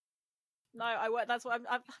No, that's why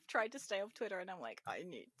I've tried to stay off Twitter, and I'm like, I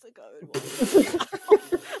need to go and watch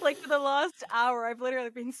this. Like, for the last hour, I've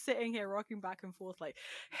literally been sitting here rocking back and forth, like,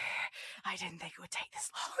 I didn't think it would take this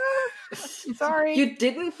long. Sorry. You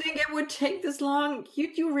didn't think it would take this long?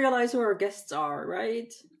 You do realize who our guests are,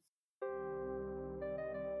 right?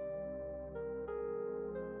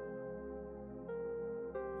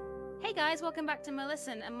 Hey guys, welcome back to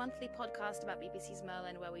Merlisten, a monthly podcast about BBC's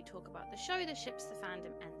Merlin, where we talk about the show, the ships, the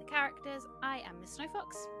fandom, and the characters. I am Miss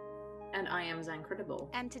Snowfox. And I am Zancredible.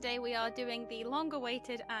 And today we are doing the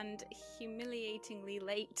long-awaited and humiliatingly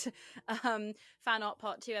late fan art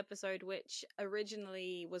part 2 episode, which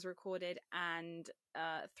originally was recorded and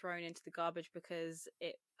thrown into the garbage because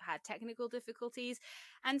it had technical difficulties.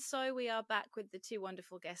 And so we are back with the two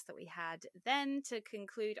wonderful guests that we had then to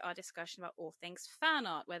conclude our discussion about all things fan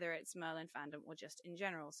art, whether it's Merlin fandom or just in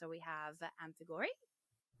general. So we have Amphigori.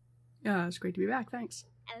 It's great to be back, thanks.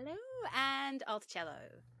 Hello. And Alticello.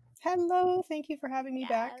 Hello, thank you for having me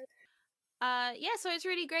back. So it's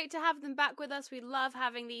really great to have them back with us. We love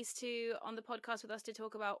having these two on the podcast with us to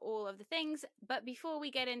talk about all of the things. But before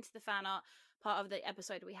we get into the fan art part of the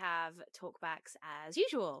episode, we have talkbacks as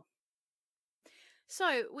usual.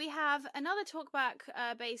 So we have another talkback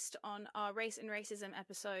based on our race and racism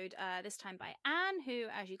episode, this time by Anne, who,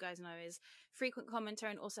 as you guys know, is frequent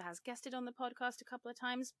commenter and also has guested on the podcast a couple of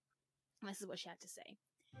times. And this is what she had to say.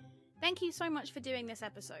 Thank you so much for doing this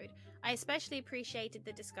episode. I especially appreciated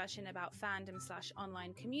the discussion about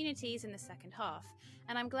fandom/online communities in the second half,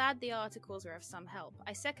 and I'm glad the articles were of some help.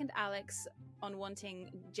 I second Alex on wanting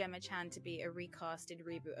Gemma Chan to be a recasted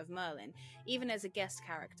reboot of Merlin, even as a guest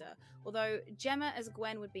character, although Gemma as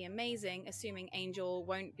Gwen would be amazing, assuming Angel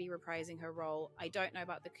won't be reprising her role. I don't know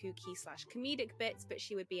about the kooky/comedic bits, but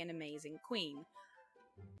she would be an amazing queen.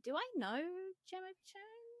 Do I know Gemma Chan?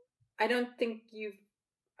 I don't think you've...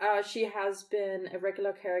 she has been a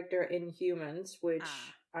regular character in Humans, which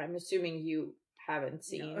I'm assuming you haven't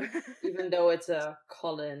seen, No. even though it's a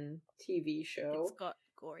Colin TV show. It's got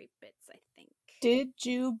gory bits, I think. Did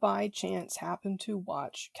you by chance happen to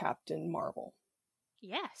watch Captain Marvel?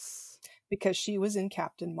 Yes. Because she was in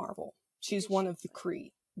Captain Marvel. She's one of the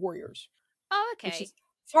Kree warriors. Oh, okay.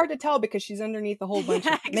 It's hard to tell because she's underneath a whole bunch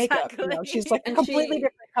of makeup. You know? She's like a completely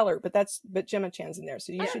different color, but Gemma Chan's in there,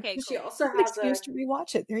 so you should. Okay, cool. She also has an excuse to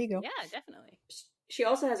rewatch it. There you go. Yeah, definitely. She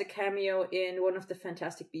also has a cameo in one of the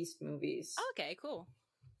Fantastic Beasts movies. Okay, cool.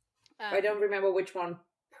 I don't remember which one.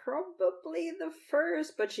 Probably the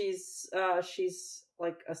first, but she's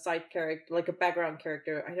like a side character, like a background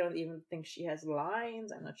character. I don't even think she has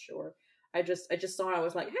lines. I'm not sure. I just saw her. I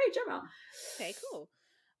was like, hey, Gemma. Okay, cool.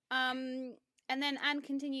 And then Anne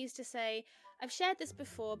continues to say, I've shared this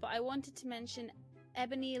before, but I wanted to mention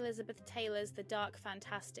Ebony Elizabeth Taylor's The Dark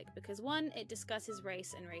Fantastic because one, it discusses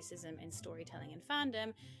race and racism in storytelling and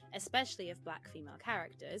fandom, especially of black female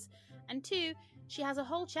characters, and two, she has a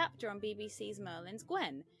whole chapter on BBC's Merlin's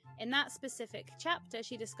Gwen. In that specific chapter,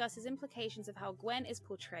 she discusses implications of how Gwen is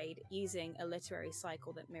portrayed using a literary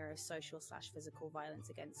cycle that mirrors social/physical violence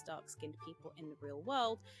against dark-skinned people in the real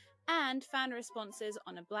world, and fan responses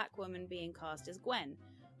on a black woman being cast as Gwen.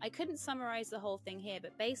 I couldn't summarize the whole thing here,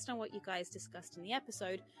 but based on what you guys discussed in the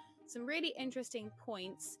episode, some really interesting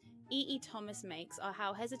points E.E. Thomas makes are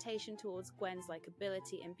how hesitation towards Gwen's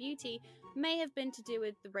likability and beauty may have been to do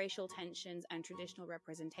with the racial tensions and traditional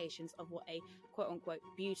representations of what a quote-unquote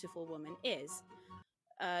beautiful woman is.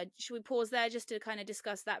 Should we pause there just to kind of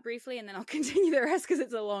discuss that briefly, and then I'll continue the rest because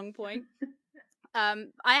it's a long point.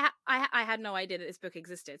 I had no idea that this book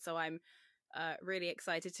existed, so I'm really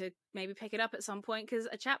excited to maybe pick it up at some point because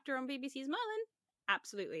a chapter on BBC's Merlin,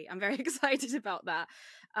 absolutely, I'm very excited about that.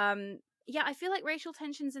 Yeah, I feel like racial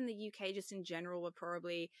tensions in the UK just in general were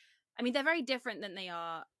probably, I mean, they're very different than they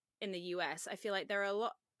are in the US. I feel like there are a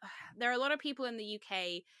lot of people in the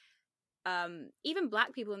UK, even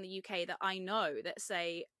black people in the UK that I know that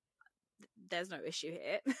say there's no issue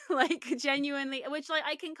here, like genuinely, which like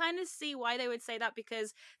I can kind of see why they would say that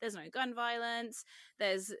because there's no gun violence,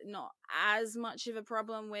 there's not as much of a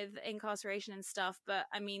problem with incarceration and stuff, but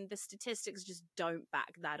I mean the statistics just don't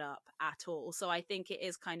back that up at all. So I think it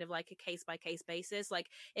is kind of like a case by case basis. Like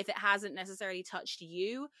if it hasn't necessarily touched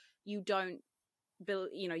you, you don't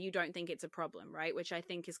think it's a problem, right? Which I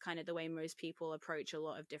think is kind of the way most people approach a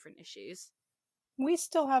lot of different issues. We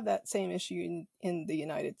still have that same issue in the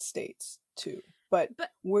United States too, but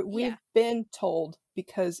we've been told,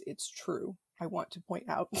 because it's true, I want to point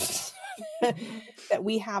out that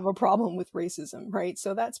we have a problem with racism, right?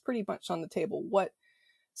 So that's pretty much on the table.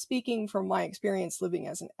 Speaking from my experience living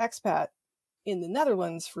as an expat in the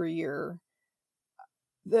Netherlands for a year,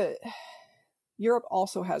 Europe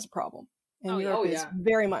also has a problem and Europe is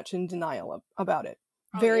very much in denial about it.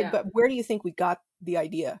 But where do you think we got the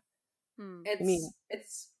idea?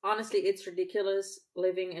 It's honestly, it's ridiculous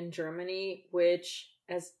living in Germany, which,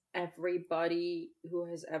 as everybody who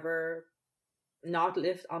has ever not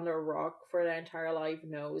lived under a rock for their entire life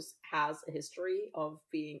knows, has a history of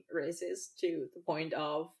being racist to the point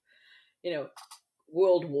of,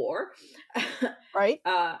 World War. Right?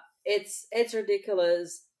 It's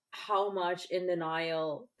ridiculous how much in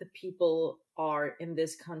denial the people are in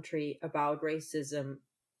this country about racism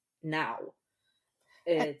now.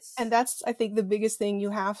 And that's, I think, the biggest thing you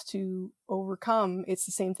have to overcome. It's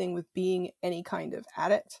the same thing with being any kind of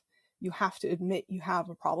addict. You have to admit you have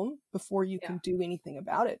a problem before you can do anything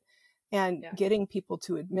about it. And getting people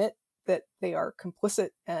to admit that they are complicit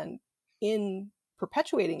and in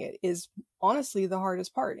perpetuating it is honestly the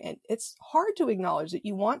hardest part. And it's hard to acknowledge that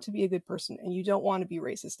you want to be a good person and you don't want to be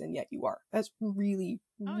racist, and yet you are. That's really,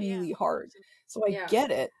 really hard. So I get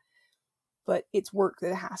it. But it's work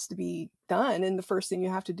that has to be done. And the first thing you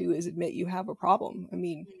have to do is admit you have a problem. I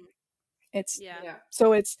mean,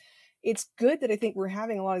 so it's good that I think we're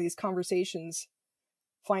having a lot of these conversations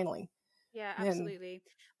finally. Yeah, absolutely.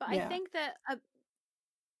 But I think that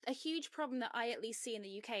a huge problem that I at least see in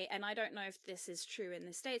the UK, and I don't know if this is true in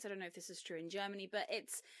the States, I don't know if this is true in Germany, but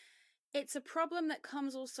it's a problem that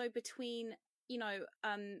comes also between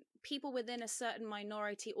people within a certain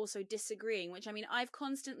minority also disagreeing, which, I mean, I've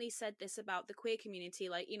constantly said this about the queer community,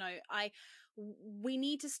 like, we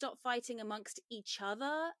need to stop fighting amongst each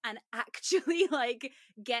other and actually like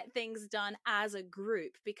get things done as a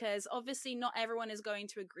group, because obviously not everyone is going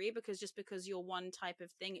to agree, because just because you're one type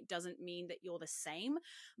of thing, it doesn't mean that you're the same.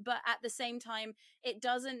 But at the same time, it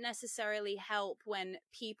doesn't necessarily help when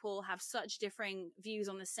people have such differing views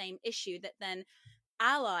on the same issue that then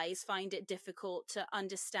allies find it difficult to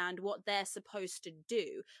understand what they're supposed to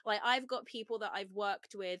do. Like, I've got people that I've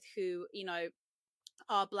worked with who,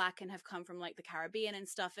 are Black and have come from like the Caribbean and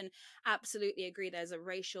stuff, and absolutely agree there's a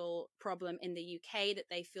racial problem in the UK, that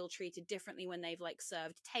they feel treated differently when they've like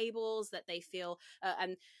served tables, that they feel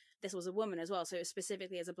and this was a woman as well, so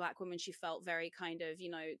specifically as a Black woman, she felt very kind of,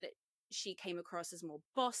 that she came across as more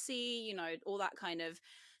bossy, all that kind of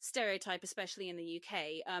stereotype, especially in the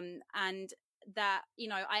UK. And that,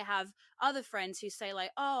 I have other friends who say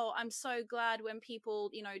like, oh, I'm so glad when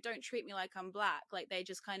people, don't treat me like I'm Black, like they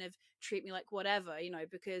just kind of treat me like whatever,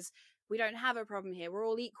 because we don't have a problem here, we're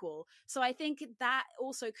all equal. So I think that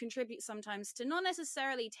also contributes sometimes to not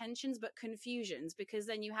necessarily tensions but confusions, because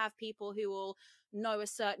then you have people who will know a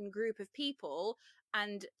certain group of people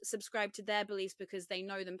and subscribe to their beliefs because they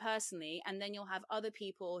know them personally, and then you'll have other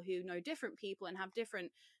people who know different people and have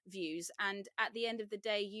different views, and at the end of the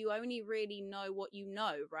day you only really know what you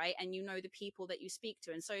know, right? And you know the people that you speak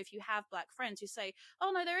to. And so if you have Black friends who say,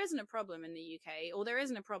 oh no, there isn't a problem in the UK, or there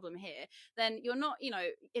isn't a problem here, then you're not,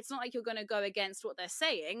 it's not like you're going to go against what they're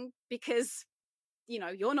saying, because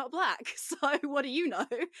you're not Black, so what do you know?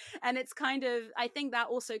 And it's kind of, I think that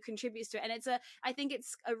also contributes to it. And I think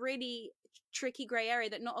it's a really tricky gray area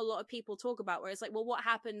that not a lot of people talk about, where it's like, well, what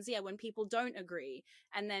happens when people don't agree,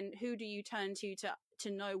 and then who do you turn to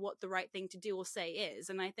know what the right thing to do or say is?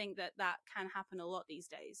 And I think that can happen a lot these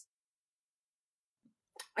days.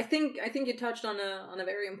 I think you touched on a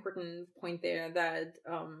very important point there, that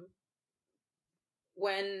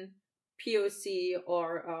when POC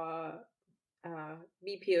or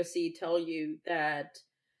BPOC tell you that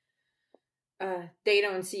they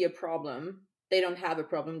don't see a problem, they don't have a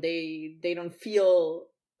problem, they don't feel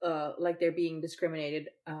like they're being discriminated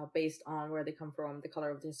based on where they come from, the color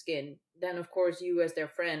of their skin, then of course you as their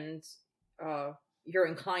friend, you're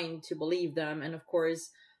inclined to believe them. And of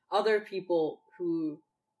course other people who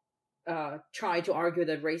try to argue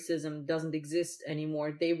that racism doesn't exist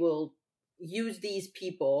anymore, they will use these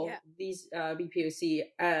people, these BPOC,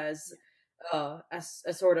 as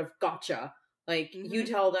a sort of gotcha. Like, you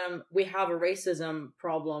tell them we have a racism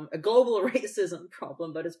problem, a global racism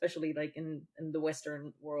problem, but especially like in the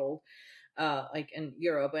Western world, like in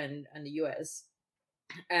Europe and the US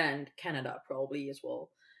and Canada probably as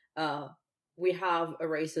well. We have a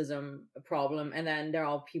racism problem, and then there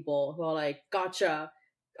are people who are like, gotcha,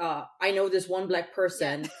 I know this one Black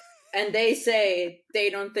person, and they say they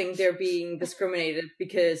don't think they're being discriminated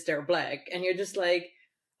because they're Black, and you're just like,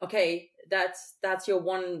 okay, that's your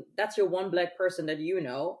one Black person that you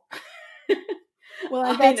know. Well,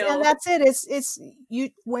 and that's it. It's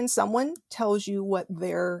you, when someone tells you what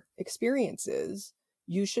their experience is,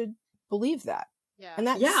 you should believe that. Yeah. And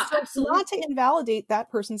that's not to invalidate that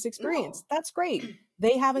person's experience. No. That's great.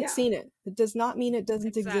 They haven't seen it. It does not mean it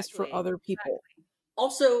doesn't exist for other people.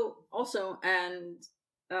 Also, and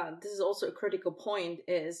this is also a critical point,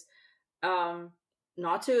 is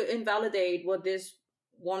not to invalidate what this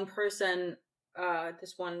one person,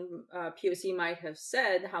 this one POC might have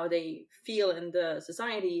said, how they feel in the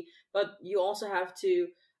society, but you also have to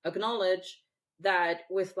acknowledge that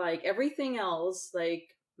with like everything else,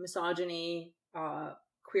 like misogyny,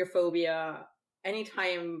 queerphobia, any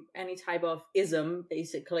type of ism,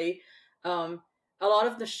 basically, a lot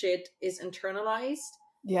of the shit is internalized.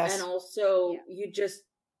 Yes. And also you just,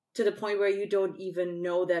 to the point where you don't even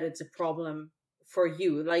know that it's a problem for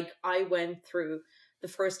you. Like, I went through the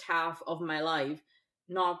first half of my life,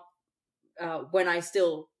 not when I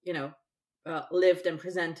still, lived and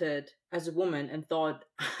presented as a woman and thought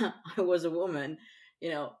I was a woman,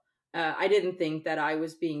 I didn't think that I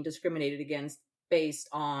was being discriminated against based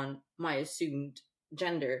on my assumed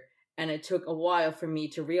gender. And it took a while for me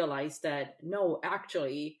to realize that, no,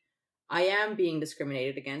 actually, I am being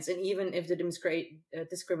discriminated against. And even if the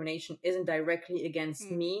discrimination isn't directly against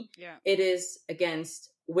me, it is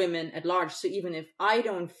against women at large. So even if I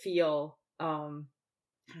don't feel,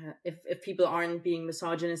 if people aren't being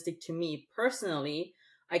misogynistic to me personally,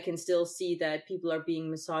 I can still see that people are being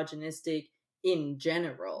misogynistic in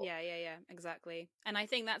general. Yeah, exactly. And I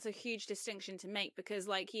think that's a huge distinction to make, because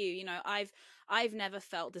like you know, I've never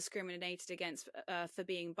felt discriminated against for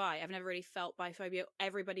being bi. I've never really felt biphobia.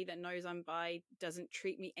 Everybody that knows I'm bi doesn't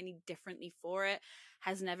treat me any differently for it,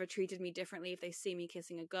 has never treated me differently if they see me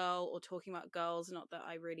kissing a girl or talking about girls. Not that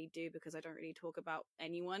I really do, because I don't really talk about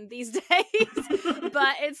anyone these days.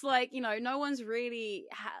 But it's like, no one's really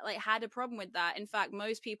had a problem with that. In fact,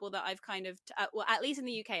 most people that I've kind of, well, at least in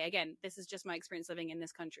the UK, again, this is just my experience living in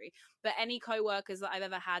this country, but any co-workers that I've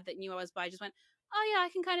ever had that knew I was bi just went, oh yeah, I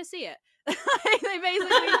can kind of see it. They basically,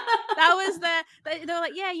 that was they were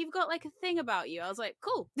like, yeah, you've got like a thing about you. I was like,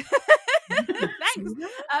 cool. Thanks.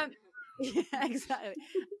 Yeah, exactly.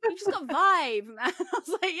 You just got vibe, man. I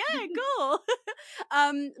was like, yeah, cool.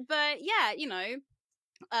 But yeah,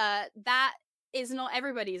 that is not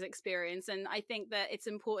everybody's experience, and I think that it's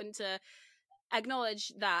important to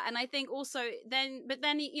acknowledge that. And I think also then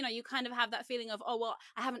you kind of have that feeling of, oh well,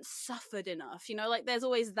 I haven't suffered enough, like there's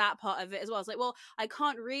always that part of it as well. It's like, well, I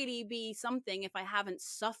can't really be something if I haven't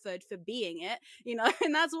suffered for being it,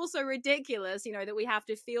 and that's also ridiculous, that we have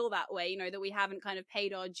to feel that way, that we haven't kind of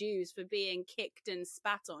paid our dues for being kicked and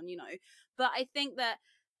spat on, but I think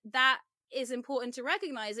that is important to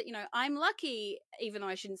recognize that, I'm lucky, even though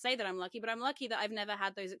I shouldn't say that I'm lucky, but I'm lucky that I've never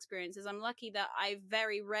had those experiences. I'm lucky that I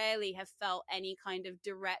very rarely have felt any kind of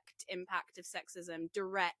direct impact of sexism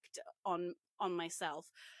direct on myself.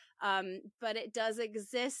 But it does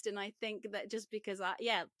exist. And I think that just because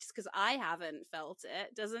I haven't felt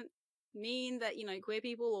it doesn't mean that, queer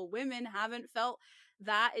people or women haven't felt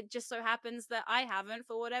that. It just so happens that I haven't,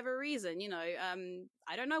 for whatever reason,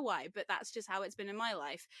 I don't know why, but that's just how it's been in my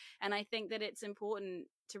life. And I think that it's important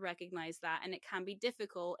to recognize that. And it can be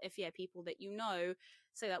difficult if people that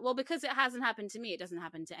say that, well, because it hasn't happened to me, it doesn't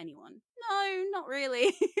happen to anyone. No, not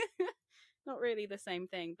really. Not really the same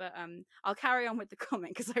thing. But I'll carry on with the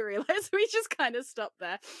comment because I realized we just kind of stopped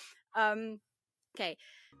there. Okay,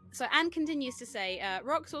 so Anne continues to say,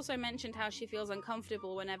 Rox also mentioned how she feels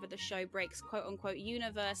uncomfortable whenever the show breaks quote-unquote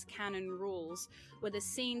universe canon rules, with a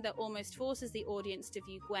scene that almost forces the audience to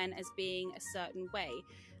view Gwen as being a certain way,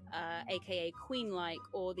 aka queen-like,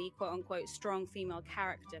 or the quote-unquote strong female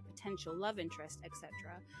character, potential love interest, etc.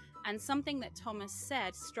 And something that Thomas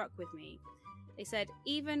said struck with me. They said,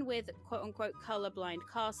 even with quote-unquote colorblind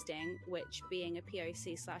casting, which being a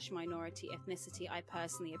POC/minority ethnicity I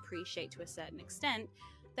personally appreciate to a certain extent,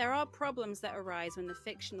 there are problems that arise when the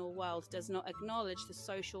fictional world does not acknowledge the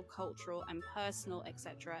social, cultural, and personal,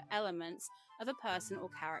 etc. elements of a person or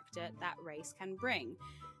character that race can bring.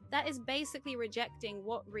 That is basically rejecting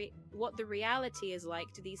what the reality is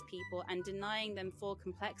like to these people and denying them full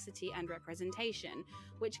complexity and representation,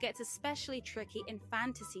 which gets especially tricky in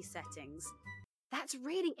fantasy settings. That's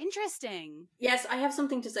really interesting. Yes, I have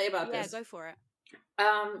something to say about this. Yeah, go for it.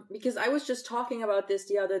 Because I was just talking about this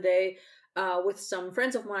the other day with some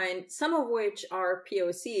friends of mine, some of which are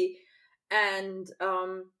POC, and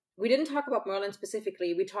we didn't talk about Merlin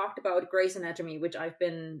specifically. We talked about Grey's Anatomy, which I've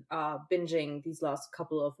been binging these last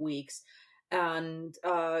couple of weeks. And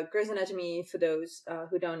Grey's Anatomy, for those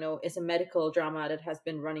who don't know, is a medical drama that has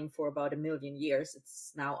been running for about 1 million years.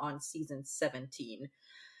 It's now on season 17.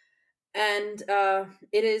 And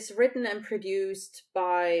it is written and produced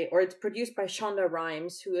by Shonda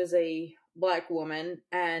Rhimes, who is a Black woman,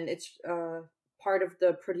 and it's part of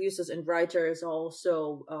the producers and writers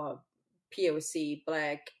also POC,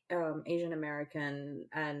 Black, Asian American,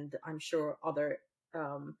 and I'm sure other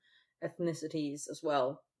ethnicities as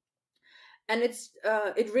well. And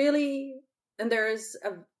it really, and there's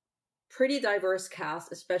a pretty diverse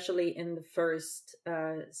cast, especially in the first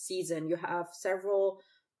season. You have several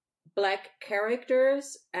Black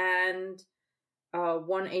characters and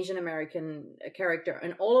one Asian American character,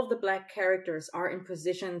 and all of the Black characters are in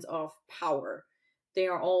positions of power. They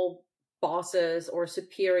are all bosses or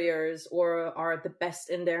superiors or are the best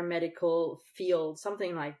in their medical field,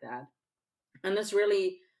 something like that. And this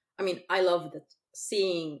really, I mean, I love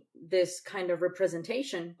seeing this kind of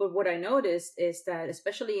representation. But what I noticed is that,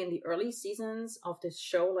 especially in the early seasons of this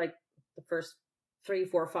show, like the first 3,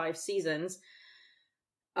 4, 5 seasons,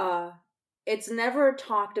 it's never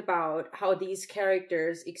talked about how these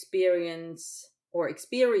characters experience or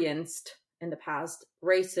experienced in the past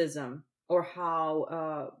racism, or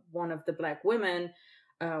how one of the Black women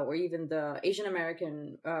or even the Asian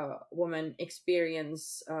American woman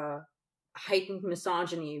experience heightened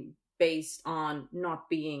misogyny based on not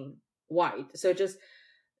being white. So just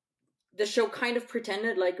the show kind of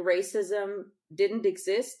pretended like racism didn't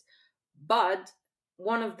exist, but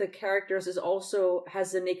one of the characters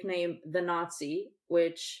has the nickname the Nazi,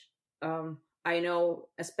 which I know,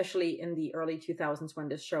 especially in the early 2000s when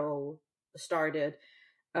this show started,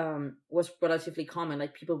 was relatively common.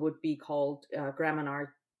 Like, people would be called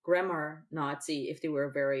grammar Nazi if they were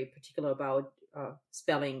very particular about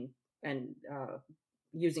spelling and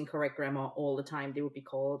using correct grammar all the time. They would be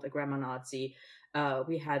called a grammar Nazi.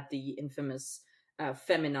 We had the infamous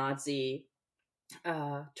feminazi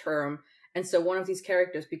term. And so one of these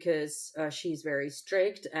characters, because she's very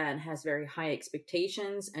strict and has very high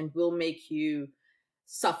expectations and will make you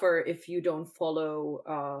suffer if you don't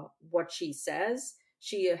follow what she says,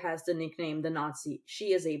 she has the nickname the Nazi.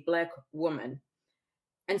 She is a Black woman.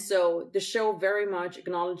 And so the show very much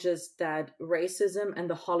acknowledges that racism and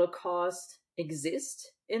the Holocaust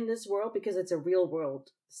exist in this world because it's a real world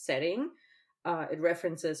setting. It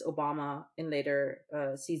references Obama in later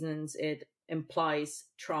seasons. It implies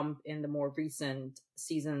Trump in the more recent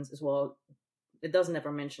seasons as well. It doesn't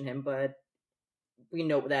ever mention him, but we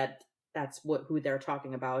know that that's who they're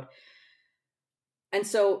talking about. And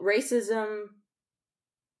so racism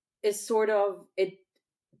is sort of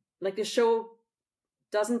like the show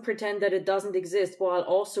doesn't pretend that it doesn't exist while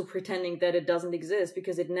also pretending that it doesn't exist,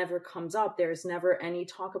 because it never comes up. There's never any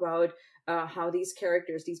talk about how these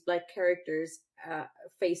characters, these Black characters,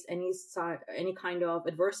 faced any kind of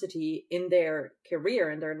adversity in their career,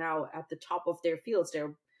 and they're now at the top of their fields.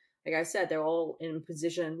 They're, like I said, they're all in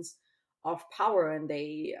positions of power, and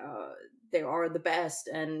they are the best,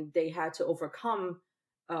 and they had to overcome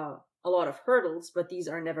a lot of hurdles, but these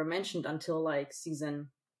are never mentioned until like season,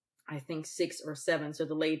 I think, 6 or 7. So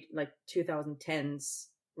the late 2010s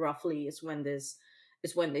roughly is when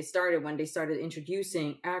they started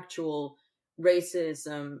introducing actual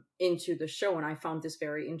racism into the show. And I found this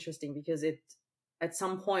very interesting because at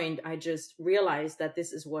some point I just realized that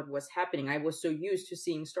this is what was happening. I was so used to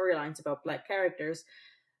seeing storylines about Black characters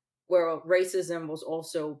where racism was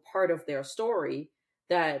also part of their story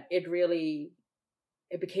that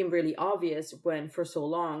it became really obvious when for so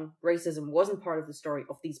long racism wasn't part of the story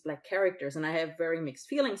of these Black characters. And I have very mixed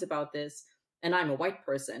feelings about this, and I'm a white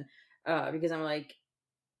person, because I'm like,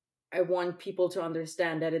 I want people to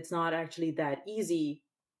understand that it's not actually that easy,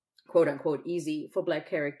 quote unquote easy, for Black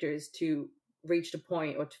characters to reach the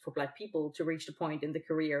point, or for Black people to reach the point in the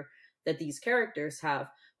career that these characters have.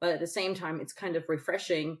 But at the same time, it's kind of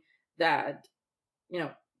refreshing that,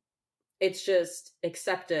 it's just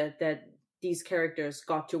accepted that these characters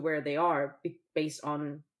got to where they are based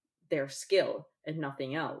on their skill and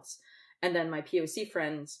nothing else. And then my POC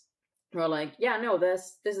friends were like, yeah, no,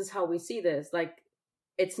 this is how we see this. Like,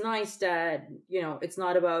 it's nice that, it's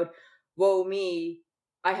not about, woe me,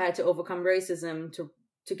 I had to overcome racism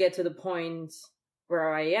to get to the point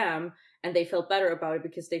where I am. And they felt better about it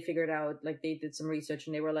because they figured out, like, they did some research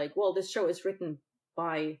and they were like, well, this show is written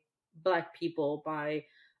by Black people, by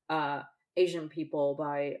Asian people,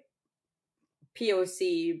 by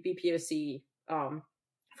POC, BPOC,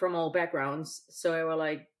 from all backgrounds. So I were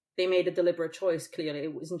like, they made a deliberate choice, clearly.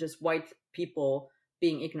 It wasn't just white people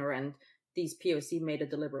being ignorant. These POC made a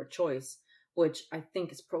deliberate choice, which I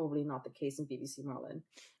think is probably not the case in BBC Merlin.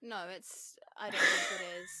 No, I don't think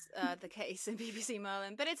it is the case in BBC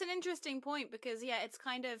Merlin. But it's an interesting point because, yeah,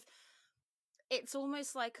 it's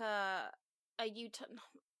almost like I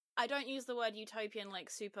don't use the word utopian like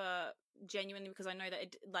super genuinely because I know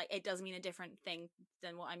that it does mean a different thing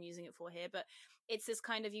than what I'm using it for here, but it's this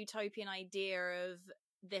kind of utopian idea of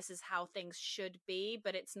this is how things should be,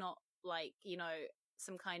 but it's not like,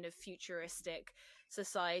 some kind of futuristic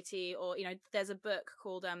society. Or, you know, there's a book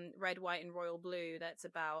called Red, White and Royal Blue that's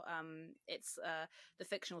about it's the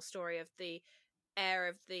fictional story of the heir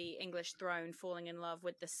of the English throne falling in love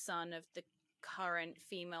with the son of the current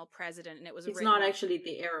female president, and it was He's not actually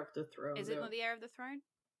the heir of the throne. Is it not the heir of the throne?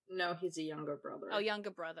 No, he's a younger brother. Oh,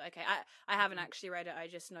 younger brother. Okay, I haven't actually read it. I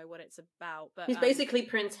just know what it's about. But he's basically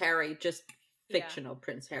Prince Harry, just fictional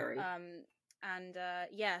Prince Harry.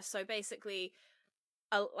 So basically,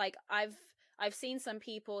 like I've seen some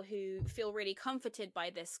people who feel really comforted by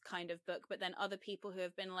this kind of book, but then other people who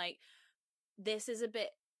have been like, this is a bit.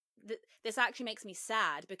 This actually makes me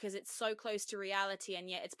sad because it's so close to reality, and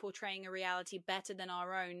yet it's portraying a reality better than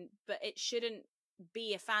our own. But it shouldn't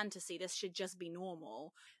be a fantasy. This should just be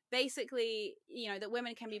normal. Basically, you know, that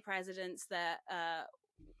women can be presidents, that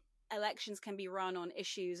elections can be run on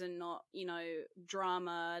issues and not, you know,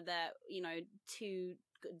 drama, that, you know, two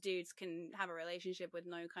dudes can have a relationship with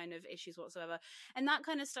no kind of issues whatsoever, and that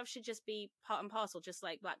kind of stuff should just be part and parcel, just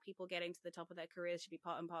like black people getting to the top of their careers should be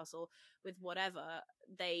part and parcel with whatever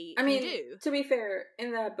they do. To be fair,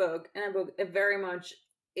 in that book, it very much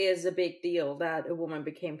is a big deal that a woman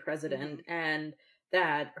became president, and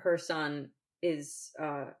that her son is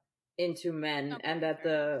into men, and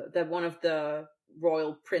that one of the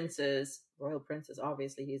royal princes,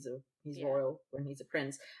 obviously he's royal when he's a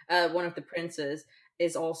prince, one of the princes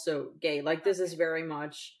is also gay. Like, this is very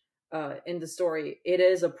much in the story, it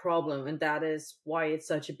is a problem, and that is why it's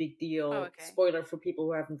such a big deal. Spoiler for people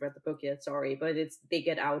who haven't read the book yet, sorry, but they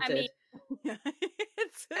get outed.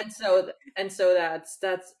 and so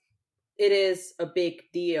that's it is a big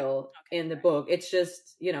deal in the book. It's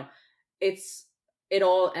just, you know, it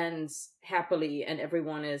all ends happily and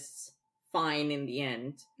everyone is fine in the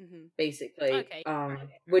end, basically.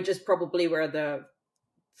 Which is probably where the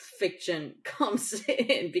fiction comes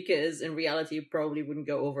in, because in reality it probably wouldn't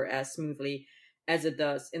go over as smoothly as it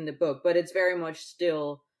does in the book, but it's very much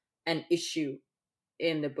still an issue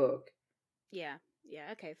in the book.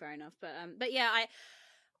 Okay, fair enough. But yeah,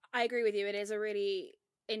 I agree with you. It is a really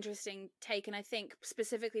interesting take, and I think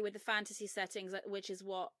specifically with the fantasy settings, which is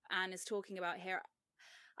what Anne is talking about here,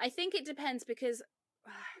 I think it depends, because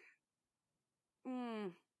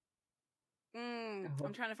I'm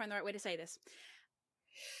trying to find the right way to say this.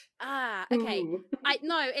 Okay.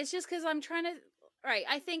 It's just because I'm trying to. Right,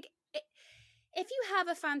 I think if you have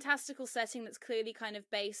a fantastical setting that's clearly kind of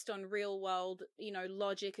based on real world, you know,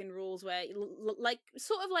 logic and rules, where like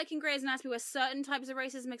sort of like in Grey's Anatomy, where certain types of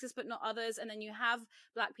racism exist but not others, and then you have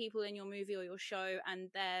black people in your movie or your show and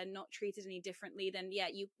they're not treated any differently, then yeah,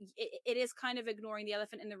 it is kind of ignoring the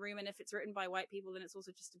elephant in the room. And if it's written by white people, then it's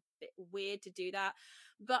also just a bit weird to do that.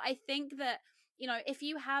 But I think that, you know, if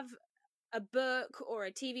you have a book or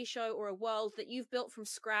a TV show or a world that you've built from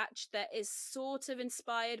scratch that is sort of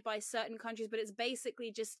inspired by certain countries, but it's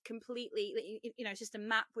basically just completely, you know, it's just a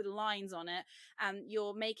map with lines on it, and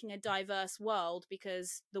you're making a diverse world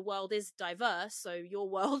because the world is diverse, so your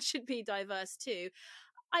world should be diverse too.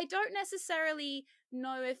 I don't necessarily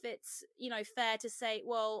know if it's, you know, fair to say,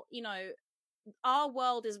 well, you know, our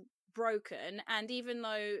world is broken, and even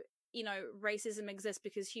though, you know, racism exists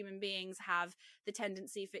because human beings have the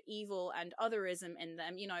tendency for evil and otherism in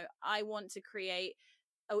them, you know, I want to create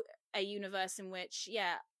a universe in which,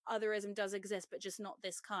 yeah, otherism does exist, but just not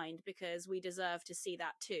this kind, because we deserve to see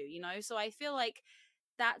that too, you know? So I feel like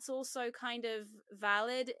that's also kind of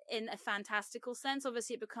valid in a fantastical sense.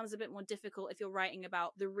 Obviously, it becomes a bit more difficult if you're writing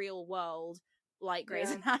about the real world, like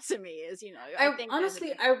Grey's Anatomy is, you know. I think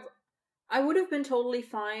honestly, I would have been totally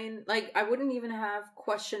fine. Like, I wouldn't even have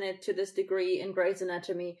questioned it to this degree in Grey's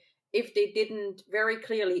Anatomy if they didn't very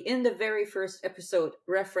clearly, in the very first episode,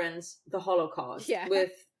 reference the Holocaust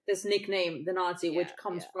with this nickname, the Nazi, which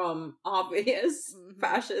comes from obvious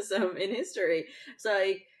fascism in history. So,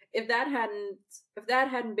 like, if that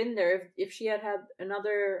hadn't been there, if she had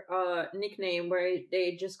another nickname where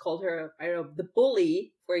they just called her, I don't know, the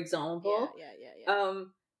bully, for example,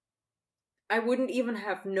 I wouldn't even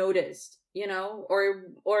have noticed, you know,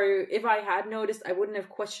 or if I had noticed, I wouldn't have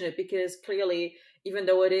questioned it, because clearly, even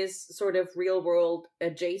though it is sort of real world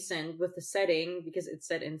adjacent with the setting, because it's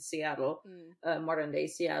set in Seattle, modern day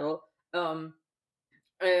Seattle,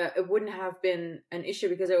 it wouldn't have been an issue,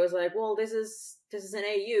 because I was like, well, this is an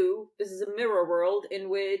AU, this is a mirror world in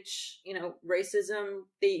which, you know, racism,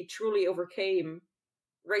 they truly overcame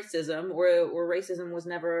racism, or racism was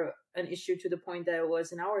never an issue to the point that it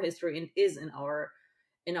was in our history and is in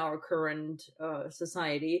our current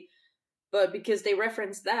society. But because they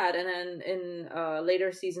reference that, and then in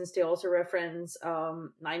later seasons they also reference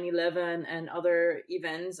 9/11 and other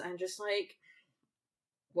events, I'm just like,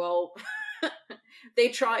 well,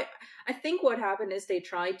 I think what happened is they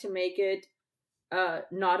tried to make it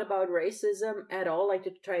not about racism at all. Like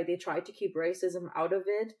they tried to keep racism out of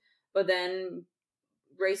it, but then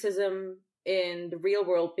racism in the real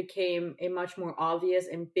world became a much more obvious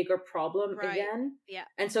and bigger problem again. Yeah.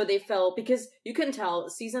 And so they felt, because you can tell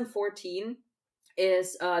season 14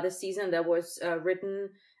 is the season that was written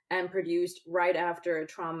and produced right after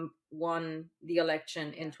Trump won the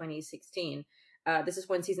election in 2016. This is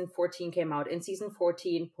when season 14 came out, and season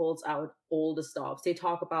 14 pulls out all the stops. They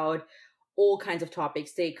talk about all kinds of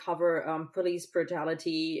topics. They cover police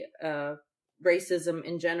brutality, racism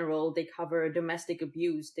in general. They cover domestic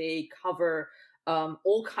abuse. They cover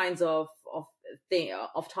all kinds of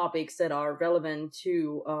topics that are relevant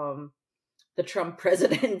to the Trump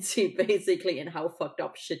presidency, basically, and how fucked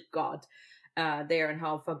up shit got there, and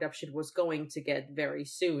how fucked up shit was going to get very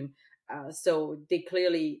soon. So they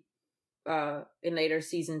clearly, in later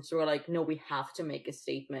seasons, were like, no, we have to make a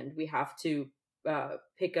statement. We have to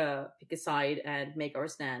pick a side and make our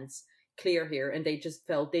stance clear here. And they just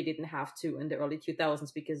felt they didn't have to in the early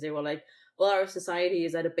 2000s, because they were like, well, our society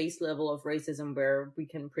is at a base level of racism where we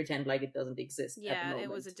can pretend like it doesn't exist. Yeah, at the moment,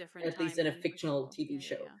 it was a different at least in a fictional TV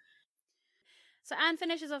show. Yeah. So Anne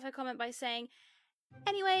finishes off her comment by saying,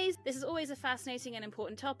 anyways, this is always a fascinating and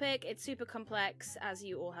important topic. It's super complex, as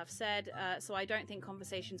you all have said, so I don't think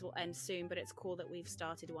conversations will end soon, but it's cool that we've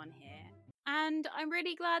started one here. And I'm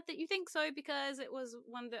really glad that you think so, because it was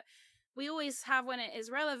one that we always have when it is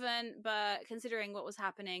relevant, but considering what was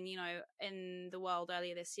happening, in the world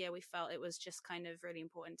earlier this year, we felt it was just kind of really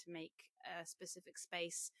important to make a specific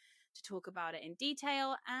space to talk about it in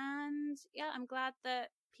detail. And yeah, I'm glad that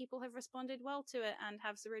people have responded well to it and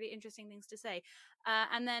have some really interesting things to say.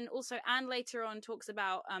 And then also Anne later on talks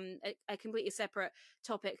about a completely separate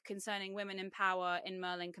topic concerning women in power in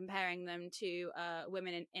Merlin, comparing them to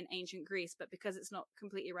women in ancient Greece. But because it's not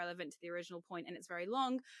completely relevant to the original point and it's very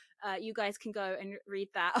long, you guys can go and read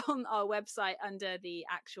that on our website under the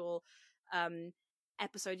actual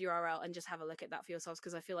episode URL and just have a look at that for yourselves,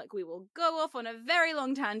 because I feel like we will go off on a very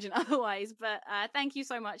long tangent otherwise. But thank you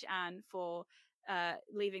so much, Anne, for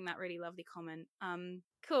leaving that really lovely comment.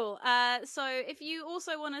 Cool. So if you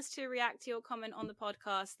also want us to react to your comment on the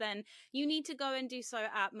podcast, then you need to go and do so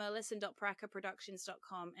at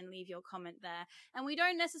merlisten.parakaproductions.com and leave your comment there. And we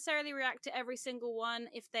don't necessarily react to every single one.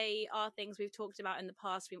 If they are things we've talked about in the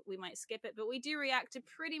past, we might skip it, but we do react to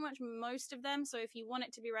pretty much most of them. So if you want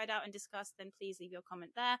it to be read out and discussed, then please leave your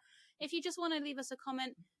comment there. If you just want to leave us a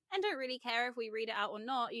comment and don't really care if we read it out or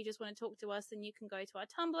not, you just want to talk to us, then you can go to our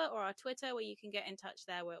Tumblr or our Twitter, where you can get in touch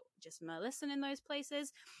there. We're just Merlisten in those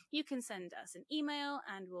places. You can send us an email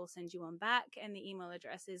and we'll send you one back, and the email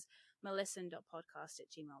address is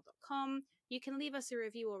merlisten.podcast@gmail.com. You can leave us a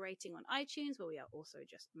review or rating on iTunes, where we are also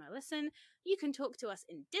just Merlisten. You can talk to us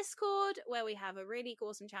in Discord, where we have a really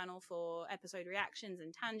awesome channel for episode reactions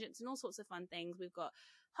and tangents and all sorts of fun things. We've got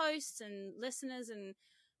hosts and listeners and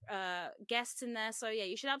guests in there, so yeah,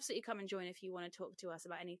 you should absolutely come and join if you want to talk to us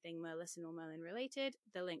about anything Merlisten or Merlin related.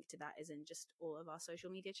 The link to that is in just all of our social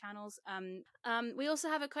media channels. We also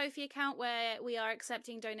have a Ko-fi account where we are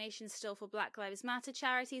accepting donations still for Black Lives Matter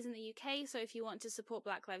charities in the UK, so if you want to support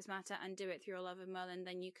Black Lives Matter and do it through your love of Merlin,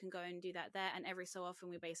 then you can go and do that there. And every so often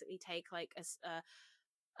we basically take like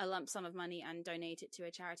a lump sum of money and donate it to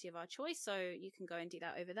a charity of our choice, so you can go and do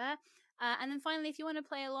that over there. And then finally, if you want to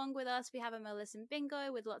play along with us, we have a Merlisten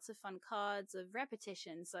bingo with lots of fun cards of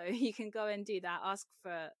repetition, so you can go and do that. Ask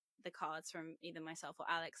for the cards from either myself or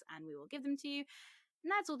Alex and we will give them to you.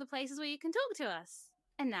 And that's all the places where you can talk to us.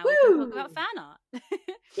 And now we can talk about fan art.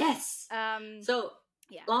 Yes. So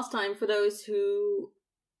yeah, last time, for those who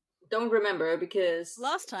don't remember, because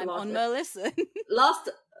last time on Merlisten,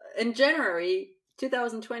 in January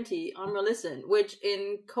 2020 on Merlisten, which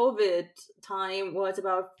in COVID time was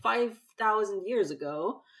about 5,000 years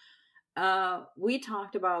ago, we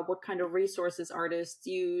talked about what kind of resources artists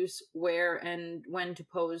use, where and when to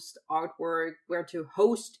post artwork, where to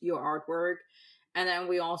host your artwork. And then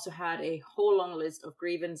we also had a whole long list of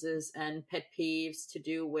grievances and pet peeves to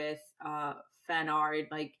do with fan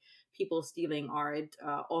art, like people stealing art,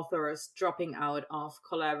 authors dropping out of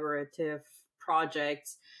collaborative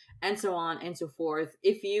projects, and so on and so forth.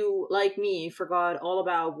 If you, like me, forgot all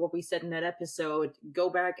about what we said in that episode,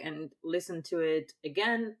 go back and listen to it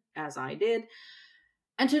again, as I did.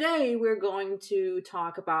 And today we're going to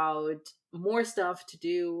talk about more stuff to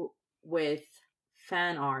do with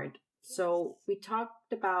fan art. So we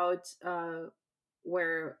talked about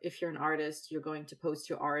where, if you're an artist, you're going to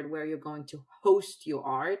post your art, where you're going to host your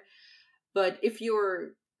art. But if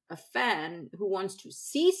you're a fan who wants to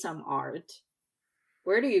see some art,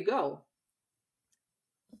 where do you go?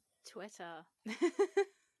 Twitter.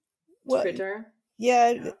 Twitter.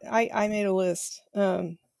 Yeah, I made a list.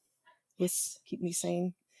 Lists keep me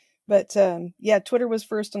sane. But Twitter was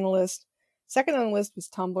first on the list. Second on the list was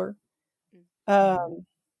Tumblr.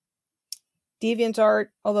 DeviantArt,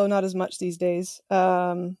 although not as much these days.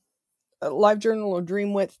 LiveJournal or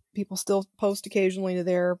Dreamwidth, people still post occasionally to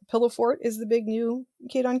there. Pillowfort is the big new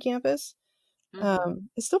kid on campus.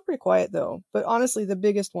 It's still pretty quiet though. But honestly, the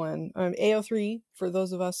biggest one, AO3, for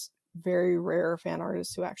those of us very rare fan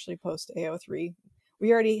artists who actually post to AO3.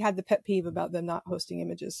 We already had the pet peeve about them not posting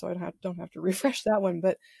images, so I don't have to refresh that one.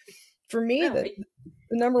 But for me, the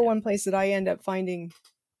number one place that I end up finding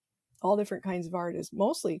all different kinds of art is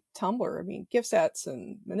mostly Tumblr. I mean, GIF sets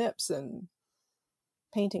and manips and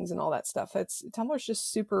paintings and all that stuff. Tumblr's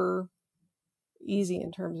just super easy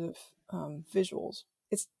in terms of visuals.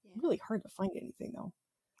 It's really hard to find anything though.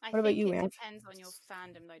 What about you, Anne? It depends on your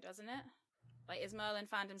fandom though, doesn't it? Like, is Merlin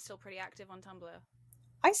fandom still pretty active on Tumblr?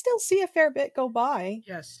 I still see a fair bit go by.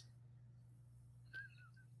 Yes.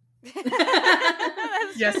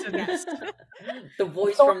 Yes, it is. The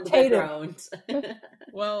voice from the background.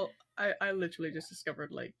 Well, I literally just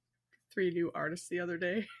discovered like 3 new artists the other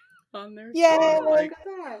day on there. Yeah, so, like,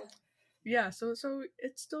 yeah. So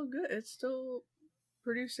it's still good. It's still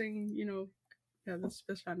producing. This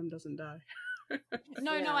fandom doesn't die.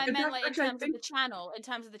 No, I meant like in terms of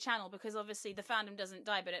the channel, because obviously the fandom doesn't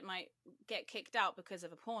die, but it might get kicked out because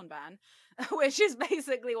of a porn ban, which is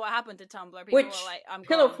basically what happened to Tumblr. People were like, I'm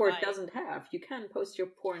Pillowfort doesn't have. You can post your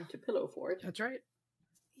porn to Pillowfort. That's right.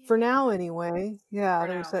 For now, anyway. Yeah,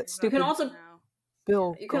 there's that stupid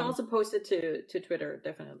bill. You can also post it to Twitter,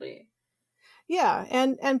 definitely. Yeah,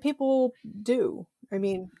 and people do. I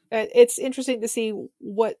mean, it's interesting to see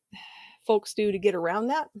what folks do to get around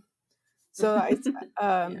that. So it's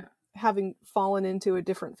having fallen into a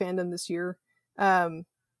different fandom this year,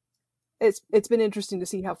 it's been interesting to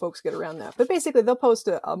see how folks get around that. But basically, they'll post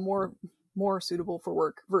a more suitable for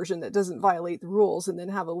work version that doesn't violate the rules, and then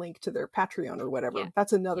have a link to their Patreon or whatever. Yeah.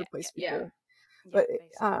 That's another place people. But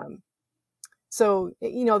so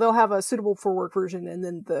they'll have a suitable for work version, and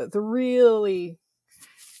then the really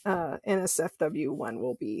NSFW one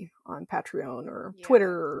will be on Patreon or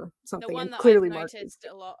Twitter or something. The one that clearly I've noticed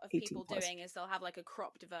a lot of people doing is they'll have like a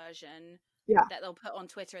cropped version that they'll put on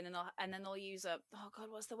Twitter, and then they'll use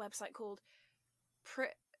what's the website called?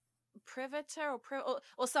 Privator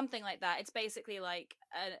or something like that. It's basically like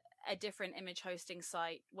a different image hosting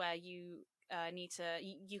site where you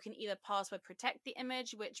you can either password protect the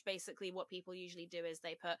image, which basically what people usually do is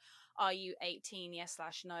they put, are you 18,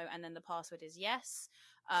 yes/no, and then the password is yes,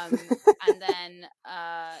 and then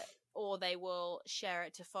or they will share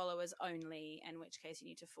it to followers only, in which case you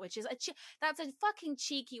need to, which is that's a fucking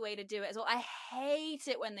cheeky way to do it as well. I hate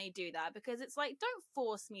it when they do that, because it's like, don't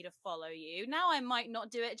force me to follow you. Now I might not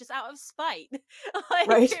do it just out of spite.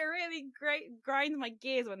 It really grinds my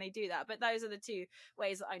gears when they do that. But those are the two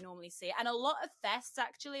ways that I normally see it. And a lot of fests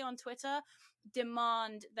actually on Twitter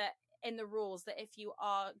demand that in the rules that if you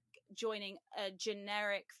are joining a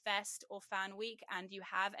generic fest or fan week and you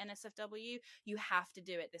have NSFW, you have to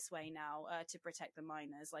do it this way now to protect the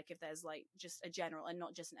minors. Like if there's like just a general and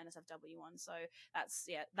not just an NSFW one. So that's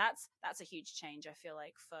a huge change, I feel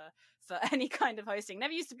like, for any kind of hosting.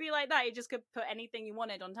 Never used to be like that. You just could put anything you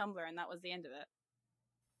wanted on Tumblr and that was the end of it.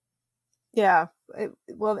 Yeah,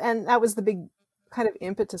 well, and that was the big kind of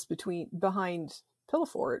impetus behind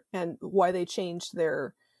Pillowfort and why they changed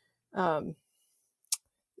their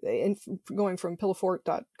going from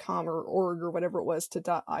pillowfort.com or org or whatever it was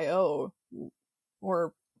to .io,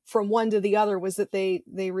 or from one to the other, was that they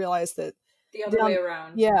realized that the other way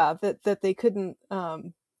around, that they couldn't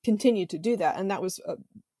continue to do that, and that was a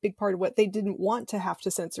big part of what they didn't want to have to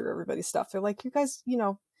censor everybody's stuff. They're like, you guys,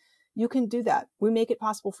 you can do that. We make it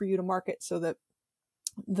possible for you to market so that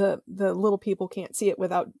the little people can't see it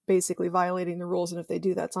without basically violating the rules, and if they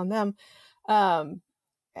do, that's on them.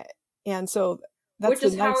 And so which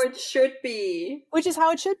is how it should be. Which is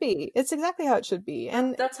how it should be. It's exactly how it should be.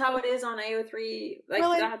 And that's how it is on AO3.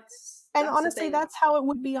 That's honestly, that's how it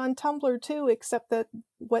would be on Tumblr too, except that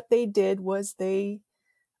what they did was they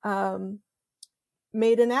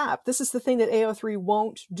made an app. This is the thing that AO3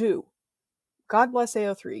 won't do. God bless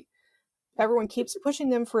AO3. Everyone keeps pushing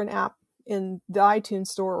them for an app in the iTunes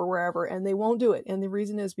store or wherever, and they won't do it. And the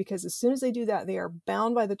reason is because as soon as they do that, they are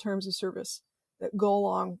bound by the terms of service that go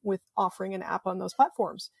along with offering an app on those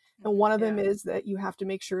platforms. And one of them is that you have to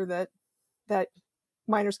make sure that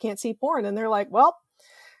minors can't see porn. And they're like, well,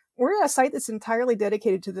 we're a site that's entirely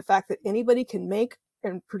dedicated to the fact that anybody can make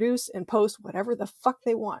and produce and post whatever the fuck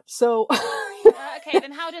they want. So okay,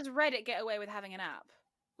 then how does Reddit get away with having an app?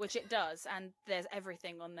 which it does, and there's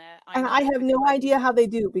everything on there. And I have no idea how they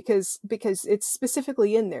do, because it's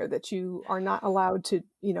specifically in there that you are not allowed to,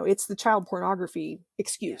 it's the child pornography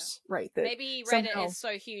excuse, right? That maybe Reddit is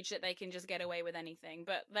so huge that they can just get away with anything,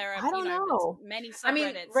 but there are, I don't know. many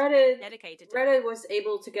subreddits dedicated to Reddit was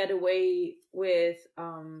able to get away with,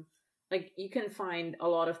 like, you can find a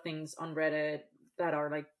lot of things on Reddit that are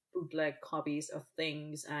like bootleg copies of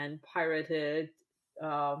things and pirated,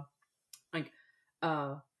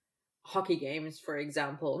 hockey games, for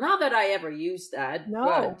example. Not that I ever used that. No.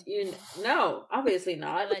 But no, obviously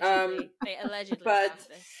not. They allegedly found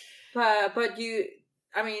this. But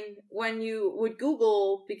when you would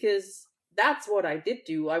Google, because that's what I did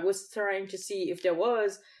do, I was trying to see if there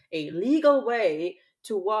was a legal way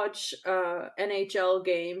to watch NHL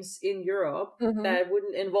games in Europe that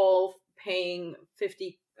wouldn't involve paying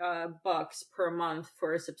 $50 per month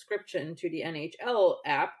for a subscription to the NHL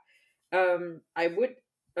app. I would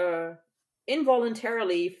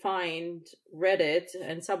involuntarily find Reddit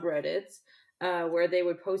and subreddits where they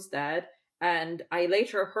would post that, and I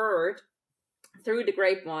later heard through the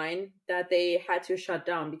grapevine that they had to shut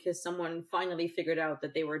down because someone finally figured out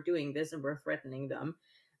that they were doing this and were threatening them,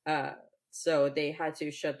 so they had to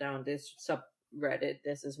shut down this subreddit.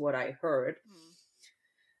 This is what I heard.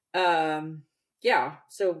 Yeah,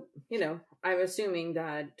 so I'm assuming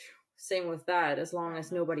that same with that, as long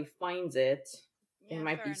as nobody finds it, it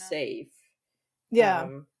might be safe. Yeah,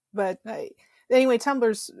 but anyway,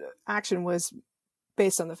 Tumblr's action was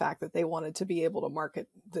based on the fact that they wanted to be able to market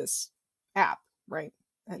this app, right?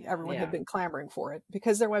 And everyone had been clamoring for it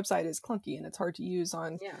because their website is clunky and it's hard to use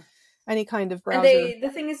on any kind of browser. And the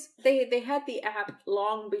thing is, they had the app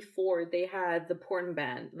long before they had the porn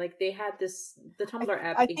ban. Like, they had the Tumblr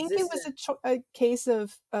app. I think it was a case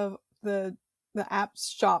of the app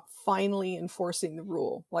shop finally enforcing the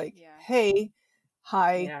rule. Like, hey,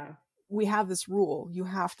 hi, we have this rule, you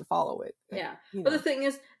have to follow it. Yeah. But the thing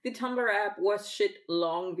is, the Tumblr app was shit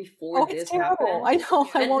long before this happened. I know.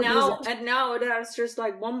 I won't use it. And now that's just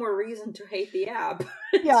like one more reason to hate the app.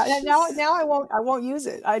 Yeah, and now I won't use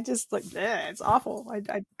it. I just like, it's awful.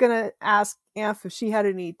 I'm gonna ask Amph if she had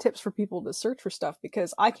any tips for people to search for stuff,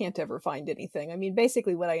 because I can't ever find anything. I mean,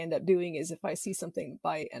 basically what I end up doing is if I see something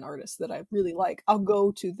by an artist that I really like, I'll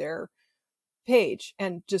go to their page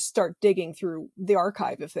and just start digging through the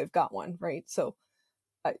archive if they've got one, right? So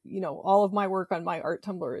all of my work on my art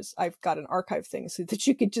Tumblr is, I've got an archive thing so that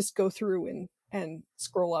you could just go through and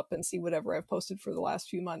scroll up and see whatever I've posted for the last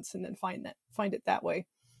few months and then find it that way.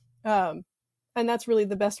 And that's really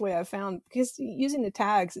the best way I've found, because using the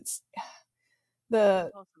tags, it's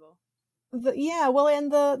the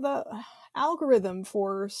algorithm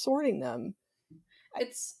for sorting them,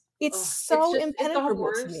 it's so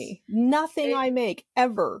impenetrable to me. Nothing I make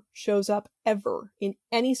ever shows up ever in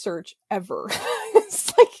any search ever.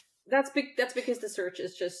 It's like, that's because the search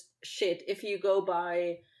is just shit. If you go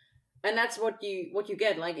by, and that's what you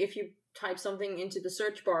get. Like, if you type something into the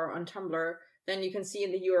search bar on Tumblr, then you can see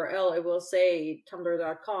in the URL it will say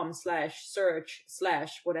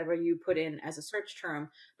tumblr.com/search/ whatever you put in as a search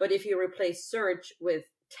term. But if you replace search with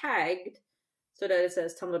tagged, so that it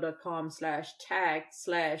says tumblr.com/tag/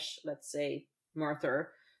 let's say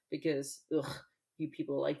Murther, because you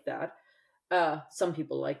people like that. Some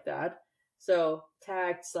people like that. So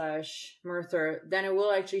tag/Murther, then it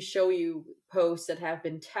will actually show you posts that have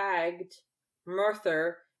been tagged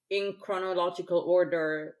Murther in chronological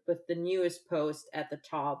order, with the newest post at the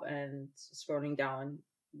top, and scrolling down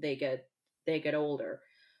they get older.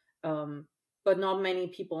 But not many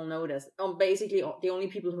people know this. Basically, the only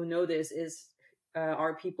people who know this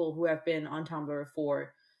are people who have been on Tumblr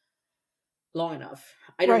for long enough.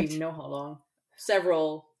 I don't even know how long.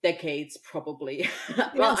 Several decades, probably.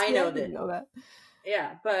 Well, I know that.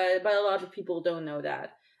 Yeah, but a lot of people don't know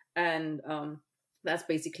that, and that's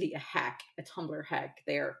basically a hack, a Tumblr hack.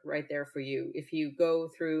 There, right there for you. If you go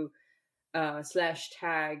through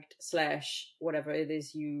 /tagged/ whatever it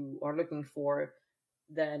is you are looking for,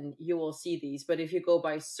 then you will see these. But if you go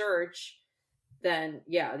by search, then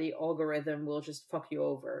the algorithm will just fuck you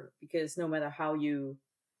over, because no matter how you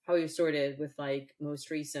sort it with like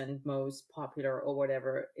most recent, most popular or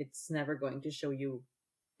whatever, it's never going to show you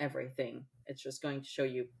everything. It's just going to show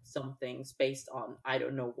you some things based on I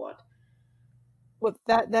don't know what. Well,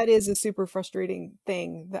 that is a super frustrating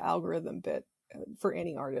thing, the algorithm bit, for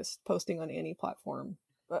any artist posting on any platform,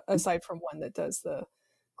 aside from one that does the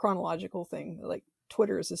chronological thing. Like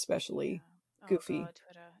Twitter is especially goofy. God,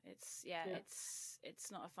 Twitter.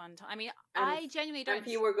 It's not a fun time. I mean, I genuinely don't. If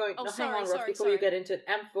you were going, hang on, Ruff, before you get into it,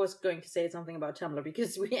 Amph was going to say something about Tumblr,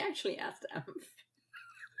 because we actually asked Amph.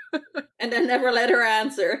 And then never let her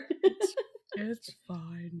answer. It's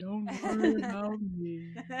fine. Don't worry about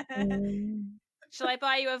me. Shall I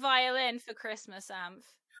buy you a violin for Christmas, Amph?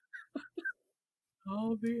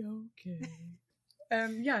 I'll be okay.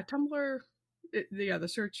 Yeah, Tumblr. The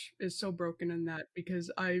search is so broken in that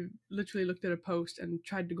because I literally looked at a post and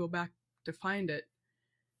tried to go back to find it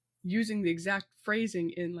using the exact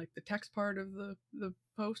phrasing in like the text part of the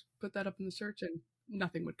post, put that up in the search, and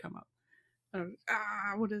nothing would come up. And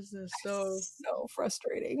I was, what is this? So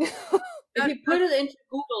frustrating. If you put it into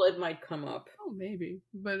Google, it might come up. Oh, maybe.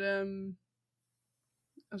 But I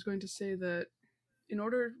was going to say that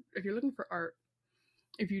if you're looking for art,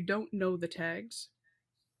 if you don't know the tags,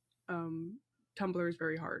 Tumblr is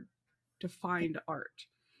very hard to find art.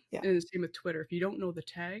 Yeah. And the same with Twitter. If you don't know the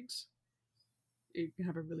tags, you can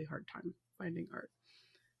have a really hard time finding art.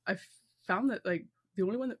 I've found that like the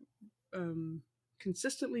only one that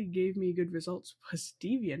consistently gave me good results was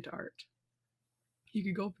DeviantArt. You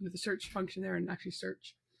could go up into the search function there and actually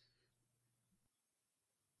search.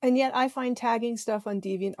 And yet I find tagging stuff on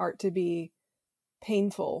DeviantArt to be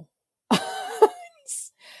painful.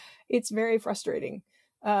 It's very frustrating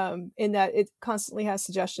in that it constantly has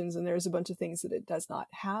suggestions and there's a bunch of things that it does not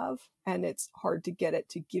have, and it's hard to get it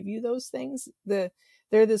to give you those things. They're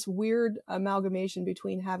this weird amalgamation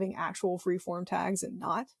between having actual freeform tags and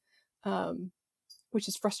not, which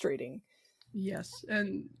is frustrating. Yes,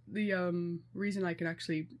 and the reason I can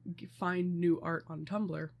actually find new art on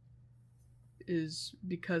Tumblr is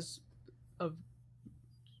because of,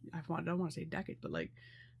 I don't want to say decade, but like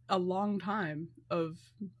a long time of,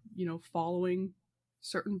 following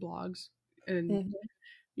certain blogs and,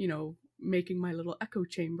 making my little echo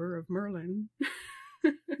chamber of Merlin.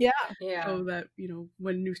 Yeah. So that,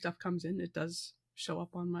 when new stuff comes in, it does show up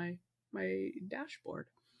on my dashboard.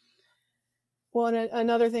 Well, and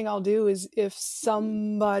another thing I'll do is if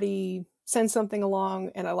somebody sends something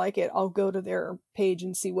along and I like it, I'll go to their page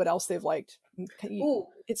and see what else they've liked.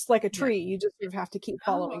 It's like a tree. Yeah. You just sort of have to keep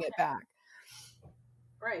following it back.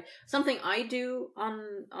 Right. Something I do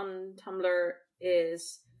on Tumblr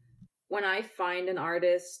is when I find an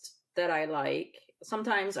artist that I like,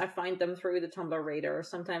 sometimes I find them through the Tumblr radar,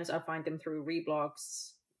 sometimes I find them through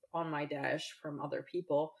reblogs on my dash from other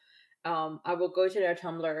people. I will go to their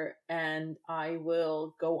Tumblr and I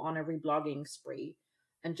will go on a reblogging spree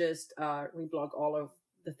and just reblog all of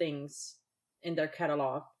the things in their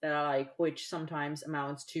catalog that I like, which sometimes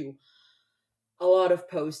amounts to a lot of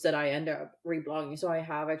posts that I end up reblogging. So I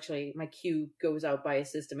have actually, my queue goes out by a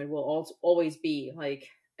system. It will always be like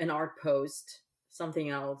an art post, something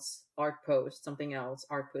else, art post, something else,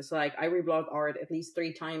 art post. So like I reblog art at least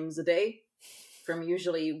 3 times a day from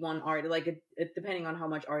usually one art. Like it depending on how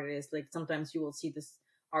much art it is. Like sometimes you will see this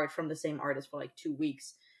art from the same artist for like 2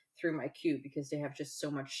 weeks through my queue because they have just so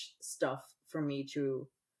much stuff for me to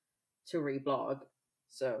reblog.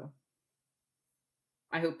 So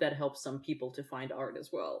I hope that helps some people to find art as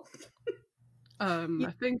well.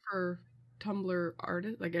 I think for Tumblr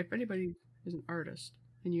artists, like if anybody is an artist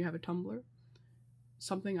and you have a Tumblr,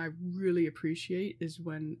 something I really appreciate is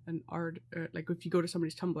when an art, like if you go to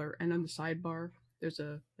somebody's Tumblr and on the sidebar, there's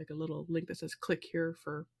a little link that says click here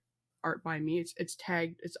for art by me. It's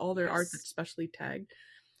tagged. It's all their art that's specially tagged.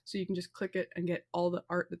 So you can just click it and get all the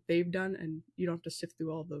art that they've done, and you don't have to sift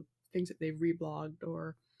through all the things that they've reblogged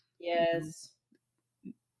or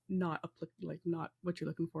not what you're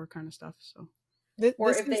looking for kind of stuff. So this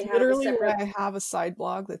is literally where I have a side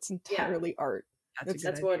blog that's entirely art.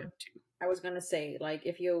 That's what I was gonna say. Like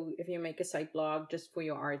if you make a site blog just for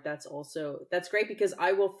your art, that's great because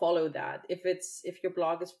I will follow that. If your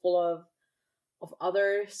blog is full of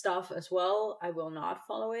other stuff as well, I will not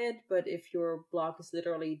follow it. But if your blog is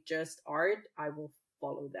literally just art, I will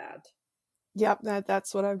follow that. Yep,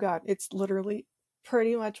 that's what I've got. It's literally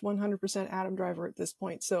pretty much 100% Adam Driver at this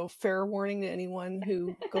point. So fair warning to anyone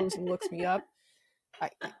who goes and looks me up.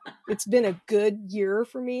 It's been a good year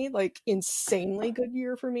for me, like insanely good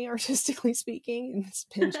year for me, artistically speaking. And it's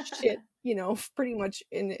been shit, pretty much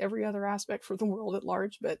in every other aspect for the world at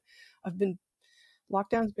large. But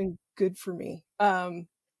lockdown's been good for me.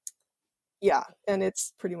 Yeah, and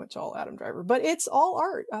it's pretty much all Adam Driver, but it's all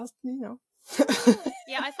art.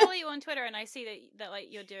 Yeah, I follow you on Twitter and I see that like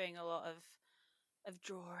you're doing a lot of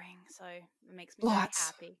drawing, so it makes me very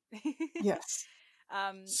happy. Yes.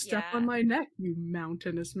 Step on my neck, you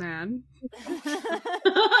mountainous man.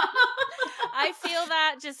 I feel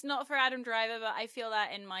that, just not for Adam Driver, but I feel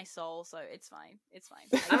that in my soul, so it's fine.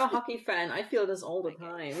 I'm a hockey fan. I feel this all the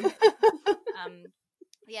time.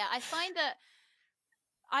 Yeah, I find that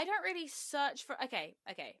I don't really search for. Okay,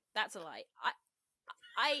 that's a lie.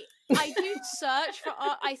 I do search for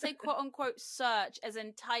art. I say quote unquote search as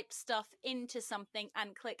in type stuff into something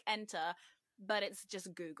and click enter, but it's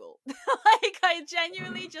just Google. Like I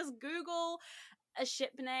genuinely just Google a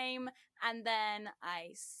ship name and then I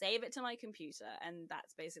save it to my computer, and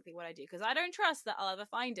that's basically what I do because I don't trust that I'll ever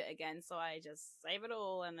find it again. So I just save it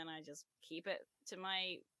all and then I just keep it to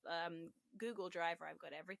my Google Drive where I've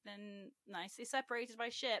got everything nicely separated by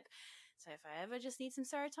ship. So if I ever just need some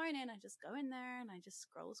serotonin, I just go in there and I just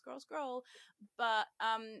scroll. But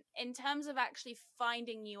in terms of actually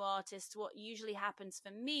finding new artists, what usually happens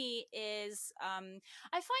for me is I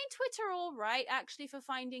find Twitter all right actually for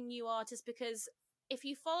finding new artists, because if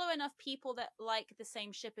you follow enough people that like the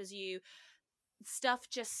same ship as you, stuff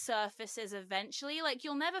just surfaces eventually. Like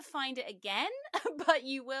you'll never find it again, but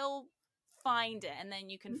you will find it and then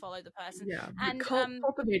you can follow the person. Yeah, and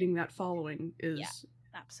cultivating that following is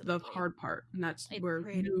absolutely the hard part, and that's it's where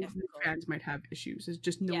really new fans might have issues, is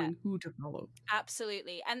just knowing who to follow.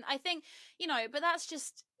 Absolutely. And I think, but that's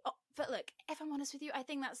just but look, if I'm honest with you, I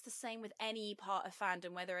think that's the same with any part of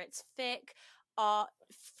fandom, whether it's fic, art,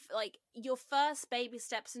 like your first baby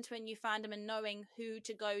steps into a new fandom and knowing who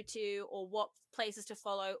to go to or what places to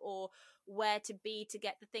follow or where to be to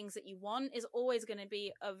get the things that you want is always going to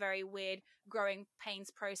be a very weird growing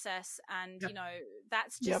pains process. And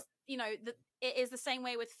that's just it is the same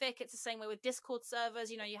way with fic. It's the same way with Discord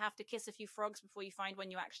servers. You have to kiss a few frogs before you find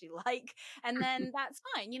one you actually like, and then that's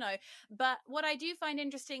fine. But what I do find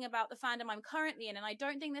interesting about the fandom I'm currently in, and I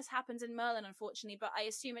don't think this happens in Merlin, unfortunately, but I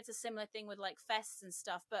assume it's a similar thing with like fests and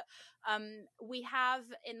stuff. But we have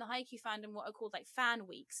in the Haikyuu fandom what are called like fan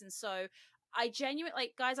weeks, and so I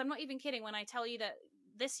genuinely, guys, I'm not even kidding when I tell you that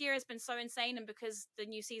this year has been so insane, and because the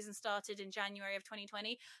new season started in January of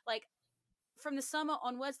 2020, like from the summer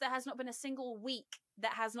onwards, there has not been a single week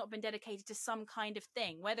that has not been dedicated to some kind of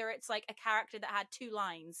thing, whether it's like a character that had 2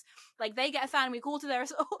 lines, like they get a fan week all to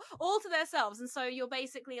themselves. And so you're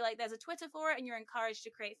basically like, there's a Twitter for it and you're encouraged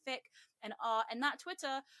to create fic and art, and that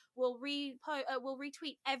Twitter will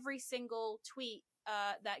retweet every single tweet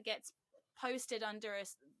that gets posted under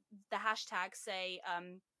the hashtag, say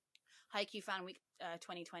Haikyuu fan week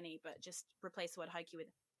 2020, but just replace the word Haikyuu with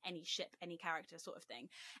any ship, any character sort of thing.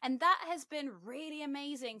 And that has been really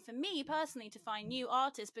amazing for me personally to find new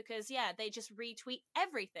artists, because they just retweet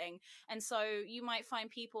everything. And so you might find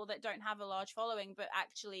people that don't have a large following, but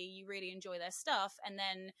actually you really enjoy their stuff. And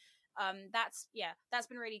then that's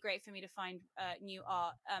been really great for me to find new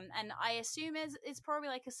art. And I assume it's probably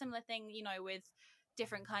like a similar thing, with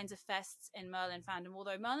different kinds of fests in Merlin fandom,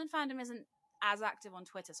 although Merlin fandom isn't as active on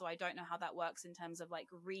Twitter, so I don't know how that works in terms of like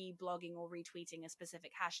reblogging or retweeting a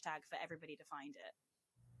specific hashtag for everybody to find it.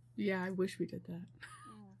 Yeah, I wish we did that.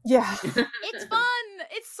 Yeah. It's fun.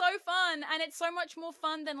 It's so fun, and it's so much more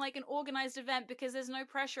fun than like an organized event because there's no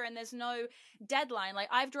pressure and there's no deadline. Like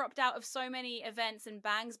I've dropped out of so many events and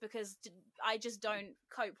bangs because I just don't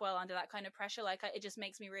cope well under that kind of pressure. Like it just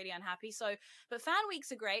makes me really unhappy. So, but fan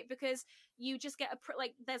weeks are great because you just get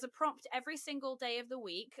there's a prompt every single day of the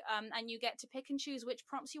week, and you get to pick and choose which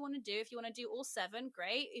prompts you want to do. If you want to do all 7,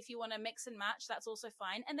 great. If you want to mix and match, that's also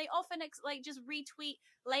fine. And they often just retweet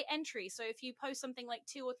late entries. So if you post something like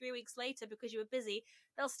 2 or 3 weeks later because you were busy,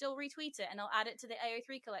 they'll still retweet it and they'll add it to the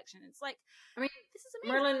AO3 collection. It's like, I mean, this is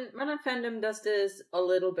amazing. Merlin fandom does this a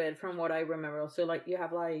little bit from what I remember. So like you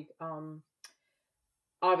have like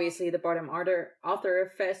obviously the Bottom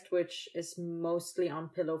Author Fest, which is mostly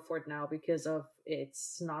on Pillowfort now because of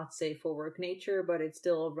its not safe for work nature, but it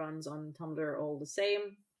still runs on Tumblr all the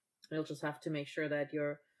same. You'll just have to make sure that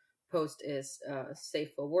your post is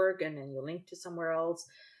safe for work, and then you link to somewhere else.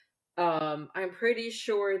 I'm pretty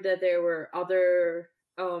sure that there were other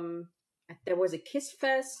there was a Kiss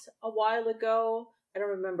Fest a while ago. I don't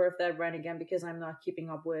remember if that ran again because I'm not keeping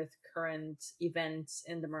up with current events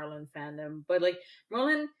in the Merlin fandom. But like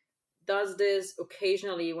Merlin does this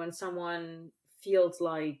occasionally when someone feels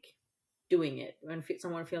like doing it, when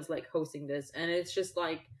someone feels like hosting this, and it's just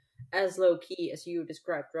like as low key as you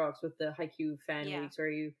described, Rox, with the Haikyuu fan weeks, where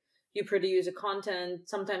you produce a content.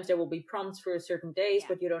 Sometimes there will be prompts for certain days,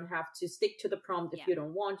 but you don't have to stick to the prompt if you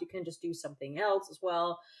don't want. You can just do something else as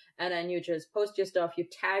well. And then you just post your stuff, you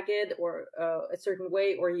tag it or a certain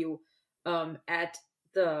way, or you add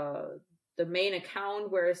the main account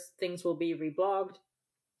where things will be reblogged.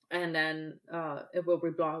 And then it will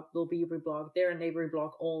be reblogged there, and they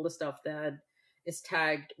reblog all the stuff that is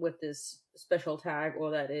tagged with this special tag,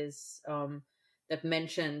 or that is that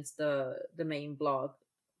mentions the main blog,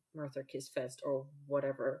 Merthyr Kiss Fest or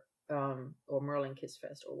whatever, or Merlin Kiss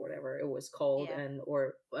Fest or whatever it was called, and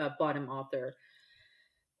or Bottom Author.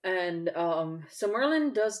 And so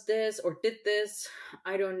Merlin does this or did this.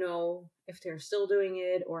 I don't know if they're still doing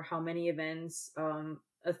it or how many events.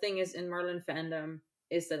 A thing is in Merlin fandom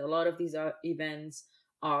is that a lot of these events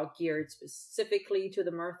are geared specifically to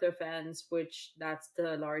the Merthyr fans, which that's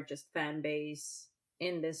the largest fan base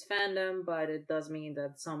in this fandom, but it does mean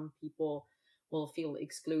that some people will feel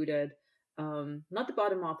excluded. Not the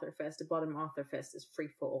Bottom Author Fest. The Bottom Author Fest is free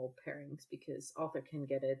for all pairings because author can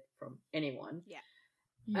get it from anyone. Yeah.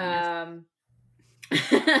 Yes.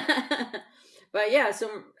 But yeah,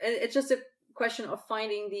 so it's just a question of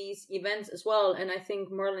finding these events as well, and I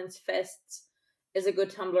think Merlin's Fests is a good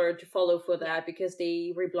Tumblr to follow for that, because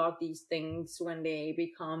they reblog these things when they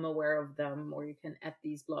become aware of them, or you can add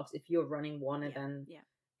these blogs if you're running one, and then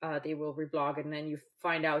they will reblog it, and then you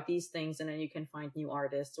find out these things, and then you can find new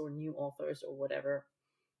artists or new authors or whatever.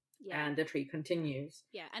 Yeah. And the tree continues.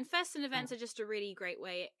 Yeah, and fests and events are just a really great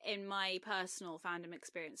way, in my personal fandom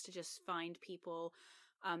experience, to just find people.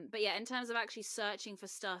 But yeah, in terms of actually searching for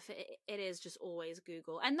stuff, it is just always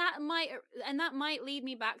Google, and that might lead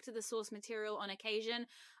me back to the source material on occasion.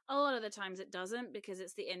 A lot of the times it doesn't, because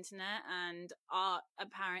it's the internet, and art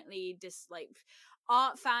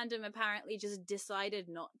fandom apparently just decided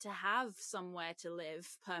not to have somewhere to live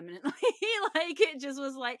permanently. Like, it just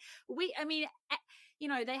was like,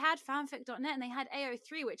 they had fanfic.net and they had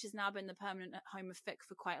AO3, which has now been the permanent home of fic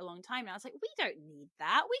for quite a long time now. It's like, we don't need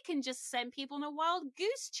that. We can just send people on a wild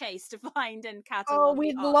goose chase to find and catalog. Oh,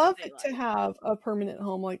 we'd love it to have a permanent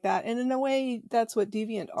home like that. And in a way, that's what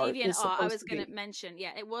DeviantArt is supposed to be. I was going to mention,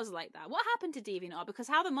 it was like that. What happened to DeviantArt? Because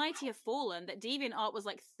How the Mighty Have Fallen, that DeviantArt was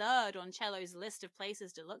like third on Cello's list of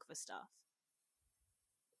places to look for stuff.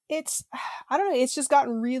 I don't know, it's just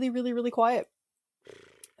gotten really, really, really quiet.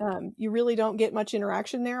 You really don't get much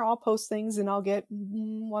interaction there. I'll post things and I'll get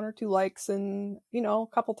 1 or 2 likes, and a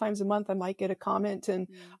couple times a month I might get a comment. And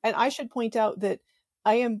I should point out that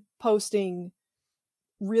I am posting,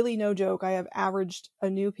 really no joke, I have averaged a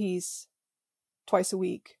new piece twice a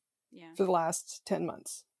week for the last 10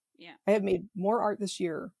 months. Yeah, I have made more art this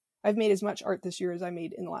year. I've made as much art this year as I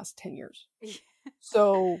made in the last 10 years.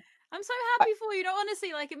 So I'm so happy for you.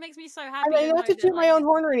 Honestly, like, it makes me so happy. I mean, not to toot my own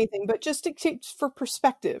horn or anything, but just to take for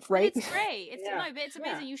perspective, right? It's great. But it's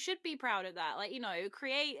amazing. You should be proud of that. Like,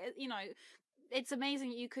 create. It's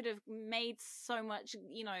amazing you could have made so much,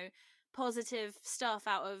 positive stuff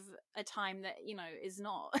out of a time that is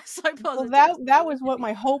not so positive. Well, that was what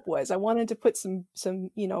my hope was. I wanted to put some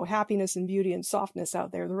happiness and beauty and softness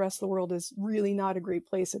out there. The rest of the world is really not a great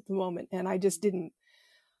place at the moment, and I just didn't.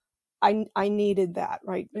 I needed that,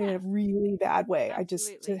 right? In a really bad way. Absolutely. I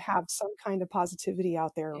just, to have some kind of positivity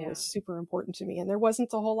out there was super important to me. And there wasn't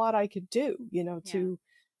a whole lot I could do,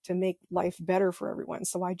 to make life better for everyone.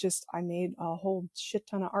 So I made a whole shit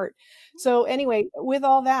ton of art. So anyway, with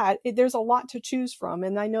all that, there's a lot to choose from.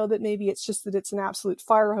 And I know that maybe it's just that it's an absolute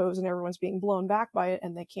fire hose and everyone's being blown back by it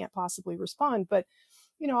and they can't possibly respond. But,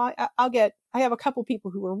 I have a couple people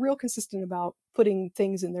who are real consistent about putting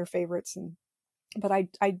things in their favorites, but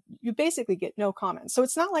you basically get no comments. So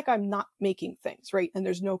it's not like I'm not making things, right? And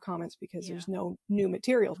there's no comments because there's no new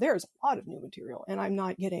material. There's a lot of new material, and I'm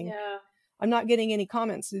not getting any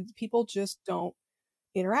comments. People just don't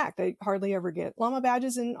interact. I hardly ever get llama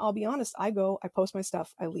badges, and I'll be honest, I post my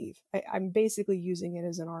stuff, I leave. I'm basically using it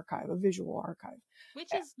as an archive, a visual archive.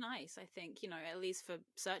 Which is nice, I think, at least for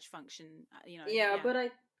search function, But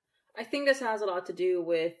I think this has a lot to do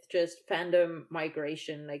with just fandom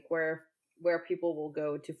migration, like where people will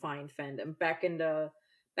go to find fandom. Back in the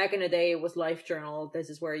day, it was LiveJournal. This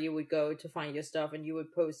is where you would go to find your stuff, and you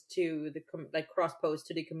would post to the cross post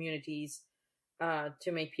to the communities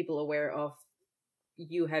to make people aware of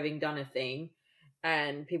you having done a thing,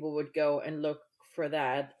 and people would go and look for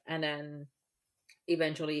that, and then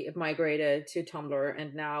eventually it migrated to Tumblr,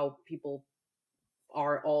 and now people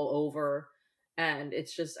are all over. And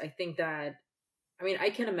it's just, I think that, I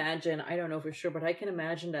can imagine, I don't know for sure, but I can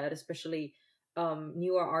imagine that especially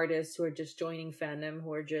newer artists who are just joining fandom,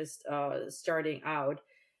 who are just starting out,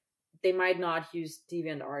 they might not use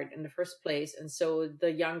DeviantArt in the first place. And so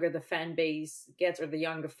the younger the fan base gets, or the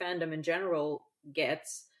younger fandom in general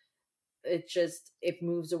gets, it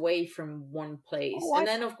moves away from one place. And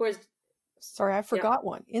then, of course... Sorry, I forgot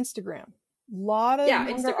one. Instagram. A lot of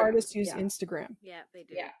younger artists use Instagram. Yeah, they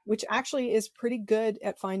do. Yeah. Which actually is pretty good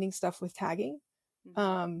at finding stuff with tagging.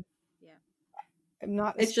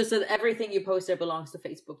 It's just that everything you post there belongs to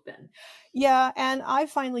Facebook then. Yeah, and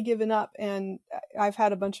I've finally given up, and I've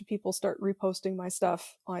had a bunch of people start reposting my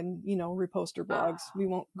stuff on, reposter blogs. We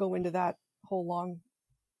won't go into that whole long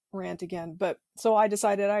rant again, but so I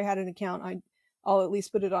decided I had an account. I'll at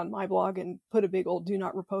least put it on my blog and put a big old do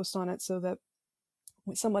not repost on it so that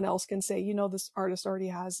someone else can say, this artist already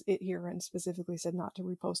has it here and specifically said not to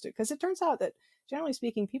repost it. Because it turns out that, generally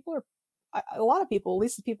speaking, a lot of people, at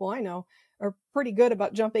least the people I know, are pretty good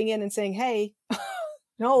about jumping in and saying, hey,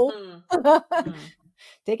 no,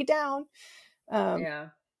 take it down. Yeah.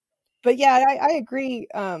 But yeah, I agree,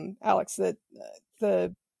 Alex, that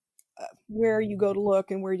the where you go to look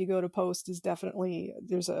and where you go to post is definitely,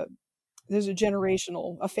 there's a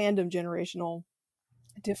fandom generational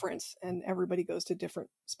difference, and everybody goes to different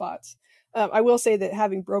spots. I will say that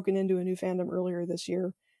having broken into a new fandom earlier this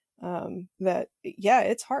year, that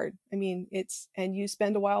it's hard. I mean, and you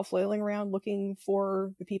spend a while flailing around looking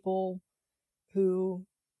for the people who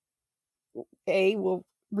A, will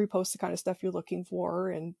repost the kind of stuff you're looking for,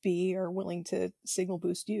 and B, are willing to signal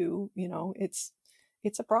boost you.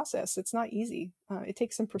 It's a process. It's not easy. It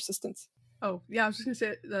takes some persistence. Oh yeah, I was just gonna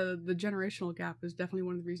say the generational gap is definitely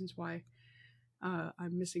one of the reasons why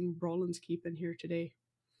I'm missing Brolin's Keep in here today.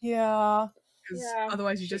 Yeah. Because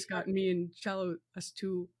otherwise you just got me and Cello, us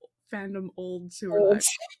two fandom olds who are like,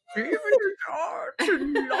 even your heart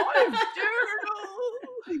and life,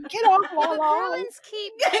 get off my Brolin's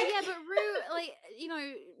Keep. Yeah, but Rue,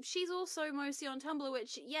 she's also mostly on Tumblr,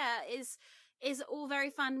 which is all very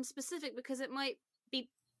fandom specific, because it might be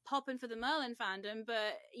popping for the Merlin fandom,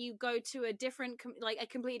 but you go to a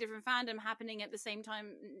completely different fandom happening at the same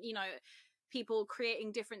time, people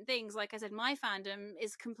creating different things. Like I said, my fandom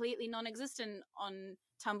is completely non-existent on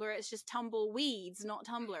Tumblr. It's just tumbleweeds, not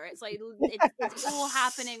Tumblr. It's like it's all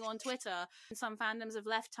happening on Twitter. Some fandoms have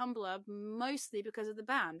left Tumblr mostly because of the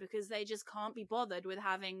ban, because they just can't be bothered with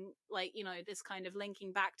having this kind of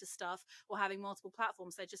linking back to stuff or having multiple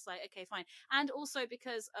platforms. They're just like, okay, fine. And also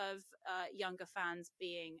because of younger fans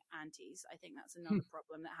being antis. I think that's another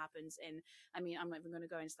problem that happens I'm not even going to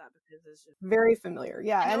go into that because it's just very familiar.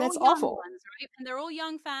 Yeah, and it's awful. Ones, right? And they're all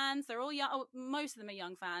young fans. They're all young. Most of them are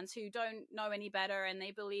young fans who don't know any better, and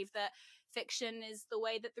they believe that fiction is the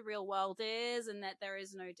way that the real world is, and that there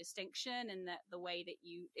is no distinction, and that the way that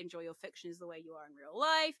you enjoy your fiction is the way you are in real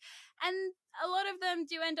life. And a lot of them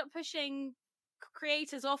do end up pushing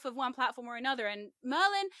creators off of one platform or another. And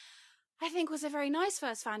Merlin, I think, was a very nice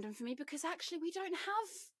first fandom for me, because actually we don't have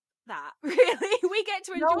that, really. We get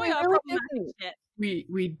to enjoy our problematic shit.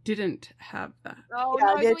 We didn't have that. Oh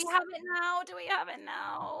no, do we have it now? Do we have it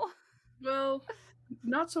now? Well,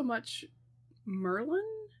 not so much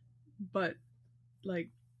Merlin, but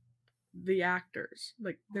like the actors.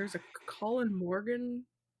 Like there's a Colin Morgan,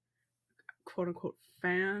 quote unquote,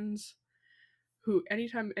 fans who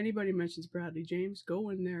anytime anybody mentions Bradley James,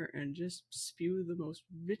 go in there and just spew the most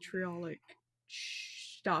vitriolic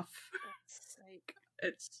stuff.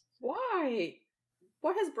 It's why?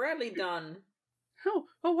 What has Bradley done? Oh,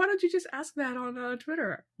 why don't you just ask that on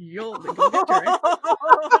Twitter? You'll go get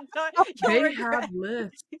your They have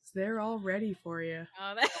lists. They're all ready for you.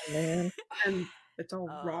 Oh, man. And it's all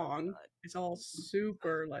wrong. God. It's all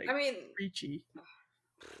super, preachy.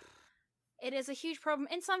 It is a huge problem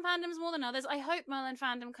in some fandoms more than others. I hope Merlin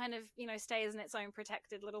fandom kind of, stays in its own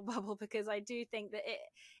protected little bubble, because I do think that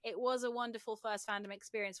it was a wonderful first fandom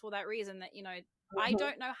experience for that reason, that, I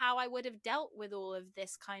don't know how I would have dealt with all of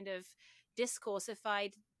this kind of discourse if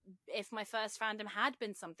my first fandom had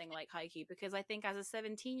been something like Haikyuu, because I think as a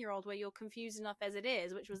 17-year-old, where you're confused enough as it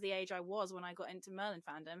is, which was the age I was when I got into Merlin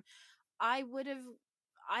fandom, I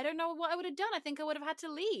don't know what I would have done. I think I would have had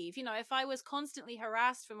to leave. If I was constantly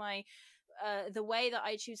harassed for my the way that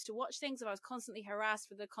I choose to watch things, if I was constantly harassed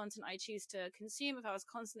for the content I choose to consume, if I was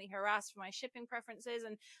constantly harassed for my shipping preferences,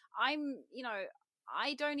 and I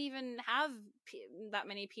don't even have that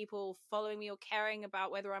many people following me or caring about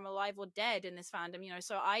whether I'm alive or dead in this fandom,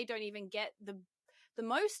 so I don't even get the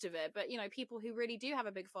most of it. But, people who really do have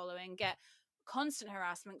a big following get constant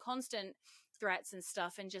harassment, constant threats and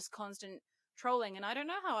stuff, and just constant trolling. And I don't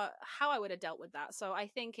know how I would have dealt with that. So I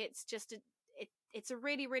think it's just it's a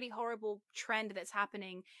really, really horrible trend that's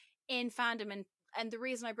happening in fandom. And the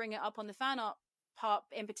reason I bring it up on the fan art part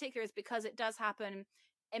in particular is because it does happen,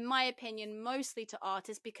 in my opinion, mostly to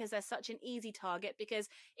artists, because they're such an easy target. Because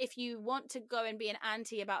if you want to go and be an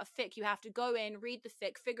anti about a fic, you have to go in, read the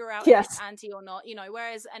fic, figure out if it's anti or not,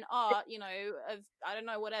 whereas an art, of, I don't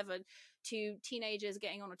know, whatever, two teenagers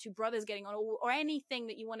getting on or two brothers getting on, or anything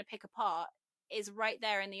that you want to pick apart is right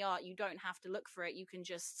there in the art. You don't have to look for it. You can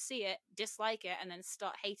just see it, dislike it, and then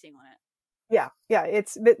start hating on it. Yeah.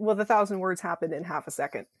 It's the 1,000 words happen in half a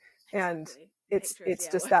second. And it's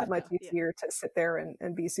just that much easier to sit there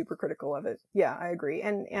and be super critical of it. Yeah, I agree.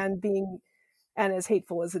 And being And as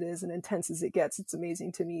hateful as it is and intense as it gets, it's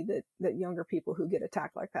amazing to me that younger people who get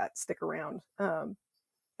attacked like that stick around. And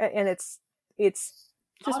it's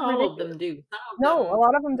just not all of them do. No, a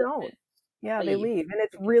lot of them don't. Yeah, they leave, and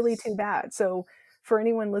it's really too bad. So for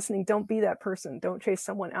anyone listening, don't be that person. Don't chase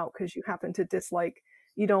someone out because you happen to dislike,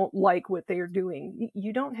 you don't like what they are doing.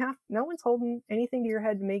 You don't have, no one's holding anything to your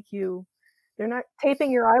head to make you, they're not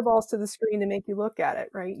taping your eyeballs to the screen to make you look at it,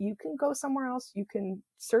 right? You can go somewhere else. You can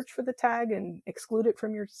search for the tag and exclude it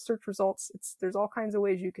from your search results. There's all kinds of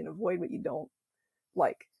ways you can avoid what you don't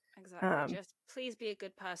like. Exactly. Just please be a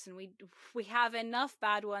good person. We have enough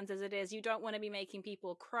bad ones as it is. You don't want to be making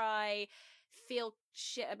people cry, feel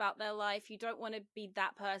shit about their life. You don't want to be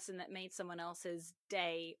that person that made someone else's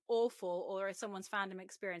day awful, or someone's fandom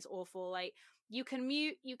experience awful. Like, you can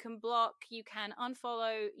mute, you can block, you can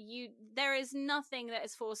unfollow. There is nothing that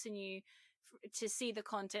is forcing you to see the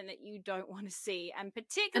content that you don't want to see, and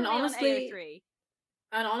particularly on AO3.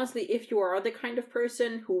 And honestly, if you are the kind of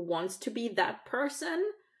person who wants to be that person,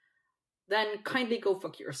 then kindly go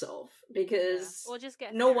fuck yourself, because or just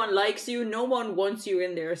get no one likes you, no one wants you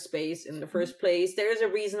in their space in the first place. There's a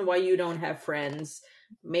reason why you don't have friends.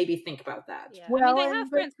 Maybe think about that. Yeah. Well, I mean, they have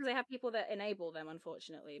friends because they have people that enable them,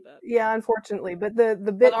 unfortunately. But yeah, unfortunately, but the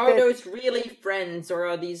bit. But are those really friends, or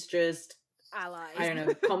are these just allies? I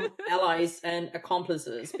don't know, allies and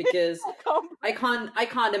accomplices? Because I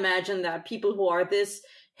can't imagine that people who are this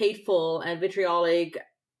hateful and vitriolic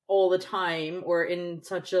all the time, or in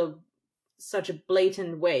such a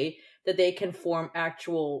blatant way, that they can form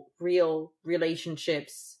actual real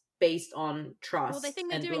relationships based on trust. Well, they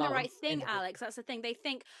think they're doing the right thing, Alex. That's the thing. They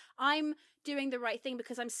think, I'm doing the right thing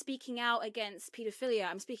because I'm speaking out against pedophilia,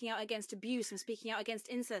 I'm speaking out against abuse, I'm speaking out against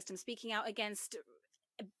incest, I'm speaking out against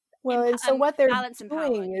and so what they're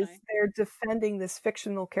doing is they're defending this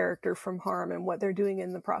fictional character from harm, and what they're doing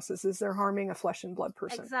in the process is they're harming a flesh and blood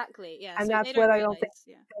person. Exactly, yeah. And so that's what I don't think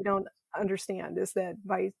they don't understand, is that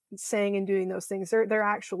by saying and doing those things, they're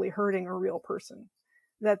actually hurting a real person.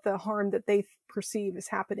 That the harm that they perceive is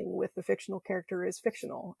happening with the fictional character is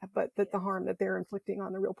fictional, but that the harm that they're inflicting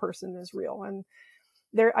on the real person is real. And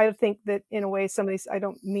I think that in a way, some of these, I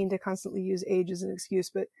don't mean to constantly use age as an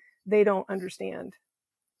excuse, but they don't understand.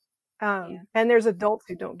 And there's adults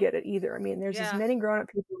who don't get it either. I mean, there's as many grown-up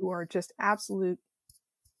people who are just absolute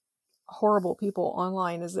horrible people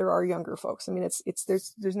online as there are younger folks. I mean,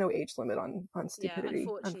 there's no age limit on stupidity.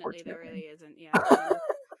 Yeah, unfortunately, there really isn't. Yeah.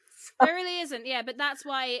 There really isn't. Yeah, but that's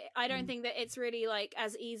why I don't think that it's really like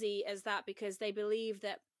as easy as that, because they believe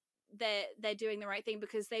that they're doing the right thing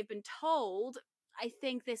because they've been told. I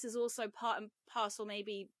think this is also part and parcel,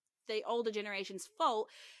 maybe the older generation's fault,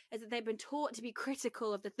 is that they've been taught to be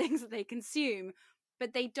critical of the things that they consume,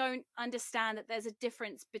 but they don't understand that there's a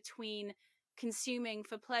difference between consuming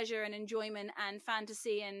for pleasure and enjoyment and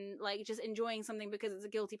fantasy and like just enjoying something because it's a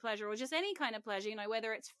guilty pleasure, or just any kind of pleasure, you know,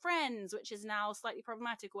 whether it's Friends, which is now slightly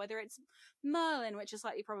problematic, or whether it's Merlin, which is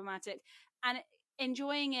slightly problematic, and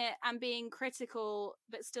enjoying it and being critical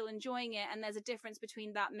but still enjoying it. And there's a difference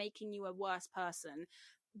between that making you a worse person.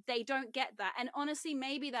 They don't get that. And honestly,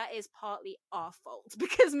 maybe that is partly our fault,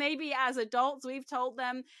 because maybe as adults we've told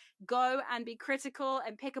them, go and be critical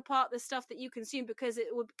and pick apart the stuff that you consume because it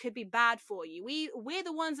could be bad for you. We're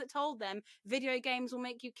the ones that told them video games will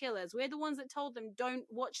make you killers. We're the ones that told them don't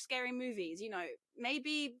watch scary movies. You know,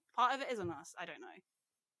 maybe part of it is on us. I don't know.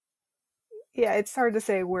 Yeah, it's hard to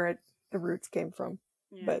say where the roots came from,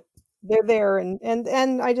 but they're there.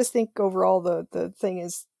 And I just think overall the thing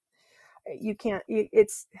is, you can't,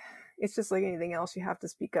 it's just like anything else. You have to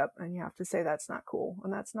speak up and you have to say that's not cool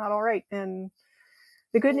and that's not all right. And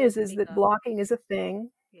the good news is that blocking is a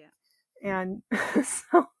thing. Yeah. And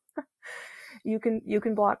so you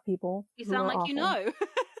can block people. You sound like awful. You know.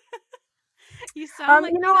 You sound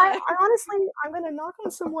like I honestly, I'm going to knock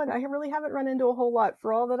on some wood. I really haven't run into a whole lot.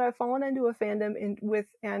 For all that I've fallen into a fandom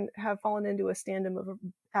and have fallen into a standum of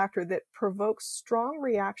an actor that provokes strong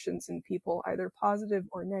reactions in people, either positive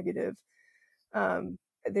or negative.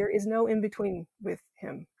 There is no in between with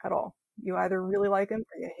him at all. You either really like him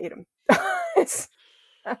or you hate him.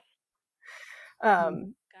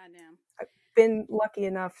 Goddamn. I've been lucky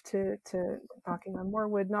enough to knocking on more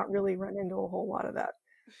wood, not really run into a whole lot of that.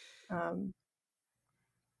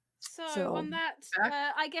 So on that,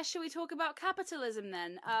 I guess, should we talk about capitalism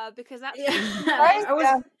then? Because that's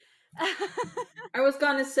I was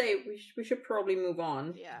gonna say we should probably move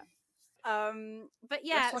on. Yeah. But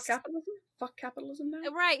yeah, fuck capitalism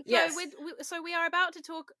now. Right. So yes. So we are about to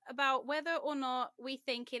talk about whether or not we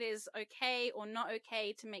think it is okay or not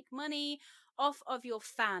okay to make money off of your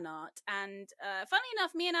fan art. And funnily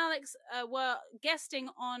enough, me and Alex were guesting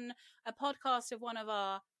on a podcast of one of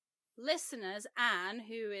our listeners, Anne,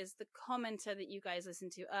 who is the commenter that you guys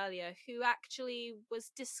listened to earlier, who actually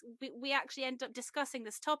was we actually ended up discussing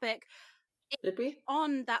this topic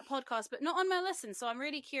on that podcast, but not on my listen. So I'm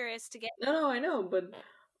really curious to get. No, I know, but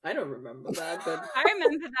I don't remember that. But I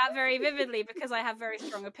remember that very vividly because I have very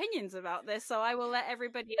strong opinions about this. So I will let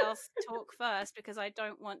everybody else talk first because I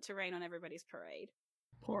don't want to rain on everybody's parade.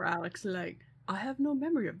 Poor Alex, like, I have no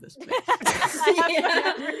memory of this place.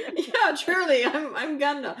 yeah, truly, I'm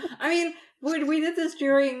gonna. I mean, we did this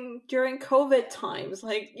during COVID times.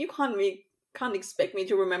 Like, you can't expect me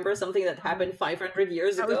to remember something that happened 500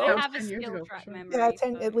 years ago. I have a skill track memory. Yeah,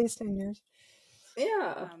 at least 10 years.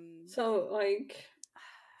 Yeah. So, like,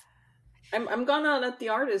 I'm gonna let the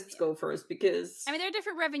artists go first because I mean, there are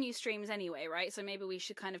different revenue streams anyway, right? So maybe we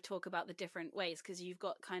should kind of talk about the different ways, because you've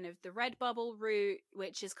got kind of the Redbubble route,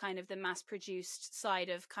 which is kind of the mass-produced side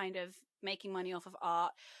of kind of making money off of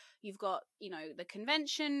art. You've got, the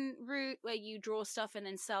convention route where you draw stuff and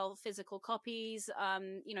then sell physical copies.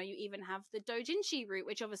 You even have the doujinshi route,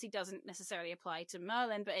 which obviously doesn't necessarily apply to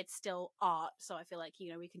Merlin, but it's still art. So I feel like,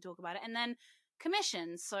 we can talk about it. And then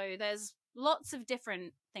commissions. So there's lots of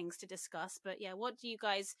different things to discuss. But yeah, what do you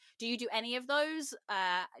do any of those?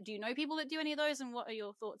 Do you know people that do any of those? And what are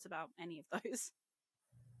your thoughts about any of those?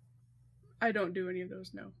 I don't do any of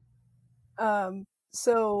those, no.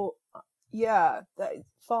 So yeah,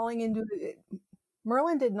 falling into it,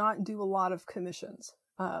 Merlin did not do a lot of commissions.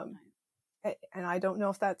 And I don't know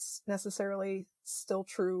if that's necessarily still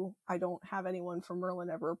true. I don't have anyone from Merlin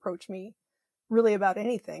ever approach me really about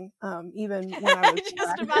anything. Even when I was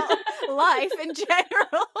just about life in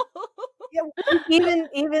general. Yeah,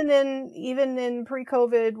 even in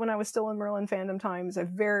pre-COVID, when I was still in Merlin fandom times, I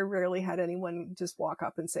very rarely had anyone just walk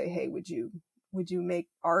up and say, "Hey, would you make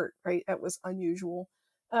art?" Right? That was unusual.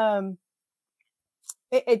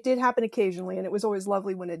 It did happen occasionally, and it was always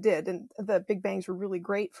lovely when it did. And the Big Bangs were really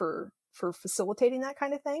great for facilitating that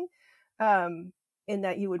kind of thing. In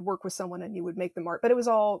that you would work with someone and you would make them art, but it was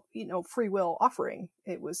all, free will offering.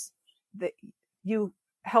 It was that you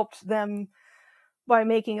helped them by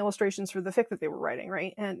making illustrations for the fic that they were writing,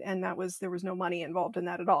 right? And there was no money involved in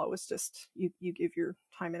that at all. It was just you give your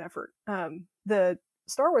time and effort. The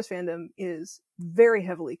Star Wars fandom is very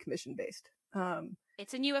heavily commission based.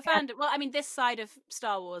 It's a newer fandom. Well, I mean, this side of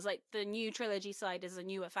Star Wars, like the new trilogy side, is a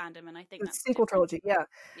newer fandom, and I think that's sequel trilogy.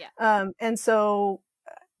 Yeah. And so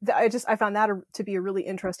I found that to be a really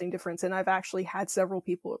interesting difference. And I've actually had several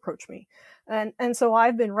people approach me. And so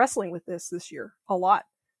I've been wrestling with this year a lot.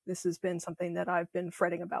 This has been something that I've been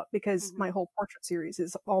fretting about because my whole portrait series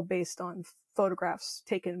is all based on photographs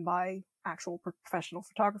taken by actual professional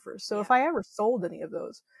photographers. So if I ever sold any of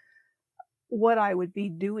those, what I would be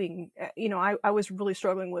doing, I was really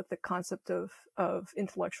struggling with the concept of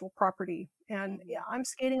intellectual property. And I'm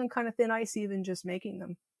skating on kind of thin ice, even just making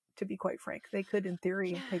them. To be quite frank, they could, in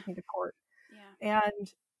theory, take me to court.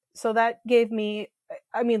 And so that gave me,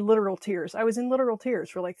 literal tears. I was in literal tears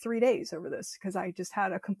for like 3 days over this because I just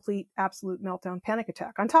had a complete, absolute meltdown, panic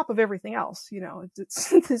attack on top of everything else.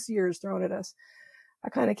 This year is thrown at us. I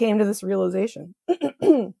kind of came to this realization.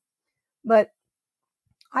 But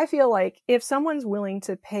I feel like if someone's willing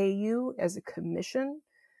to pay you as a commission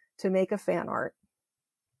to make a fan art,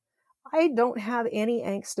 I don't have any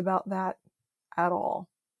angst about that at all.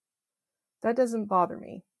 That doesn't bother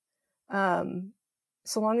me.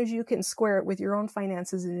 So long as you can square it with your own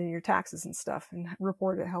finances and in your taxes and stuff and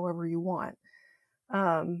report it however you want.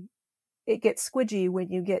 It gets squidgy when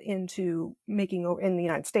you get into making, in the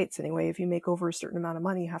United States anyway, if you make over a certain amount of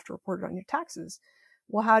money, you have to report it on your taxes.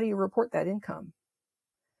 Well, how do you report that income?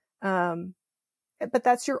 But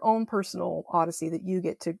that's your own personal odyssey that you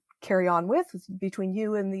get to carry on with between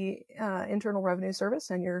you and the Internal Revenue Service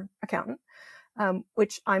and your accountant.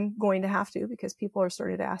 Which I'm going to have to because people are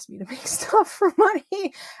starting to ask me to make stuff for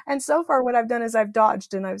money. And so far what I've done is I've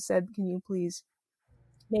dodged and I've said, can you please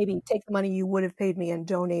maybe take the money you would have paid me and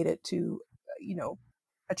donate it to,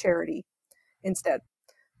 a charity instead.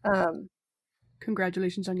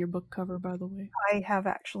 Congratulations on your book cover, by the way. I have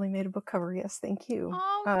actually made a book cover. Yes, thank you.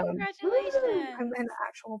 Oh, congratulations. I'm an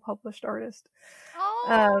actual published artist.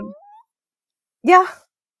 Oh.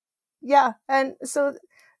 Yeah. And so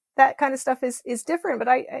that kind of stuff is different, but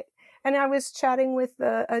I was chatting with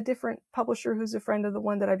a different publisher who's a friend of the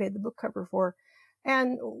one that I made the book cover for.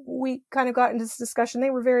 And we kind of got into this discussion.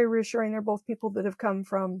 They were very reassuring. They're both people that have come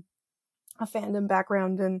from a fandom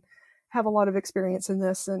background and have a lot of experience in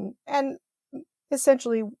this. And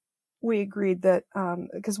essentially we agreed that,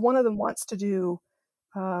 because one of them wants to do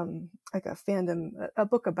like a fandom, a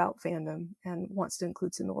book about fandom, and wants to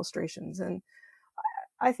include some illustrations. And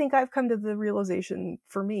I think I've come to the realization,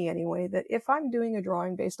 for me anyway, that if I'm doing a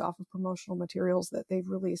drawing based off of promotional materials that they've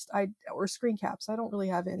released, or screen caps, I don't really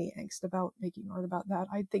have any angst about making art about that.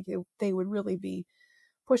 I think they would really be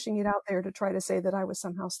pushing it out there to try to say that I was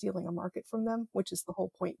somehow stealing a market from them, which is the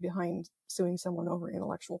whole point behind suing someone over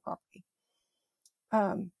intellectual property.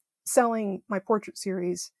 Selling my portrait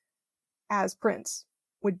series as prints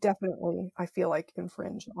would definitely, I feel like,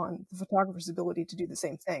 infringe on the photographer's ability to do the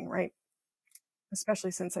same thing, right?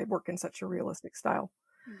 Especially since I work in such a realistic style.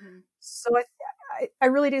 Mm-hmm. So I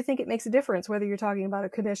really do think it makes a difference whether you're talking about a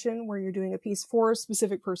commission where you're doing a piece for a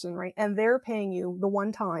specific person, right? And they're paying you the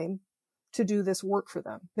one time to do this work for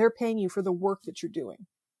them. They're paying you for the work that you're doing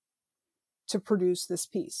to produce this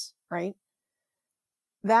piece, right?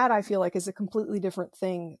 That I feel like is a completely different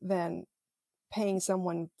thing than paying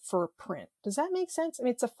someone for a print. Does that make sense? I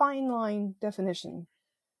mean, it's a fine line definition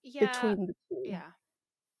between the two. Yeah.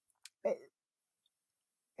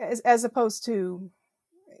 As opposed to,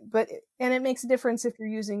 and it makes a difference if you're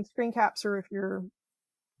using screen caps or if you're,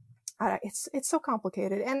 it's so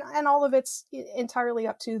complicated, and all of it's entirely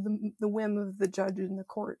up to the whim of the judge in the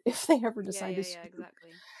court if they ever decide to. Yeah, exactly.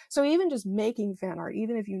 So even just making fan art,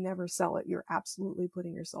 even if you never sell it, you're absolutely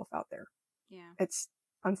putting yourself out there. Yeah. It's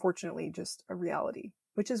unfortunately just a reality,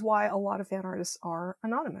 which is why a lot of fan artists are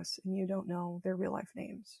anonymous and you don't know their real life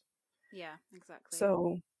names. Yeah, exactly.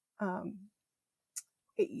 So,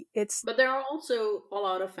 but there are also a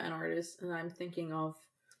lot of fan artists, and I'm thinking of,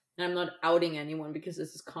 and I'm not outing anyone because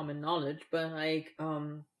this is common knowledge, but like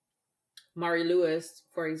Mari Lewis,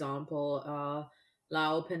 for example,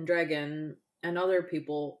 Lau Pendragon, and other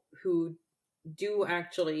people who do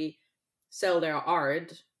actually sell their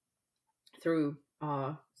art through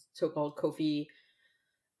so-called Ko-fi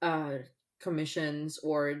commissions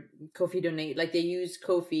or Ko-fi donate. Like they use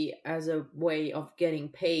Ko-fi as a way of getting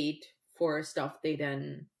paid for stuff they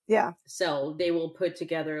then sell. They will put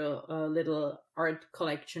together a little art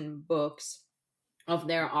collection books of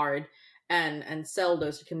their art and sell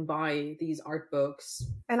those. You can buy these art books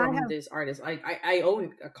from this artist. I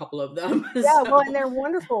own a couple of them. Yeah, well, and they're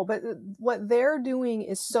wonderful, but what they're doing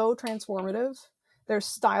is so transformative. Their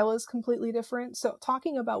style is completely different. So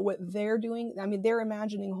talking about what they're doing, I mean, they're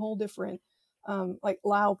imagining a whole different, like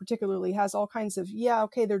Lau particularly has all kinds of,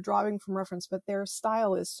 they're drawing from reference, but their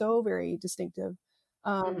style is so very distinctive.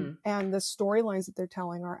 And the storylines that they're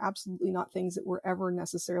telling are absolutely not things that were ever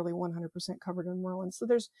necessarily 100% covered in Merlin. So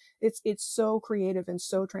it's so creative and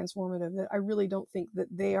so transformative that I really don't think that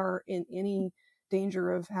they are in any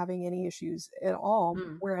danger of having any issues at all.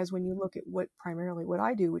 Whereas when you look at primarily what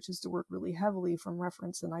I do, which is to work really heavily from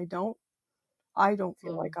reference, and I don't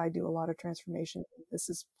feel like I do a lot of transformation. This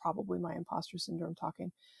is probably my imposter syndrome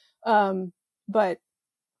talking. But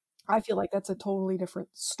I feel like that's a totally different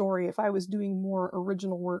story. If I was doing more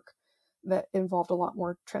original work that involved a lot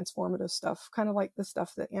more transformative stuff, kind of like the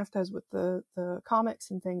stuff that Amph does with the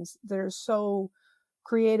comics and things that are so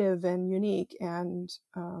creative and unique, and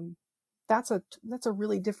that's a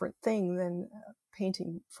really different thing than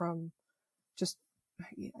painting from just.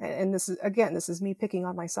 And this is me picking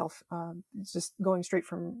on myself. It's just going straight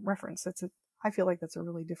from reference. I feel like that's a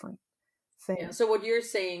really different thing. Yeah, so what you're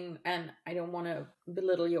saying, and I don't want to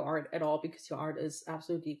belittle your art at all because your art is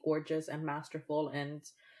absolutely gorgeous and masterful, and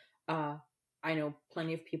I know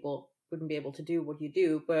plenty of people wouldn't be able to do what you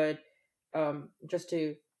do, but just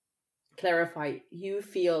to clarify, you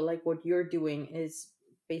feel like what you're doing is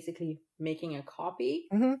basically making a copy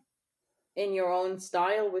in your own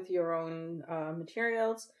style with your own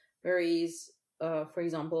materials, whereas for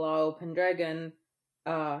example Lau Pendragon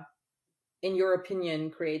in your opinion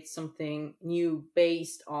creates something new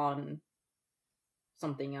based on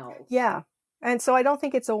something else. Yeah. And so I don't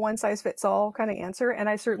think it's a one size fits all kind of answer, and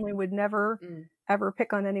I certainly would never ever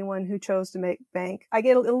pick on anyone who chose to make bank. I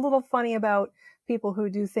get a little funny about people who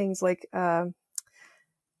do things like I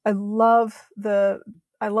love the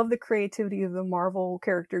creativity of the Marvel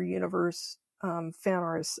character universe fan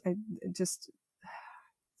artists. Just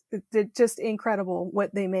incredible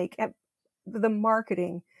what they make. The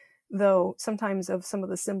marketing, though, sometimes of some of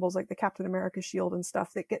the symbols like the Captain America shield and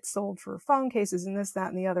stuff that gets sold for phone cases and this, that,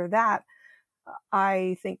 and the other, that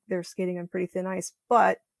I think they're skating on pretty thin ice,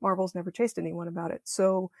 but Marvel's never chased anyone about it.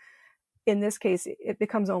 So in this case, it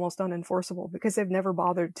becomes almost unenforceable because they've never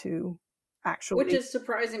bothered to actually. Which is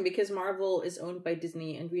surprising because Marvel is owned by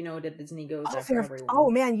Disney, and we know that Disney goes after everyone. Oh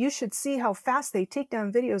man, you should see how fast they take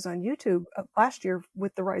down videos on YouTube. Last year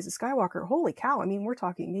with The Rise of Skywalker, holy cow. I mean, we're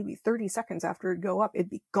talking maybe 30 seconds after it'd go up, it'd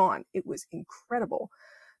be gone. It was incredible.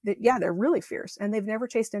 they're really fierce, and they've never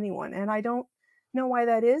chased anyone. And I don't know why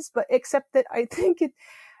that is, but except that I think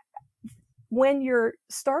when your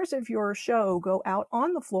stars of your show go out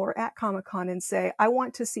on the floor at Comic-Con and say, I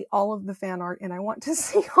want to see all of the fan art and I want to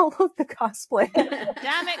see all of the cosplay.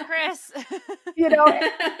 Damn it, Chris.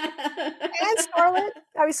 And Scarlet,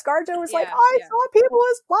 ScarJo was like, I saw people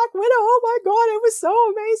as Black Widow. Oh my God, it was so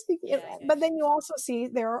amazing. But then you also see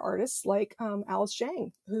there are artists like Alice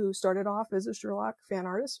Chang, who started off as a Sherlock fan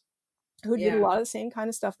artist, who did a lot of the same kind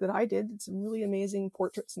of stuff that I did some really amazing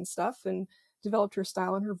portraits and stuff, and developed her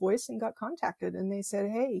style and her voice, and got contacted, and they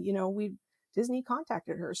said, hey, Disney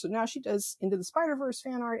contacted her, so now she does Into the Spider-Verse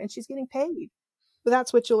fan art, and she's getting paid. But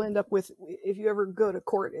that's what you'll end up with if you ever go to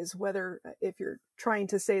court, is whether, if you're trying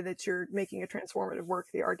to say that you're making a transformative work,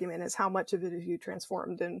 the argument is how much of it have you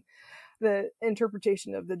transformed, and the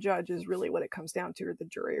interpretation of the judge is really what it comes down to, or the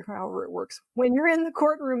jury, or however it works when you're in the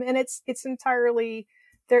courtroom. And it's entirely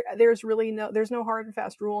there's no hard and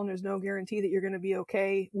fast rule, and there's no guarantee that you're going to be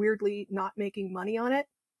okay. Weirdly, not making money on it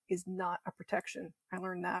is not a protection. I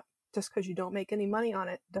learned that just because you don't make any money on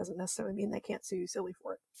it doesn't necessarily mean they can't sue you silly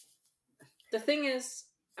for it. The thing is,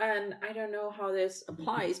 and I don't know how this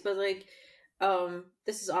applies, but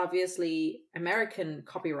this is obviously American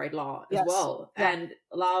copyright law as well. Yeah. And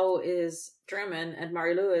Lau is German and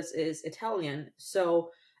Mary Lewis is Italian.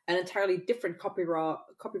 So an entirely different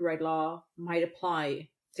copyright law might apply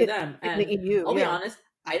to them. And in the EU, I'll be honest,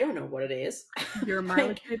 I don't know what it is. Your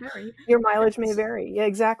mileage may vary. Your mileage may vary. Yeah,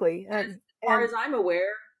 exactly. As far as I'm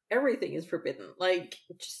aware, everything is forbidden.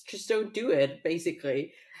 Just don't do it,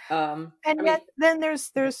 basically. Then there's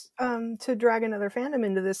to drag another fandom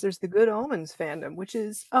into this, there's the Good Omens fandom, which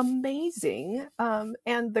is amazing.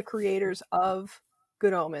 And the creators of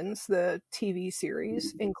Good Omens, the TV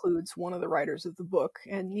series, includes one of the writers of the book,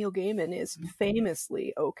 and Neil Gaiman is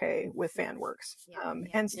famously okay with fan works.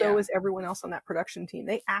 And so is everyone else on that production team.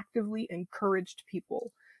 They actively encouraged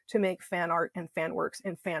people to make fan art and fan works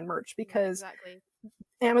and fan merch, because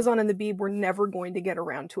Amazon and the Beeb were never going to get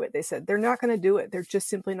around to it. They said they're not going to do it. They're just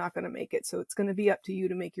simply not going to make it. So it's going to be up to you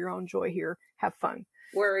to make your own joy here. Have fun.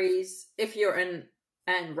 Whereas if you're an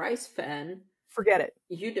Anne Rice fan, forget it.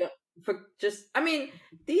 You don't.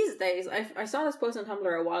 These days, I saw this post on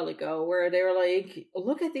Tumblr a while ago where they were like,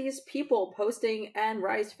 look at these people posting Anne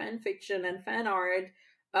Rice fan fiction and fan art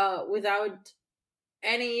without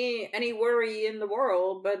any worry in the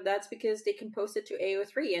world, but that's because they can post it to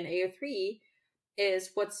AO3, and AO3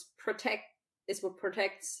 is what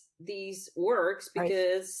protects these works,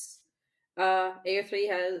 because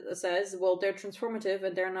AO3 says, well, they're transformative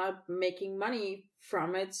and they're not making money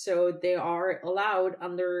from it, so they are allowed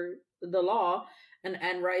under the law, and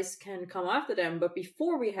Anne Rice can come after them. But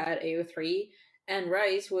before we had AO3, Anne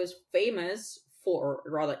Rice was famous for,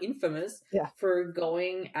 or rather infamous, for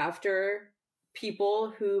going after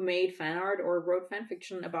people who made fan art or wrote fan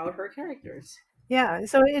fiction about her characters. Yeah,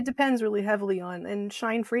 so it depends really heavily on, and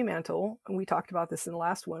Shine Fremantle, and we talked about this in the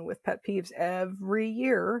last one with Pet Peeves, every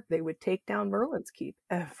year they would take down Merlin's Keep.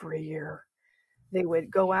 Every year. They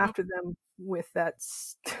would go after them with that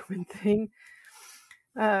stupid thing,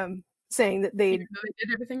 saying that they did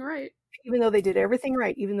everything right. Even though they did everything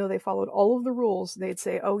right, even though they followed all of the rules, they'd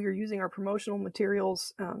say, oh, you're using our promotional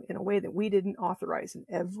materials in a way that we didn't authorize. And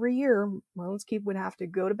every year, Merlin's Keep would have to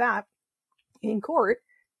go to bat in court,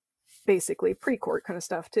 basically pre-court kind of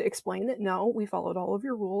stuff, to explain that, no, we followed all of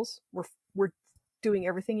your rules. We're doing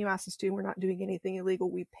everything you asked us to. We're not doing anything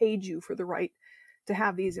illegal. We paid you for the right to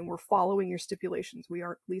have these, and we're following your stipulations. We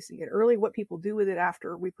aren't leasing it early. What people do with it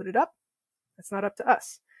after we put it up, that's not up to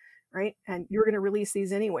us. Right? And you're going to release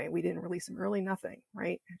these anyway. We didn't release them early, nothing.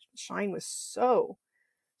 Right? Shine was so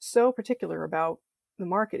particular about the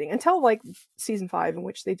marketing until season 5, in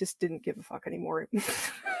which they just didn't give a fuck anymore.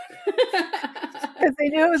 Because they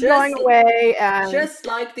knew it was going away. And just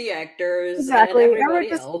like the actors and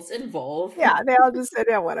everybody else involved. Yeah, they all just said,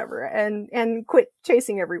 yeah, whatever. And quit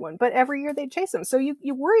chasing everyone. But every year they chase them. So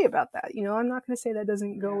you worry about that. I'm not going to say that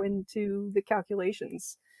doesn't go into the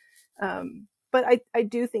calculations. But I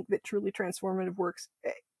do think that truly transformative works,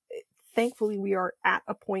 thankfully we are at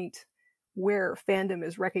a point where fandom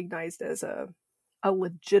is recognized as a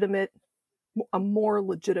more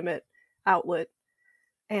legitimate outlet,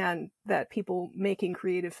 and that people making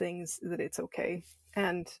creative things, that it's okay.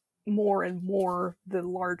 And more the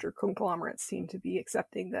larger conglomerates seem to be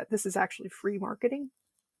accepting that this is actually free marketing,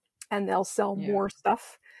 and they'll sell more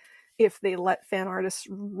stuff if they let fan artists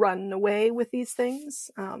run away with these things,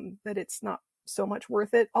 that it's not so much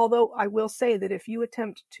worth it. Although I will say that if you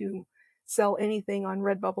attempt to sell anything on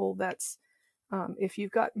Redbubble, that's if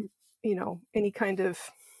you've got any kind of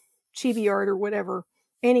chibi art or whatever,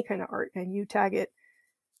 any kind of art, and you tag it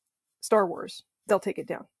Star Wars, they'll take it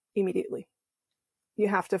down immediately. You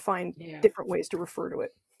have to find different ways to refer to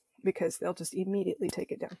it because they'll just immediately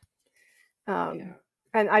take it down.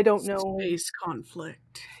 And I don't know. Space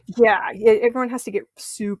conflict. Yeah, everyone has to get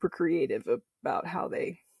super creative about how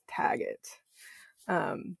they tag it,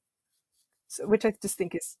 so, which I just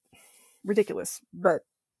think is ridiculous. But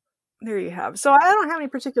there you have. So I don't have any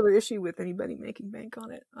particular issue with anybody making bank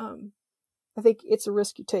on it. I think it's a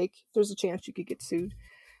risk you take. There's a chance you could get sued.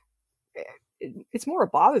 It's more a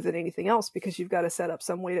bother than anything else because you've got to set up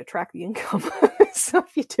some way to track the income. So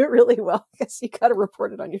if you do it really well, I guess you got to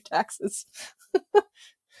report it on your taxes. I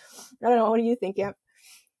don't know. What do you think, Amp?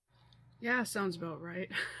 Yeah, sounds about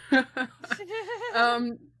right.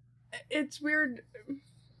 It's weird.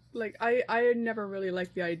 Like I never really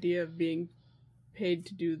liked the idea of being paid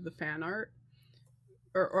to do the fan art,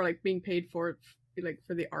 or like being paid for it, like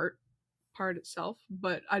for the art part itself.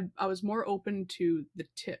 But I was more open to the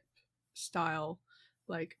tip style,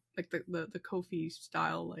 like the Ko-fi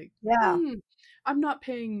style. Like, I'm not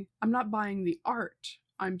buying the art.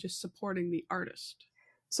 I'm just supporting the artist.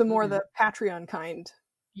 So more the Patreon kind.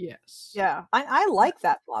 Yes. Yeah, I like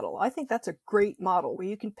that model. I think that's a great model where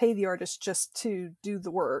you can pay the artist just to do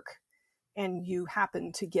the work, and you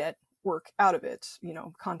happen to get work out of it,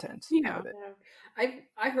 content out of it.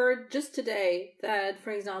 I heard just today that,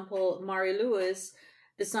 for example, Mari Lewis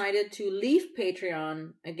decided to leave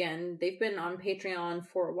Patreon again. They've been on Patreon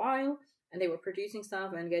for a while, and they were producing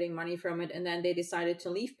stuff and getting money from it, and then they decided to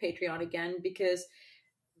leave Patreon again because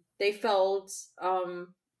they felt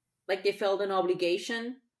like they felt an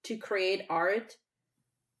obligation to create art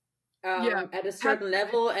at a certain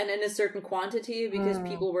level and in a certain quantity because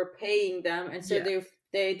people were paying them, and so they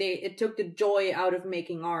it took the joy out of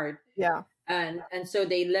making art. Yeah. And so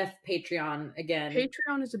they left Patreon again.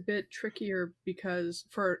 Patreon is a bit trickier because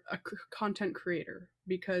for a content creator,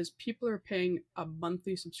 because people are paying a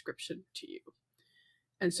monthly subscription to you,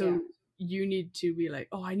 and so you need to be like,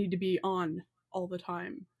 I need to be on all the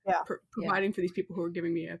time, providing for these people who are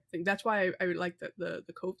giving me a thing. That's why I would like the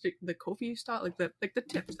Ko-fi style, like the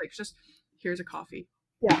tips, like just here's a coffee,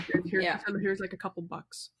 here's like a couple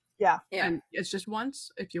bucks. Yeah. And it's just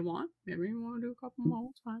once if you want. Maybe you want to do a couple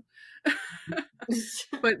more time.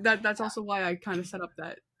 But that's also why I kind of set up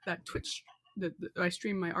that Twitch. I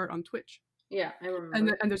stream my art on Twitch. Yeah, I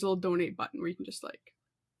remember. And there's a little donate button where you can just like,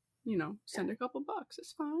 send a couple bucks.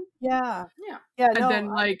 It's fine. Yeah. And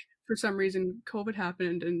then for some reason COVID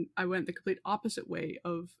happened, and I went the complete opposite way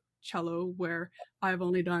of cello, where I've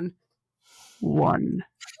only done one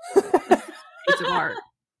piece of art.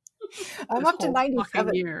 I'm up to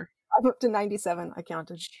 97. I'm up to 97. I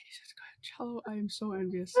counted. Jesus God, cello! I am so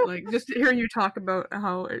envious. Like just hearing you talk about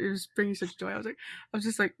how it was bringing such joy, I was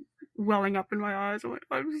just like welling up in my eyes. I'm like,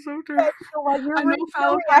 I'm so tired. I know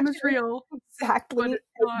fallow time is real, exactly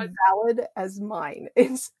as valid as mine.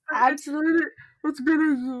 It's been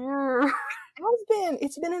a year.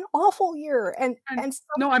 It's been an awful year, and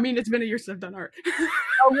no, I mean it's been a year since I've done art.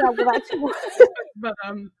 Oh yeah, well that's but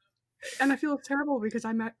and I feel terrible because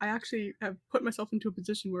I actually have put myself into a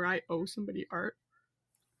position where I owe somebody art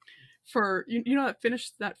for that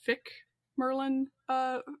finished that Fic Merlin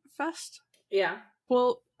fest. Yeah.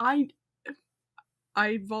 Well, I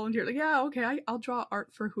volunteered, like, I'll draw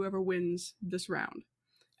art for whoever wins this round,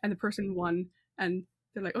 and the person won, and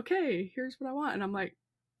they're like, okay, here's what I want, and I'm like,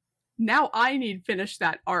 now I need to finish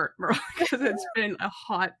that art, because it's been a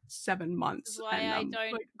hot 7 months. That's why and, I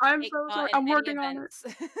don't. I'm so sorry. I'm working on it.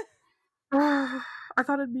 I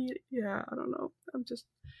thought it'd be, I don't know.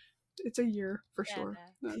 It's a year for sure.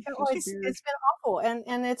 It's been awful,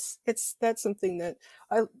 and that's something that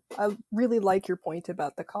I really like your point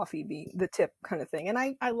about the coffee being the tip kind of thing, and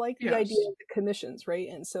I like the idea of the commissions, right?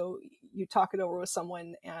 And so you talk it over with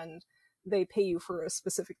someone, and they pay you for a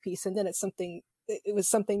specific piece, and then it was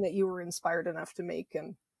something that you were inspired enough to make.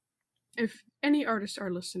 And if any artists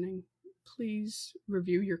are listening, please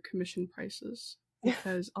review your commission prices,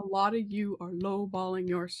 because a lot of you are lowballing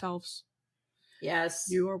yourselves. Yes,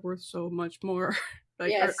 you are worth so much more.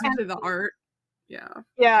 Into the art.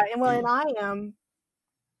 And I am.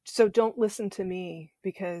 So don't listen to me,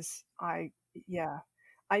 because I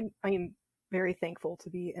am very thankful to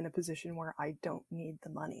be in a position where I don't need the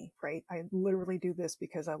money, right? I literally do this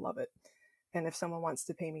because I love it. And if someone wants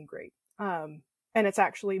to pay me, great. And it's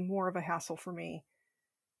actually more of a hassle for me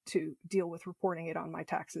to deal with reporting it on my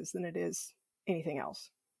taxes than it is anything else,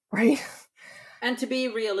 right? And to be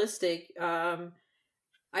realistic, I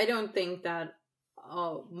don't think that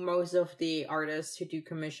most of the artists who do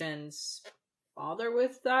commissions bother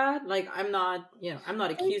with that. Like, I'm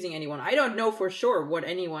not accusing anyone. I don't know for sure what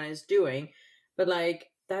anyone is doing, but like,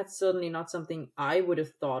 that's certainly not something I would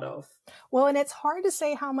have thought of. Well, and it's hard to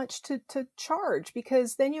say how much to charge,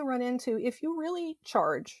 because then you run into, if you really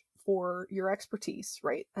charge for your expertise,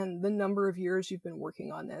 right, and the number of years you've been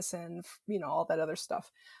working on this, and all that other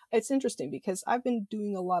stuff. It's interesting because I've been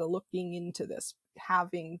doing a lot of looking into this,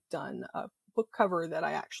 having done a book cover that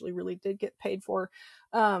I actually really did get paid for,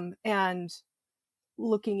 and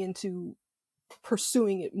looking into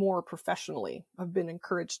pursuing it more professionally. I've been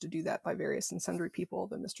encouraged to do that by various and sundry people,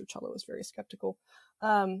 though Mr. Cello is very skeptical.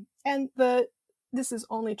 And this is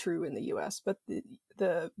only true in the US, but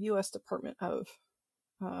the US Department of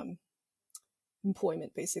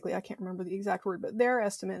Employment, basically, I can't remember the exact word, but their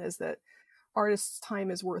estimate is that artists' time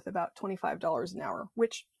is worth about $25 an hour,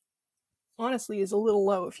 which honestly is a little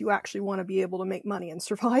low if you actually want to be able to make money and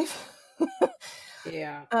survive.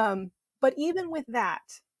 Yeah. But even with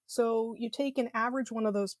that, so you take an average one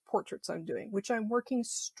of those portraits I'm doing, which I'm working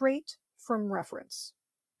straight from reference,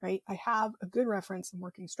 right? I have a good reference. I'm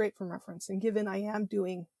working straight from reference. And given I am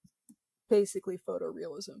doing basically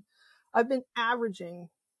photorealism, I've been averaging,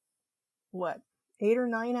 8 or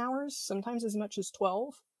 9 hours, sometimes as much as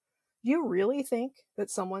 12. Do you really think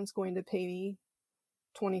that someone's going to pay me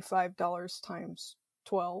 $25 times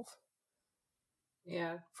 12?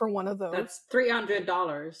 Yeah. For one of those? That's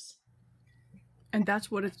 $300. And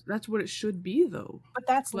that's what it should be, though. But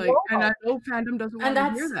that's like, low. And I know fandom doesn't want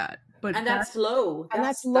to hear that. But that's low.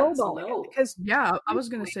 That's low. Because I was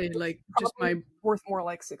gonna say, like, just worth more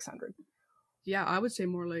like 600. Yeah, I would say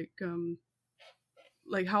more like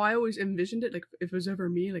how I always envisioned it. Like, if it was ever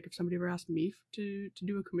me, like if somebody ever asked me to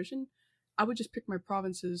do a commission, I would just pick my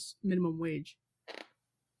province's minimum wage.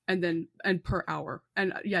 And per hour,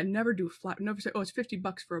 and never do flat. Never say, oh, it's $50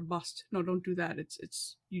 for a bust. No, don't do that.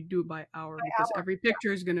 It's you do it by hour, because every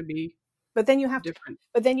picture is going to be. But then you have different.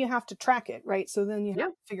 But then you have to track it, right? So then you have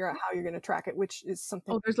to figure out how you're going to track it, which is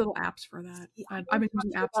something. Oh, there's little apps for that. I've been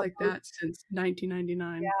using apps like that since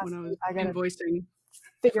 1999 when I was invoicing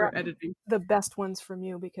for editing. The best ones from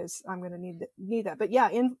you, because I'm going to need that. But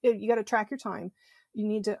you got to track your time. You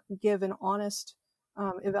need to give an honest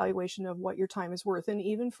evaluation of what your time is worth. And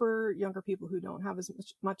even for younger people who don't have as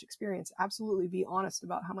much experience, absolutely be honest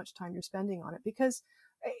about how much time you're spending on it, because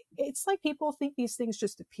it's like people think these things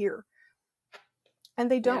just appear, and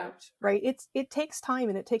they don't, right? It takes time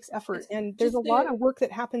and it takes effort, and there's a lot of work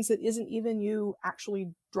that happens that isn't even you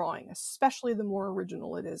actually drawing, especially the more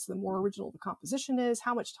original it is, the more original the composition is,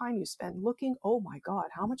 how much time you spend looking. Oh my God,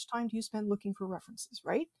 how much time do you spend looking for references,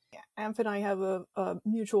 right? Amph and I have a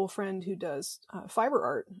mutual friend who does fiber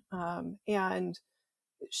art, and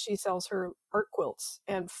she sells her art quilts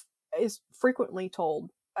and is frequently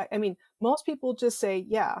told, I mean, most people just say,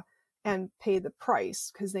 and pay the price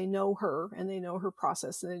because they know her and they know her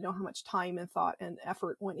process and they know how much time and thought and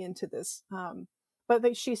effort went into this.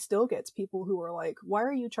 But she still gets people who are like, why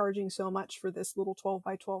are you charging so much for this little 12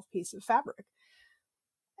 by 12 piece of fabric?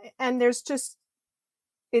 And there's just,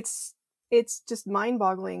 it's just mind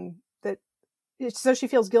boggling that so she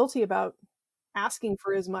feels guilty about asking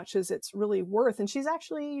for as much as it's really worth. And she's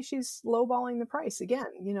lowballing the price again,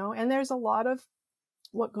 and there's a lot of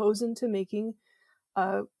what goes into making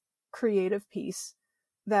a creative piece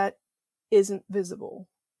that isn't visible,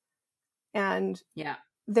 and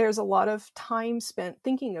there's a lot of time spent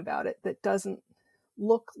thinking about it that doesn't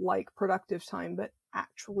look like productive time but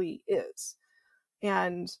actually is.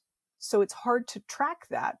 And so it's hard to track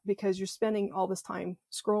that because you're spending all this time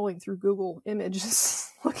scrolling through Google Images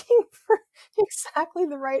looking for exactly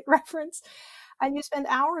the right reference. And you spend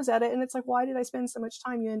hours at it, and it's like, why did I spend so much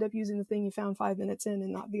time? You end up using the thing you found 5 minutes in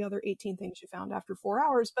and not the other 18 things you found after 4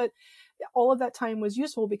 hours. But all of that time was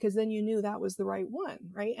useful because then you knew that was the right one,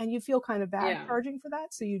 right? And you feel kind of bad charging for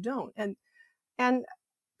that, so you don't. And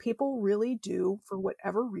people really do, for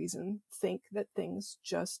whatever reason, think that things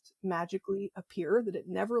just magically appear, that it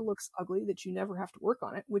never looks ugly, that you never have to work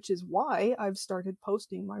on it, which is why I've started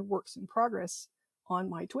posting my works in progress on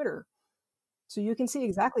my Twitter. So you can see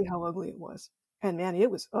exactly how ugly it was. And man, it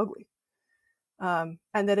was ugly. And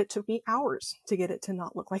that it took me hours to get it to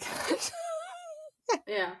not look like that.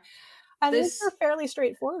 And these are fairly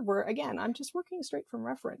straightforward, where, again, I'm just working straight from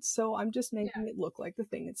reference. So I'm just making it look like the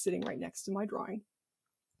thing that's sitting right next to my drawing.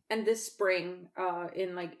 And this spring,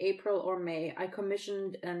 in like April or May, I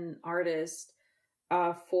commissioned an artist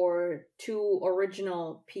for 2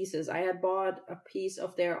 original pieces. I had bought a piece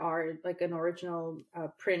of their art, like an original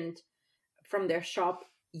print from their shop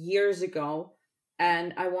years ago.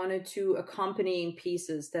 And I wanted 2 accompanying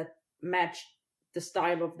pieces that matched the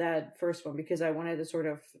style of that first one, because I wanted a sort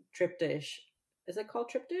of triptych is it called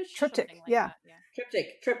triptych? Triptych, Something like yeah. that, yeah.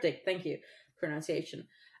 Triptych, thank you. Pronunciation.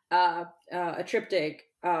 A triptych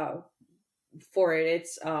for it.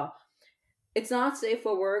 It's not safe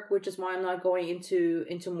for work, which is why I'm not going into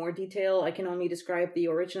more detail. I can only describe the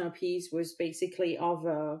original piece was basically of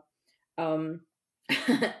a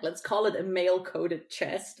let's call it a male coated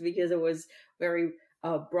chest, because it was very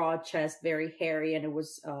broad chest, very hairy, and it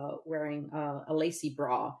was wearing a lacy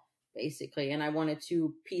bra basically. And I wanted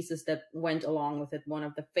two pieces that went along with it, one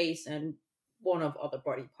of the face and one of other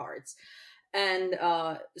body parts. And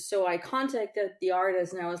so I contacted the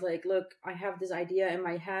artist and I was like, look, I have this idea in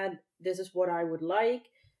my head. This is what I would like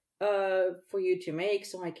for you to make,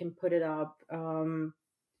 so I can put it up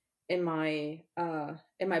in my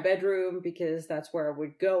bedroom, because that's where I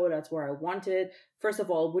would go. That's where I want it. First of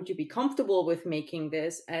all, would you be comfortable with making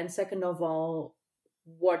this? And second of all,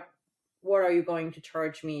 what are you going to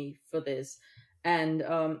charge me for this? And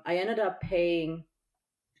I ended up paying,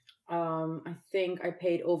 I think I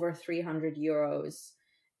paid over 300 euros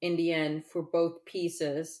in the end for both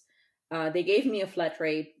pieces. They gave me a flat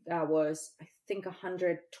rate that was, I think,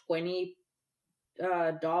 $120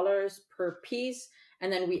 per piece.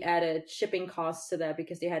 And then we added shipping costs to that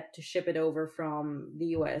because they had to ship it over from the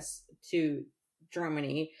US to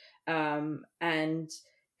Germany. And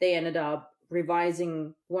they ended up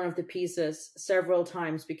revising one of the pieces several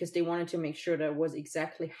times because they wanted to make sure that it was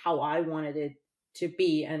exactly how I wanted it to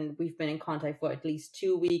be. And we've been in contact for at least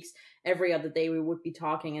 2 weeks. Every other day we would be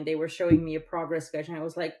talking, and they were showing me a progress sketch, and I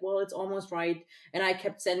was like, well, it's almost right. And I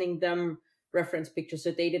kept sending them reference pictures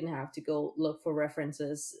so they didn't have to go look for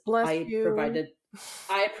references. I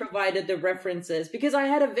provided the references because I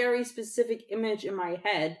had a very specific image in my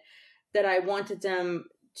head that I wanted them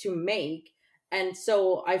to make. And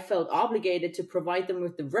so I felt obligated to provide them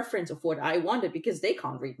with the reference of what I wanted, because they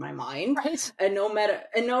can't read my mind. Right. And no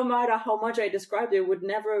matter how much I described it, it would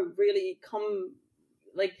never really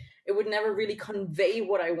it would never really convey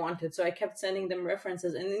what I wanted. So I kept sending them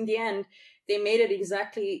references. And in the end, they made it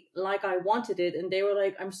exactly like I wanted it. And they were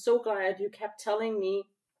like, I'm so glad you kept telling me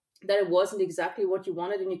that it wasn't exactly what you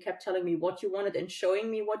wanted. And you kept telling me what you wanted and showing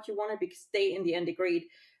me what you wanted, because they in the end agreed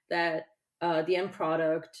that the end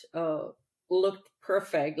product looked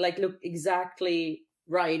perfect, looked exactly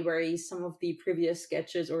right, whereas some of the previous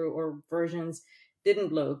sketches or versions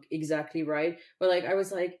didn't look exactly right. But I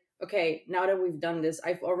was like, okay, now that we've done this,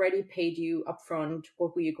 I've already paid you upfront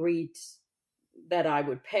what we agreed that I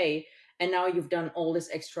would pay, and now you've done all this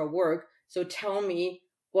extra work. So tell me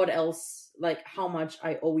what else, how much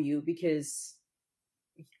I owe you, because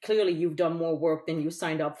clearly you've done more work than you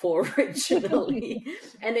signed up for originally.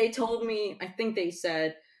 And they told me, I think they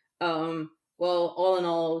said, well, all in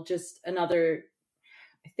all, just another,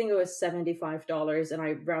 I think it was $75, and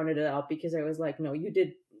I rounded it up because I was like, no, you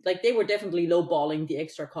did, they were definitely lowballing the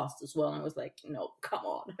extra cost as well. And I was like, no, come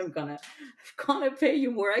on, I'm gonna pay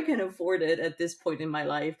you more. I can afford it at this point in my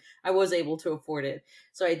life. I was able to afford it.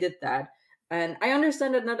 So I did that. And I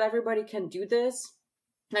understand that not everybody can do this.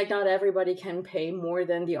 Not everybody can pay more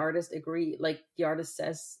than the artist the artist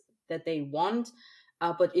says that they want.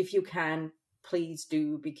 But if you can, please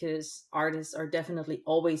do, because artists are definitely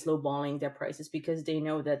always lowballing their prices because they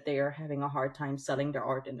know that they are having a hard time selling their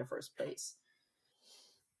art in the first place.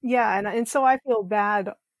 Yeah, and so I feel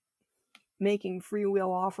bad making freewheel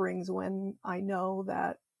offerings when I know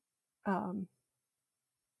that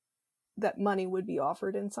that money would be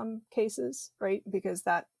offered in some cases, right? Because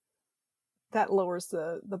that lowers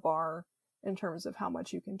the bar in terms of how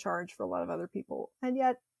much you can charge for a lot of other people. And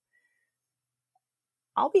yet,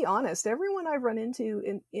 I'll be honest, everyone I've run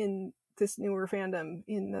into in this newer fandom,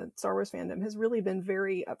 in the Star Wars fandom, has really been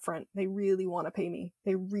very upfront. They really want to pay me.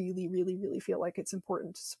 They really, really, really feel like it's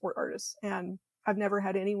important to support artists. And I've never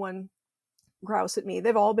had anyone grouse at me.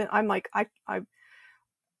 They've all been, I'm like,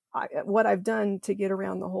 what I've done to get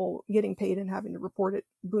around the whole getting paid and having to report it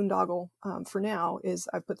boondoggle for now is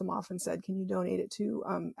I've put them off and said, can you donate it to,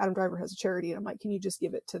 Adam Driver has a charity. And I'm like, can you just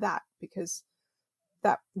give it to that? Because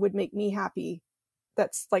that would make me happy.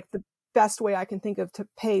 That's the best way I can think of to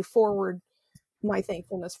pay forward my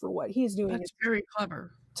thankfulness for what he's doing. That's very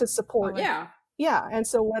clever. To support. Yeah. Yeah. And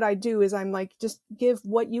so what I do is I'm like, just give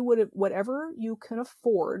whatever you can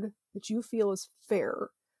afford that you feel is fair.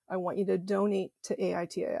 I want you to donate to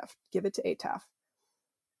AITAF, give it to ATAF,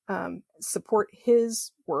 support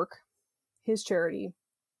his work, his charity.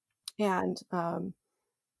 And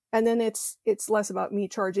then it's less about me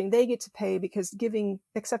charging. They get to pay because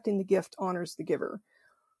accepting the gift honors the giver.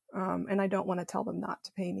 And I don't want to tell them not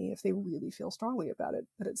to pay me if they really feel strongly about it.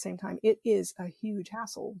 But at the same time, it is a huge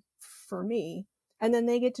hassle for me. And then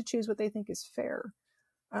they get to choose what they think is fair.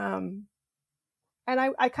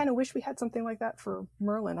 and I kind of wish we had something like that for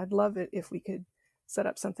Merlin. I'd love it if we could set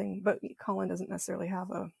up something, but Colin doesn't necessarily have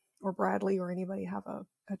or Bradley or anybody have a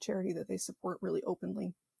charity that they support really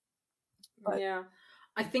openly. But yeah,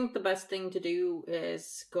 I think the best thing to do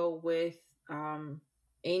is go with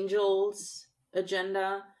Angel's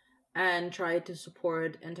agenda and try to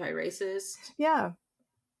support anti-racist. Yeah.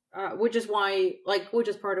 Which is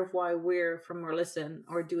part of why we're from Merlisten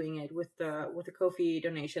are doing it with the Ko-fi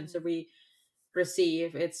donations that we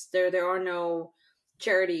receive. It's there are no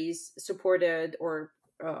charities supported or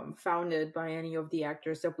founded by any of the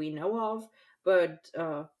actors that we know of, but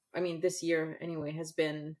I mean, this year anyway has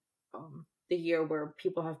been the year where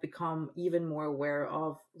people have become even more aware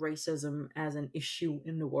of racism as an issue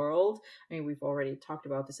in the world. I mean, we've already talked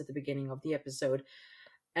about this at the beginning of the episode,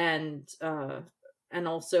 and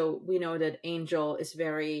also we know that Angel is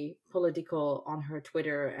very political on her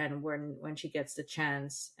Twitter, and when she gets the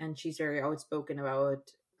chance, and she's very outspoken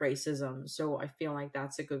about racism. So I feel like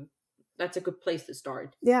that's a good place to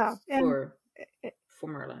start. Yeah, for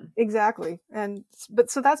Merlin. Exactly.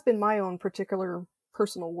 So that's been my own particular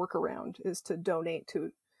personal workaround, is to donate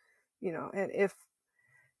to, and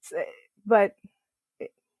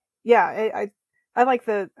I like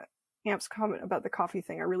the Amp's comment about the coffee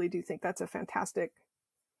thing. I really do think that's a fantastic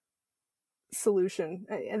solution.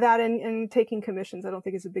 That and taking commissions, I don't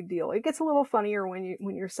think is a big deal. It gets a little funnier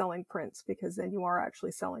when you're selling prints, because then you are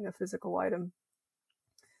actually selling a physical item,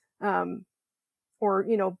 or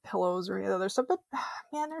pillows or any other stuff. But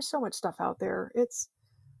man, there's so much stuff out there. It's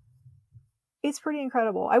pretty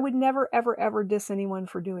incredible. I would never ever ever diss anyone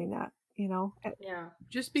for doing that. Yeah.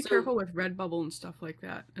 Just be careful with Redbubble and stuff like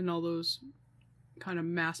that, and all those kind of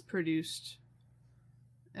mass-produced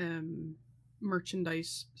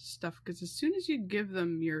merchandise stuff, because as soon as you give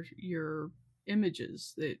them your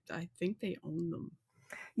images, I think they own them.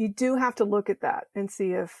 You do have to look at that and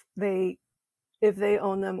see if they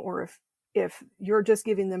own them, or if you're just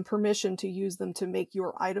giving them permission to use them to make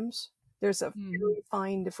your items. There's a very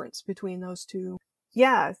fine difference between those two.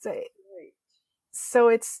 Yeah. So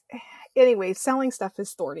it's, anyway, selling stuff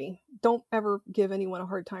is thorny. Don't ever give anyone a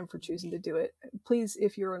hard time for choosing to do it. Please,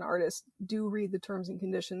 if you're an artist, do read the terms and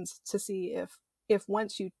conditions to see if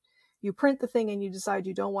once you print the thing and you decide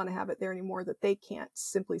you don't want to have it there anymore, that they can't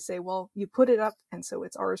simply say, well, you put it up and so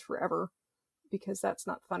it's ours forever, because that's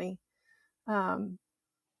not funny.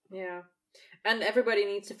 Yeah. And everybody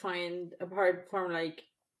needs to find, apart from like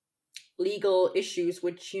legal issues,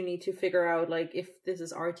 which you need to figure out, like if this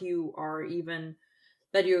is art you are even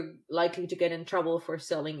that you're likely to get in trouble for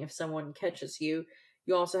selling if someone catches you,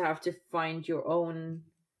 you also have to find your own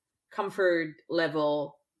comfort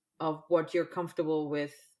level of what you're comfortable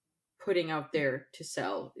with putting out there to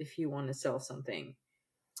sell if you want to sell something.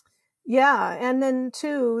 Yeah, and then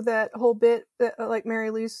too, that whole bit that, like Mary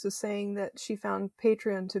Louise was saying, that she found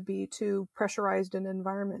Patreon to be too pressurized an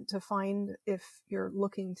environment to find, if you're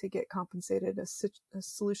looking to get compensated, a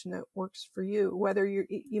solution that works for you. Whether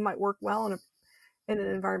you might work well in an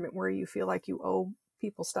environment where you feel like you owe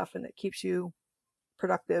people stuff and it keeps you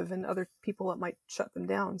productive, and other people it might shut them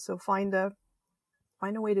down. So find a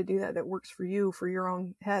way to do that works for you, for your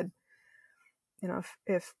own head.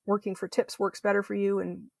 If working for tips works better for you,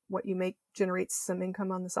 and what you make generates some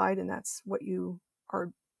income on the side, and that's what you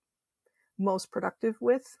are most productive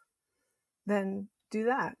with, then do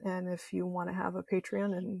that. And if you want to have a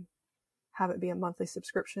Patreon and have it be a monthly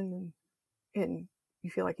subscription, and you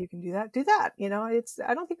feel like you can do that, do that.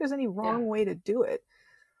 I don't think there's any wrong way to do it.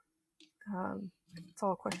 It's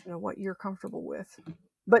all a question of what you're comfortable with,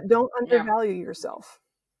 but don't undervalue yourself.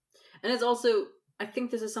 And it's also, I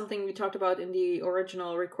think this is something we talked about in the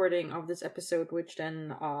original recording of this episode, which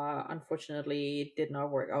then unfortunately did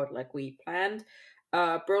not work out like we planned.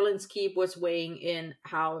 Berlin's Keep was weighing in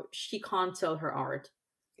how she can't sell her art.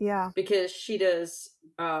 Yeah. Because she does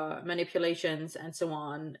manipulations and so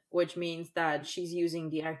on, which means that she's using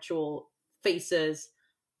the actual faces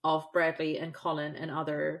of Bradley and Colin and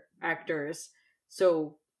other actors.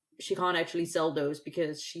 So she can't actually sell those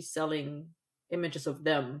because she's selling images of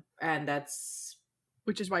them, and that's...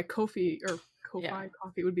 Which is why Ko-fi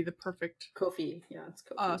Coffee would be the perfect Ko-fi, it's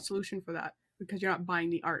Ko-fi. solution for that, because you're not buying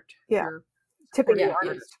the art. Yeah, you're tipping the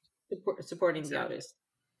artist. Supporting the artist.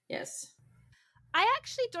 Yes. I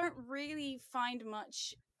actually don't really find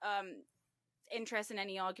much interest in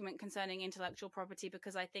any argument concerning intellectual property,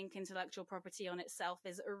 because I think intellectual property on itself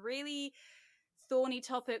is a really thorny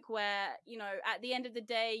topic where, at the end of the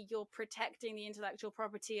day, you're protecting the intellectual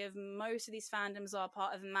property of most of these fandoms are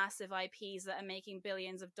part of massive IPs that are making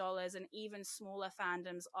billions of dollars, and even smaller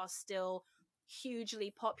fandoms are still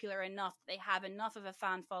hugely popular enough that they have enough of a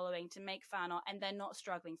fan following to make fan art and they're not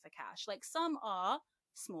struggling for cash. Like some are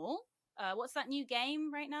small. What's that new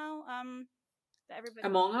game right now? That everybody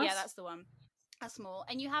Among Us? Yeah, that's the one. That's small.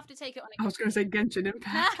 And you have to take it on I was gonna say Genshin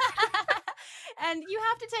Impact. And you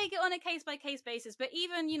have to take it on a case-by-case basis. But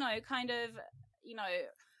even, kind of,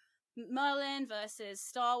 Merlin versus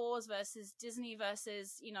Star Wars versus Disney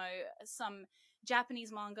versus, some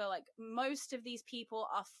Japanese manga, like most of these people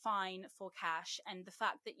are fine for cash, and the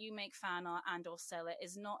fact that you make fan art and or sell it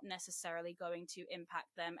is not necessarily going to impact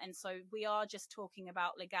them. And so we are just talking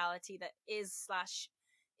about legality that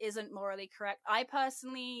isn't morally correct. I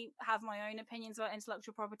personally have my own opinions about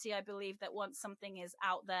intellectual property. I believe that once something is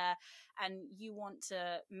out there and you want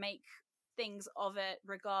to make things of it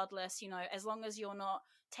regardless, as long as you're not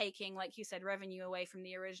taking, like you said, revenue away from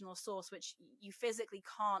the original source, which you physically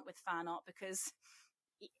can't with fan art because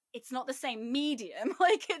it's not the same medium.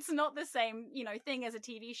 Like it's not the same, thing as a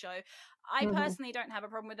TV show. I personally don't have a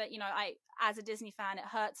problem with it. I, as a Disney fan, it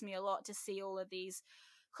hurts me a lot to see all of these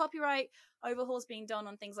copyright overhauls being done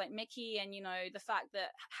on things like Mickey, and the fact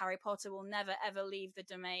that Harry Potter will never ever leave the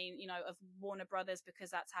domain of Warner Brothers because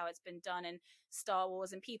that's how it's been done, and Star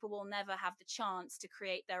Wars, and people will never have the chance to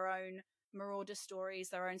create their own Marauder stories,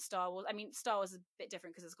 their own Star Wars. I mean, Star Wars is a bit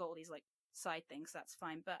different because it's got all these like side things, that's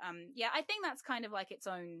fine, but yeah, I think that's kind of like its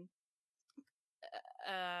own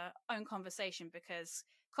conversation, because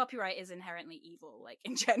copyright is inherently evil, like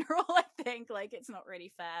in general. I think like it's not really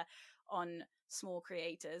fair on small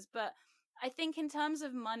creators. But I think in terms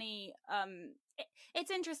of money, it's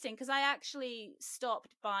interesting because I actually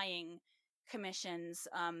stopped buying commissions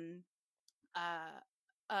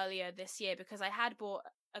earlier this year because I had bought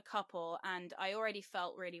a couple and I already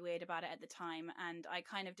felt really weird about it at the time, and I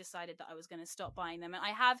kind of decided that I was going to stop buying them. And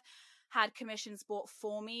I have had commissions bought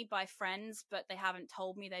for me by friends, but they haven't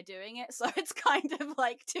told me they're doing it, so it's kind of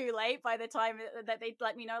like too late by the time that they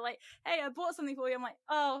let me know, like, hey, I bought something for you. I'm like,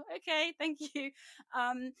 oh, okay, thank you.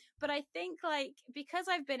 But I think like because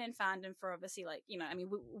I've been in fandom for obviously like I mean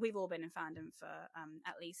we've all been in fandom for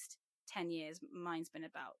at least 10 years. Mine's been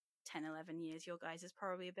about 10-11 years. Your guys is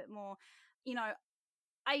probably a bit more.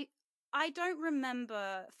 I don't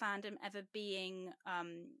remember fandom ever being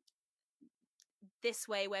this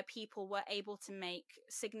way, where people were able to make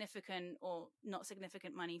significant or not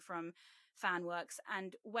significant money from fan works.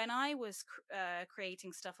 And when I was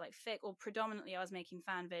creating stuff like fic, or predominantly I was making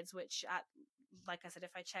fan vids, which like I said,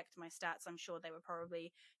 if I checked my stats, I'm sure they were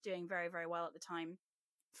probably doing very, very well at the time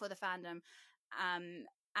for the fandom.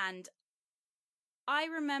 And I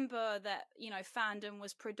remember that, fandom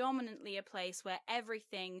was predominantly a place where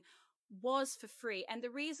everything was for free. And the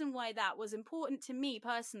reason why that was important to me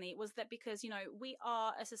personally was that because, we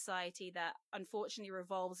are a society that unfortunately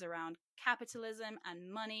revolves around capitalism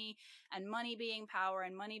and money being power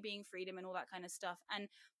and money being freedom and all that kind of stuff. And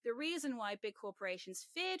the reason why big corporations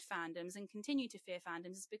feared fandoms and continue to fear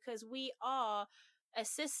fandoms is because we are a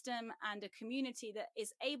system and a community that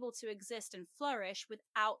is able to exist and flourish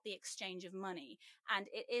without the exchange of money. And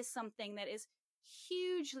it is something that is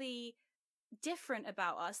hugely different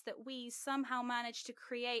about us, that we somehow manage to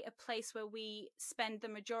create a place where we spend the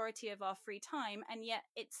majority of our free time, and yet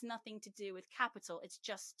it's nothing to do with capital, it's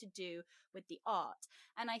just to do with the art.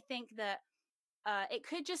 And I think that it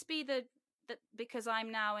could just be that because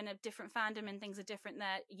I'm now in a different fandom and things are different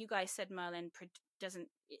there. You guys said Merlin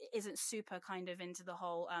isn't super kind of into the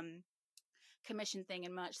whole commission thing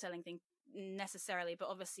and merch selling thing necessarily, but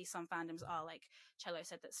obviously some fandoms are, like Cello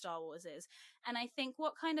said that Star Wars is. And I think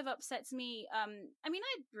what kind of upsets me, I mean,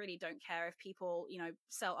 I really don't care if people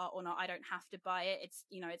sell art or not. I don't have to buy it. It's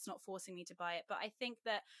it's not forcing me to buy it. But I think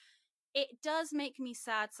that it does make me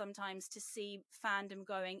sad sometimes to see fandom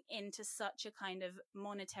going into such a kind of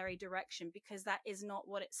monetary direction, because that is not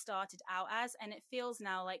what it started out as. And it feels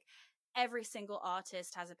now like every single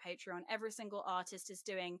artist has a Patreon, every single artist is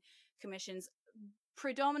doing commissions,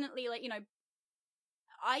 predominantly like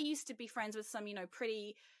I used to be friends with some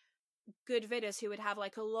pretty good vidders who would have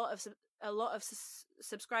like a lot of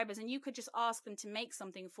subscribers, and you could just ask them to make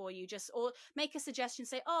something for you, or make a suggestion,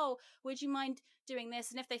 say, oh, would you mind doing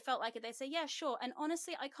this? And if they felt like it, they'd say, yeah, sure. And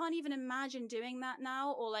honestly, I can't even imagine doing that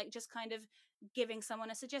now, or like just kind of giving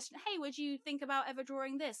someone a suggestion, hey, would you think about ever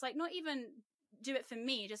drawing this? Like, not even do it for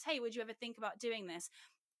me, just, hey, would you ever think about doing this?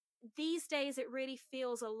 These days it really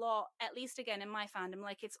feels a lot, at least again in my fandom,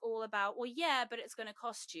 like it's all about, well, yeah, but it's going to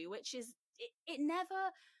cost you, which is it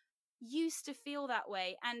never used to feel that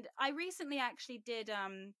way. And I recently actually did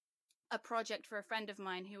a project for a friend of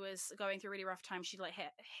mine who was going through a really rough time. She like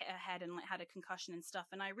hit her head and like had a concussion and stuff,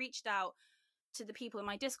 and I reached out to the people in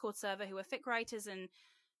my Discord server who were fic writers, and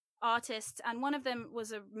artists, and one of them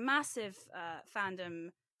was a massive fandom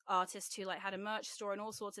artist who like had a merch store and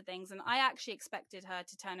all sorts of things, and I actually expected her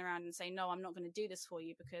to turn around and say, no, I'm not going to do this for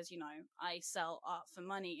you because, you know, I sell art for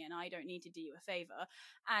money and I don't need to do you a favor.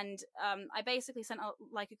 And I basically sent out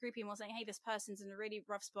like a group email saying, hey, this person's in a really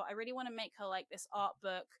rough spot, I really want to make her like this art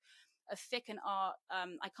book of fic and art.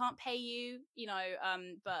 I can't pay you, you know,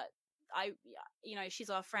 but you know, she's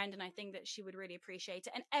our friend and I think that she would really appreciate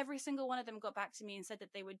it. And every single one of them got back to me and said that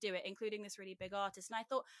they would do it, including this really big artist. And I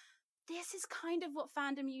thought, this is kind of what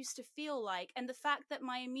fandom used to feel like. And the fact that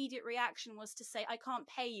my immediate reaction was to say, I can't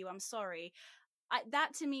pay you, I'm sorry.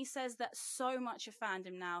 That to me says that so much of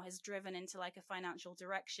fandom now has driven into like a financial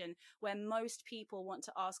direction where most people want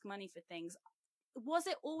to ask money for things. Was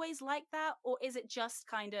it always like that? Or is it just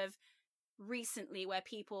kind of recently where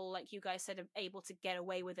people, like you guys said, are able to get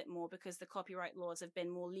away with it more because the copyright laws have been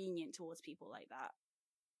more lenient towards people like that?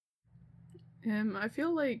 I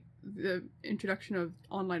feel like the introduction of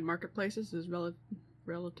online marketplaces is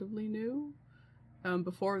relatively new.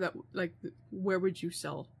 Before that, like, where would you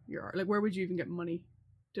sell your art? Like, where would you even get money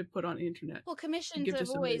to put on the internet? Well, commissions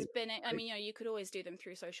have always been, I mean, you know, you could always do them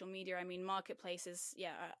through social media. I mean, marketplaces,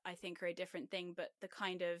 yeah, I think are a different thing, but the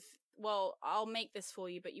kind of, well, I'll make this for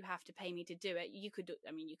you, but you have to pay me to do it. You could do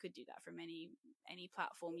that from any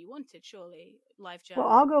platform you wanted, surely. Live journal.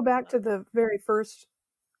 Well, I'll go back to the very first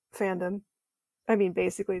fandom. I mean,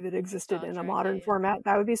 basically that existed in a modern format.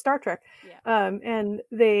 That would be Star Trek. Yeah. And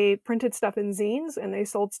they printed stuff in zines and they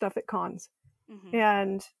sold stuff at cons. Mm-hmm.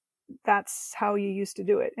 And that's how you used to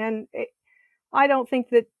do it. And I don't think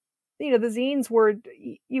that, you know, the zines were,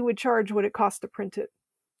 you would charge what it cost to print it.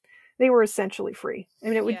 They were essentially free. I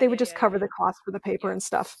mean, they would just cover the cost for the paper and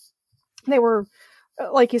stuff. They were,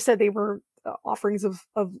 like you said, they were offerings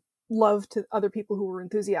of love to other people who were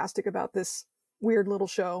enthusiastic about this weird little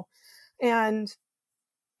show. And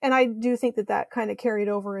I do think that kind of carried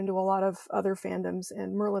over into a lot of other fandoms,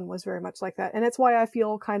 and Merlin was very much like that. And it's why I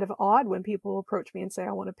feel kind of odd when people approach me and say,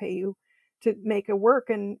 I want to pay you to make a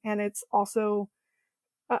work. And it's also,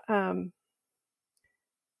 and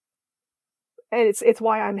it's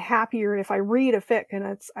why I'm happier if I read a fic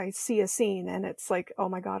and I see a scene and it's like, oh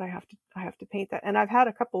my God, I have to paint that. And I've had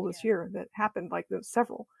a couple this year that happened, like there's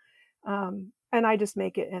several. And I just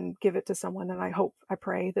make it and give it to someone, and I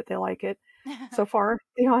pray that they like it. So far,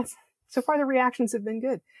 you know, so far the reactions have been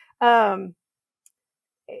good. And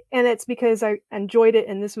it's because I enjoyed it,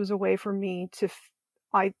 and this was a way for me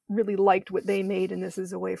I really liked what they made, and this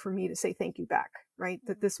is a way for me to say thank you back, right?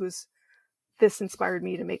 That this inspired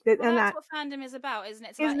me to make that. Well, and that's what fandom is about, isn't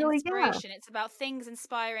it? It's about really, inspiration. Yeah. It's about things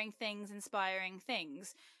inspiring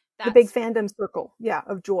things. The big fandom circle,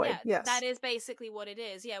 of joy. Yeah, yes, that is basically what it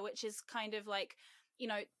is. Yeah, which is kind of like, you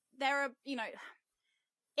know, there are, you know,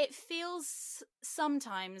 it feels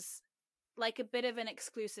sometimes like a bit of an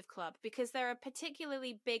exclusive club because there are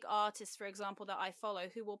particularly big artists, for example, that I follow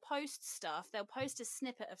who will post stuff. They'll post a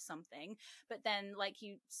snippet of something, but then, like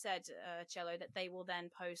you said, Cello, that they will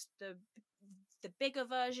then post the bigger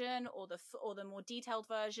version or the more detailed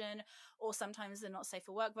version, or sometimes the not safe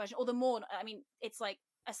for work version, or the more, I mean, it's like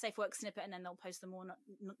a safe work snippet and then they'll post the more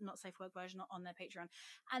not safe work version on their Patreon,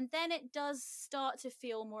 and then it does start to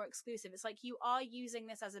feel more exclusive. It's like you are using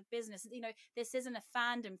this as a business. You know, this isn't a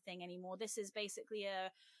fandom thing anymore. This is basically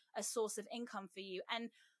a source of income for you, and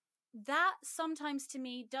that sometimes to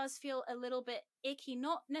me does feel a little bit icky,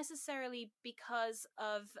 not necessarily because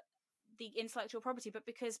of the intellectual property, but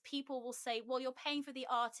because people will say, well, you're paying for the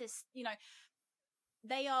artist, you know,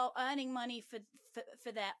 they are earning money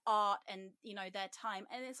for their art and, you know, their time.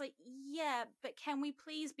 And it's like, yeah, but can we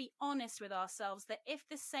please be honest with ourselves that if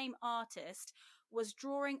the same artist was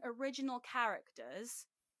drawing original characters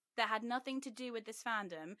that had nothing to do with this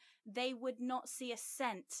fandom, they would not see a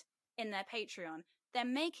cent in their Patreon. They're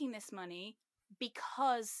making this money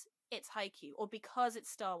because it's Haikyuu or because it's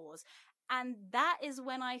Star Wars. And that is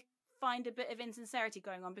when I find a bit of insincerity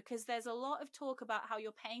going on, because there's a lot of talk about how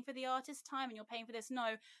you're paying for the artist's time and you're paying for this.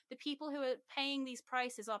 No, the people who are paying these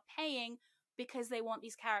prices are paying because they want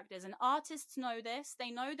these characters, and artists know this. They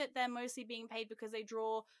know that they're mostly being paid because they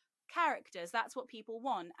draw characters. That's what people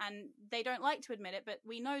want, and they don't like to admit it, but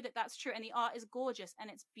we know that that's true. And the art is gorgeous and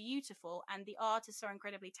it's beautiful and the artists are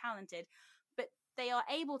incredibly talented, but they are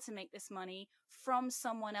able to make this money from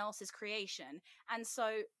someone else's creation. And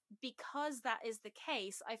so because that is the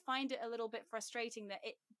case, I find it a little bit frustrating that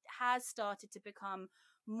it has started to become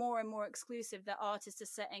more and more exclusive, that artists are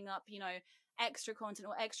setting up, you know, extra content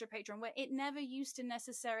or extra Patreon, where it never used to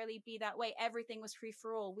necessarily be that way. Everything was free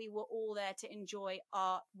for all. We were all there to enjoy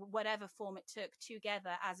art, whatever form it took,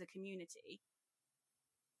 together as a community.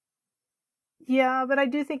 Yeah, but I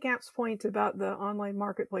do think Amp's point about the online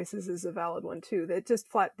marketplaces is a valid one too. That just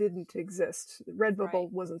flat didn't exist.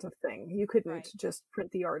 Redbubble wasn't a thing. You couldn't just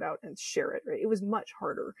print the art out and share it. Right? It was much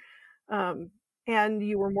harder, and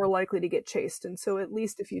you were more likely to get chased. And so, at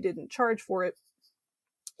least if you didn't charge for it,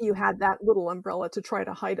 you had that little umbrella to try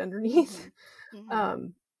to hide underneath.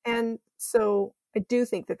 And so, I do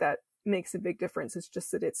think that makes a big difference. It's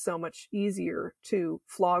just that it's so much easier to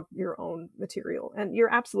flog your own material. And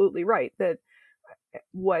you're absolutely right that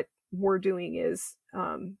what we're doing is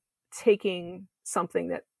taking something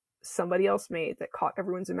that somebody else made that caught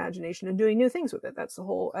everyone's imagination and doing new things with it. That's the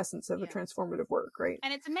whole essence of a transformative work, right?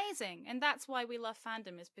 And it's amazing. And that's why we love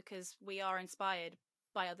fandom, is because we are inspired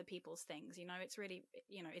by other people's things. It's really,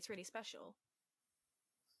 it's really special.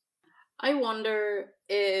 I wonder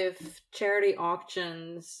if charity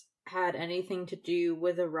auctions had anything to do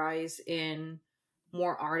with a rise in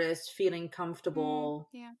more artists feeling comfortable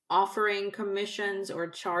offering commissions or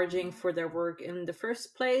charging for their work in the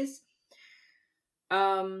first place.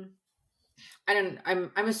 I'm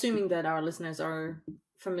assuming that our listeners are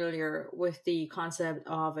familiar with the concept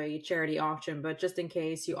of a charity auction, but just in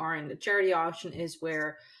case you aren't, the charity auction is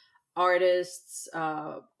where artists,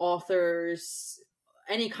 authors,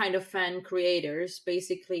 any kind of fan creators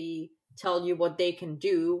basically tell you what they can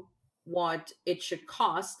do, what it should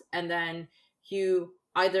cost, and then you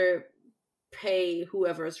either pay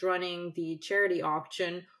whoever's running the charity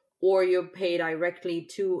auction, or you pay directly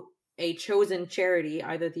to a chosen charity.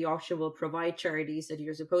 Either the auction will provide charities that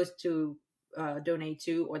you're supposed to donate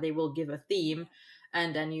to, or they will give a theme,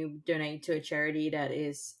 and then you donate to a charity that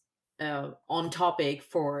is on topic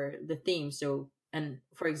for the theme. So, and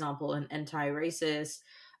for example, an anti-racist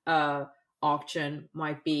auction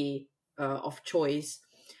might be of choice.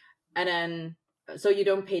 And then, so you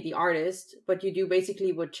don't pay the artist, but you do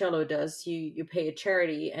basically what Cello does. You pay a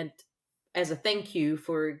charity, and as a thank you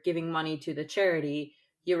for giving money to the charity,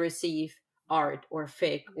 you receive art or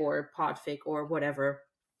fic or podfic or whatever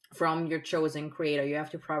from your chosen creator. You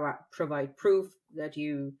have to provide proof that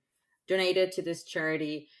you donated to this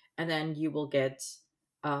charity, and then you will get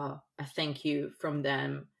a thank you from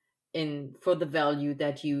them for the value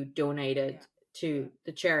that you donated to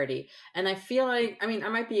the charity. And I feel like, I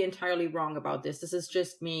might be entirely wrong about this. This is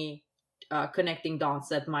just me connecting dots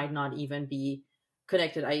that might not even be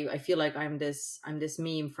connected. I feel like I'm this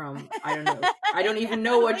meme from, I don't know. I don't even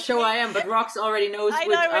know what show I am, but Rox already knows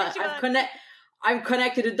which. I'm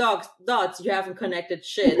connected to dots. You haven't connected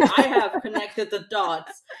shit. I have connected the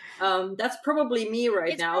dots. That's probably me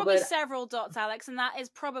right now. It's probably several dots, Alex, and that is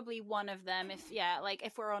probably one of them.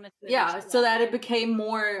 If we're honest. So that it became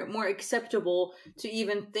more acceptable to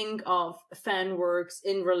even think of fan works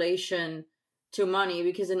in relation to money,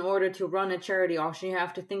 because in order to run a charity auction, you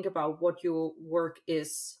have to think about what your work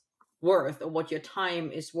is worth, or what your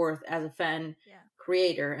time is worth as a fan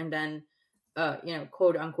creator, and then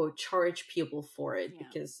quote unquote charge people for it,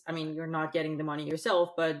 because you're not getting the money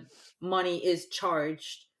yourself, but money is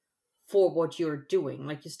charged for what you're doing.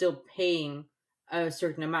 Like, you're still paying a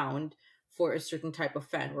certain amount for a certain type of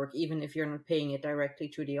fan work, even if you're not paying it directly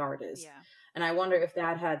to the artist. And I wonder if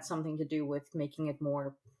that had something to do with making it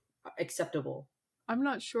more acceptable. I'm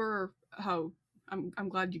not sure how. I'm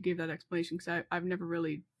glad you gave that explanation, because I've never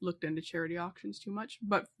really looked into charity auctions too much,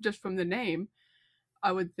 but just from the name,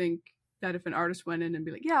 I would think that if an artist went in and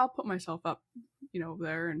be like, yeah, I'll put myself up,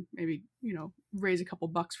 there, and maybe, raise a couple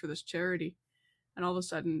bucks for this charity, and all of a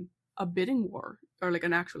sudden a bidding war, or like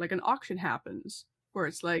an auction happens where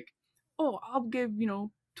it's like, oh, I'll give,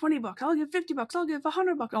 $20, I'll give $50, I'll give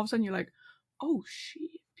 $100. All of a sudden you're like, oh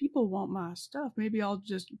shit, people want my stuff. Maybe I'll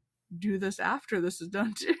just do this after this is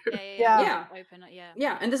done too. Yeah.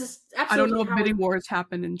 And this is absolutely, I don't know if bidding wars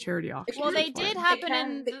happen in charity auctions. Well, they did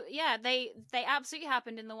happen they absolutely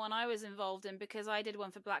happened in the one I was involved in, because I did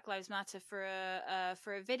one for Black Lives Matter for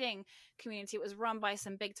a bidding community. It was run by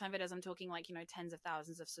some big time bidders. I'm talking like tens of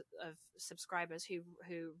thousands of subscribers who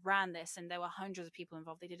ran this, and there were hundreds of people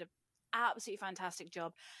involved. They did a absolutely fantastic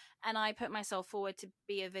job, and I put myself forward to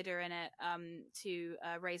be a vidder in it, to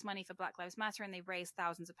raise money for Black Lives Matter, and they raised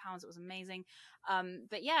thousands of pounds. It was amazing.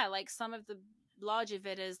 But yeah, like some of the larger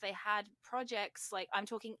vidders, they had projects, like I'm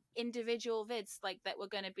talking individual vids, like that were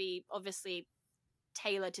going to be obviously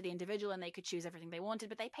tailored to the individual, and they could choose everything they wanted,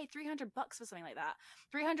 but they paid $300 for something like that.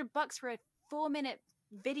 $300 for a 4-minute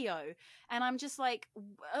video, and I'm just like,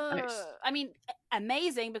 nice.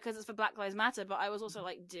 Amazing, because it's for Black Lives Matter, but I was also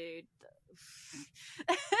like, dude.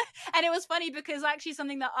 And it was funny because actually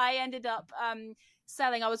something that I ended up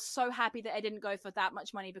selling, I was so happy that I didn't go for that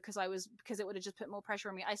much money, because it would have just put more pressure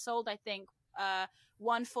on me. I sold, I think,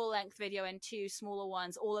 one full-length video and 2 smaller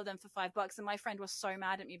ones, all of them for $5. And my friend was so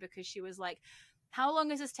mad at me because she was like, how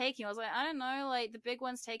long is this taking? I was like, I don't know, like the big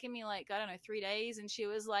one's taking me like, I don't know, 3 days. And she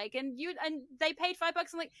was like, and they paid $5.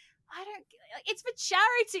 I'm like, I don't, it's for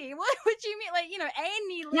charity. What would you mean? Like, you know,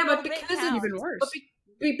 any little but because it's even worse.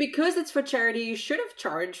 Because it's for charity, you should have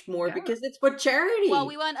charged more because it's for charity. Well,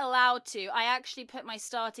 we weren't allowed to. I actually put my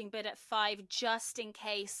starting bid at $5 just in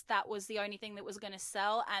case that was the only thing that was going to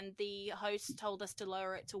sell, and the host told us to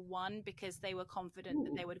lower it to $1 because they were confident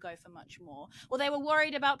that they would go for much more. Well, they were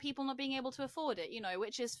worried about people not being able to afford it, you know,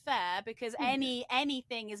 which is fair because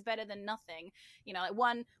anything is better than nothing. You know,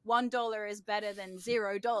 like $1 is better than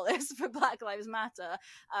 $0 for Black Lives Matter.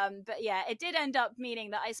 But yeah, it did end up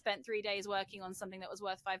meaning that I spent 3 days working on something that was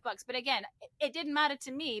worth $5. But again, it didn't matter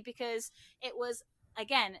to me because it was,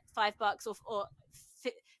 again, $5 or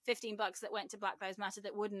 $15 that went to Black Lives Matter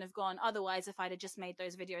that wouldn't have gone otherwise if I'd have just made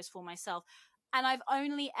those videos for myself. And I've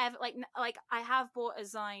only ever like I have bought a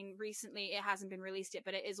Zine recently. It hasn't been released yet,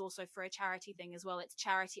 but it is also for a charity thing as well. It's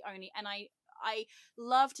charity only, and I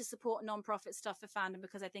love to support non-profit stuff for fandom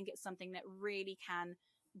because I think it's something that really can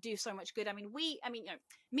do so much good. I mean, you know,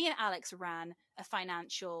 me and Alex ran a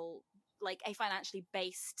financially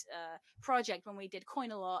based project when we did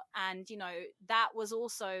Coin-A-Lot, and you know that was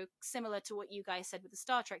also similar to what you guys said with the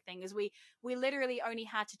Star Trek thing, is we literally only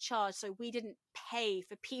had to charge, so we didn't pay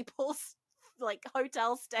for people's like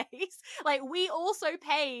hotel stays. Like we also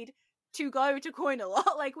paid to go to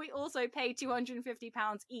Coin-A-Lot. Like we also paid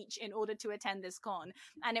 £250 each in order to attend this con,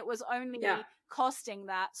 and it was only costing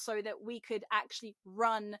that so that we could actually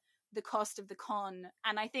run the cost of the con.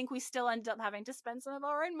 And I think we still ended up having to spend some of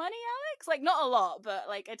our own money, Alex. Like not a lot, but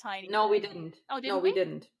like a tiny bit. We didn't. Oh, we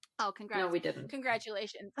didn't. Oh, congrats. No, we didn't.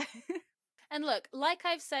 Congratulations. And look, like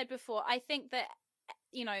I've said before, I think that,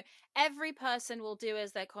 you know, every person will do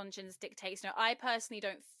as their conscience dictates. Now, I personally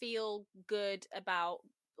don't feel good about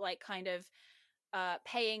like kind of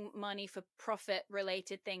paying money for profit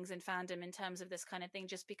related things in fandom in terms of this kind of thing,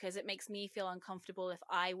 just because it makes me feel uncomfortable if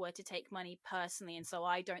I were to take money personally, and so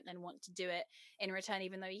I don't then want to do it in return,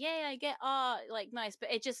 even though I get like nice,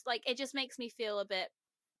 but it just makes me feel a bit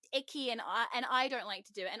icky, and I don't like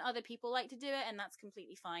to do it, and other people like to do it, and that's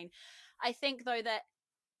completely fine. I think though that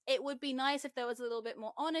it would be nice if there was a little bit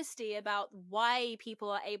more honesty about why people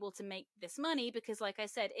are able to make this money, because like I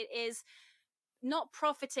said, it is not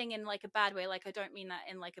profiting in like a bad way. Like I don't mean that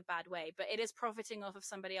in like a bad way, but it is profiting off of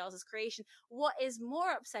somebody else's creation. What is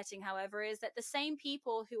more upsetting, however, is that the same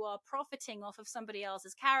people who are profiting off of somebody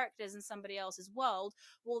else's characters and somebody else's world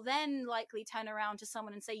will then likely turn around to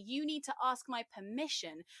someone and say, you need to ask my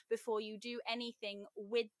permission before you do anything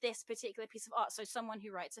with this particular piece of art. So someone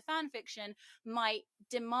who writes a fan fiction might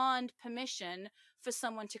demand permission for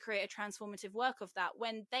someone to create a transformative work of that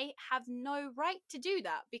when they have no right to do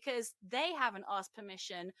that, because they haven't asked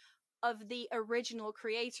permission of the original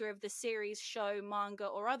creator of the series, show, manga,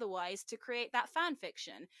 or otherwise to create that fan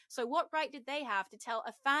fiction. So what right did they have to tell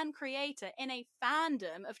a fan creator in a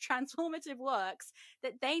fandom of transformative works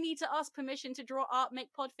that they need to ask permission to draw art, make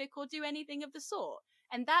podfic, or do anything of the sort?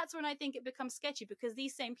 And that's when I think it becomes sketchy, because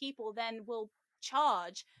these same people then will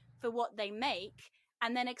charge for what they make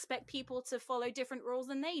and then expect people to follow different rules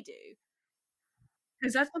than they do.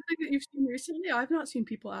 Is that something that you've seen recently? I've not seen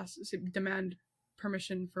people demand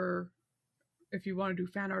permission for, if you want to do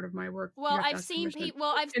fan art of my work. Well, I've seen people.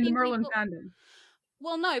 Well, I've in seen the Merlin people... fandom.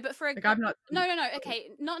 Well, no, but for a... like I've not. No. Okay,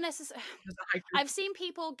 not necessarily. I've seen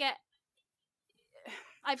people get.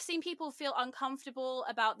 I've seen people feel uncomfortable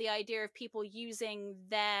about the idea of people using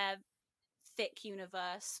their fic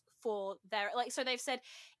universe for their, like, so they've said,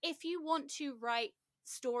 if you want to write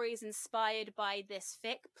stories inspired by this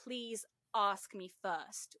fic, please ask me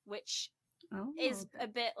first, which is a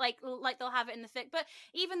bit like they'll have it in the fic. But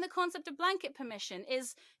even the concept of blanket permission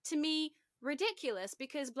is, to me, ridiculous,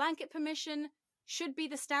 because blanket permission should be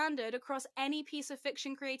the standard across any piece of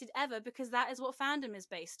fiction created ever, because that is what fandom is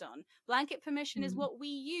based on. Blanket permission is what we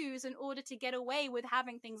use in order to get away with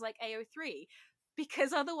having things like AO3,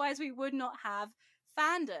 because otherwise we would not have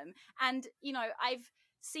fandom. And, you know, I've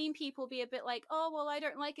seen people be a bit like, oh, well, I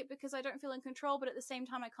don't like it because I don't feel in control, but at the same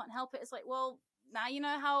time I can't help it. It's like, well, now you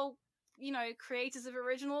know how, you know, creators of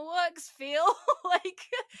original works feel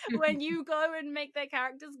like when you go and make their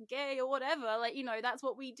characters gay or whatever. Like, you know, that's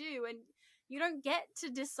what we do, and you don't get to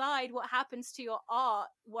decide what happens to your art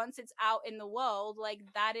once it's out in the world. Like,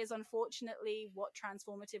 that is unfortunately what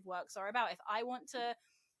transformative works are about. If I want to,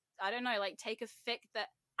 I don't know, like, take a fic that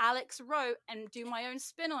Alex wrote and do my own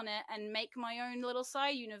spin on it and make my own little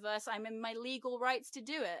side universe, I'm in my legal rights to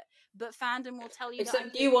do it. But fandom will tell you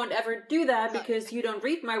Except you won't ever do that because you don't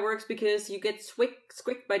read my works, because you get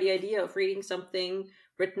squicked by the idea of reading something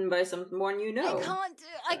written by someone you know. I can't do...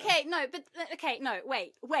 Okay, no,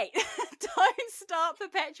 wait. Don't start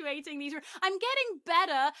perpetuating these... I'm getting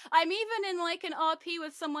better. I'm even in, like, an RP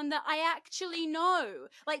with someone that I actually know.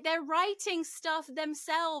 Like, they're writing stuff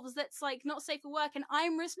themselves that's, like, not safe for work, and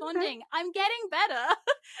I'm responding. Okay. I'm getting better.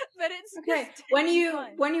 But it's... Okay, when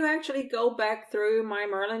you actually go back through my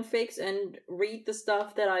Merlin fics and read the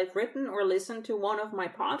stuff that I've written or listen to one of my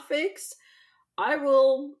podfics, I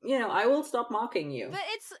will stop mocking you. But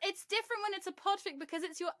it's different when it's a podfic because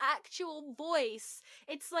it's your actual voice.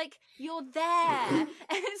 It's like you're there, and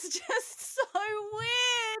it's just so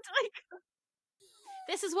weird. Like,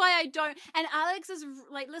 this is why I don't. And Alex has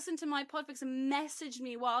like listened to my podfics and messaged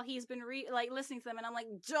me while he's been listening to them, and I'm like,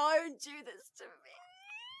 don't do this to me.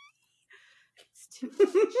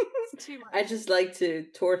 It's too much. I just like to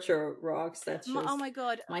torture rocks. That's just oh my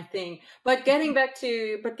god, my thing. But getting back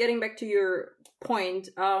to your point,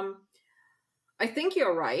 I think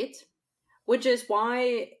you're right. Which is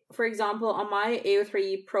why, for example, on my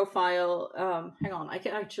AO3 profile, hang on, I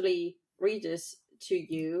can actually read this to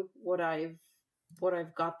you what I've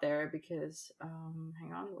got there, because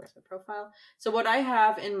hang on, where's my profile? So what I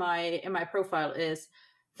have in my profile is: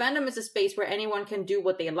 fandom is a space where anyone can do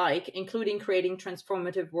what they like, including creating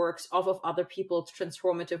transformative works off of other people's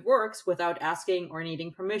transformative works without asking or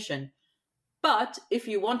needing permission. But if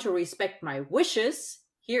you want to respect my wishes,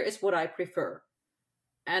 here is what I prefer.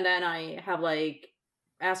 And then I have like,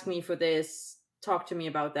 ask me for this, talk to me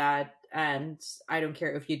about that, and I don't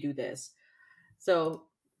care if you do this. So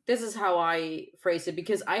this is how I phrase it,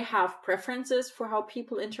 because I have preferences for how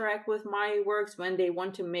people interact with my works when they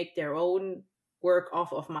want to make their own work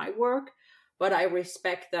off of my work, but I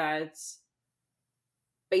respect that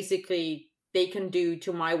basically they can do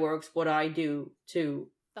to my works what I do to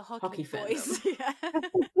the hockey boys.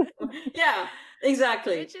 Yeah,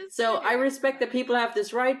 exactly. So true. I respect that people have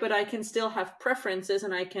this right, but I can still have preferences,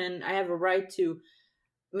 and I have a right to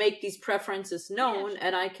make these preferences known,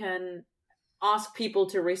 and I can ask people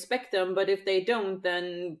to respect them. But if they don't,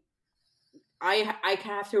 then I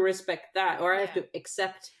have to respect that, or I have to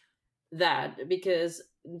accept that, because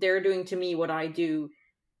they're doing to me what I do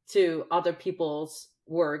to other people's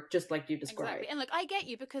work, just like you described. Exactly. And look, I get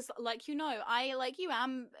you, because like, I like you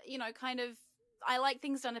am, kind of, I like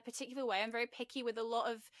things done a particular way. I'm very picky with a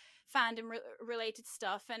lot of fandom related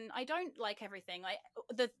stuff, and I don't like everything. Like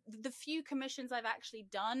the few commissions I've actually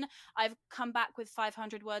done, I've come back with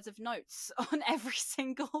 500 words of notes on every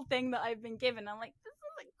single thing that I've been given. I'm like, this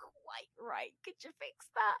isn't quite right. Could you fix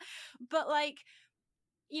that? But like,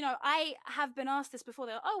 I have been asked this before.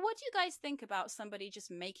 They're like, oh, what do you guys think about somebody just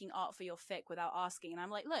making art for your fic without asking? And I'm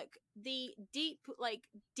like, look, the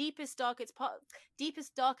deepest, darkest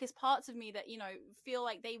parts of me that, feel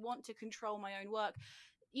like they want to control my own work,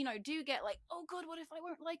 do get like, oh God, what if I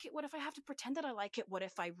won't like it? What if I have to pretend that I like it? What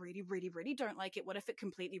if I really, really, really don't like it? What if it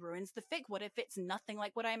completely ruins the fic? What if it's nothing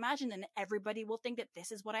like what I imagined? And everybody will think that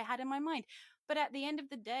this is what I had in my mind. But at the end of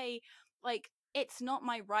the day, like, it's not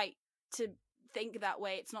my right to think that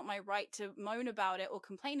way. It's not my right to moan about it or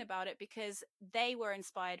complain about it, because they were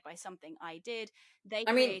inspired by something I did. They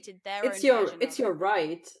created their own version. It's your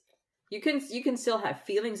right. You can still have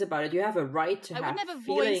feelings about it. You have a right to have feelings. I would never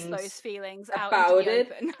voice those feelings out about into the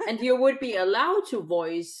it, open. and you would be allowed to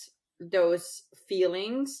voice those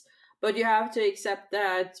feelings. But you have to accept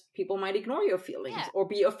that people might ignore your feelings or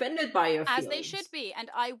be offended by your feelings. As they should be. And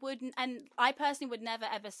I personally would never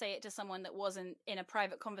ever say it to someone that wasn't in a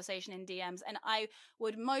private conversation in DMs. And I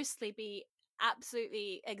would mostly be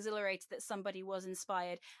absolutely exhilarated that somebody was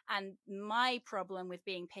inspired. And my problem with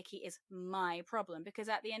being picky is my problem. Because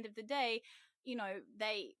at the end of the day,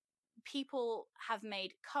 people have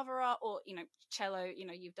made cover art, or Cello,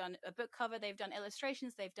 you've done a book cover, they've done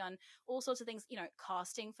illustrations, they've done all sorts of things,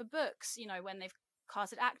 casting for books, when they've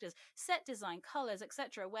casted actors, set design, colors,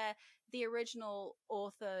 etc., where the original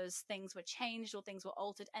author's things were changed or things were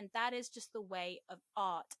altered, and that is just the way of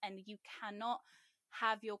art. And you cannot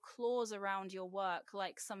have your claws around your work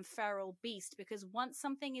like some feral beast, because once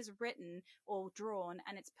something is written or drawn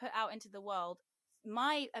and it's put out into the world,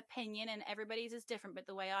 my opinion, and everybody's is different, but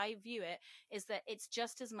the way I view it is that it's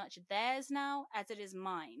just as much theirs now as it is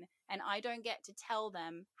mine, and I don't get to tell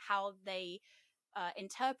them how they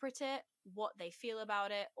interpret it, what they feel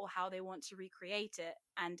about it, or how they want to recreate it.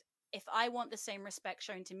 And if I want the same respect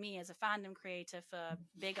shown to me as a fandom creator for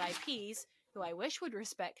big IPs, who I wish would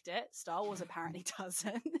respect it, Star Wars apparently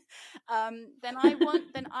doesn't, then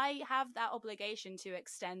I have that obligation to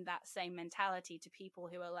extend that same mentality to people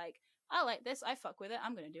who are like, I like this, I fuck with it,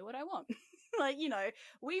 I'm gonna do what I want. Like, you know,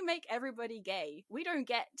 we make everybody gay. We don't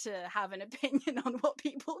get to have an opinion on what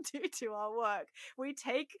people do to our work. We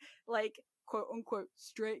take, like, quote unquote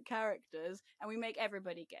straight characters and we make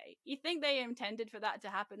everybody gay. You think they intended for that to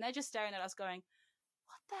happen? They're just staring at us going,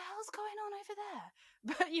 what the hell's going on over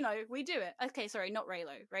there? But, you know, we do it. Okay, sorry, not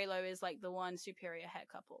Reylo. Reylo is like the one superior hair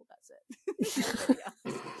couple. That's it.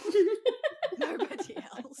 Nobody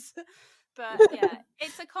else. But yeah,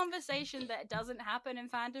 it's a conversation that doesn't happen in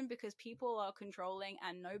fandom because people are controlling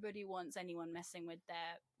and nobody wants anyone messing with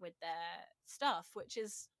their stuff, which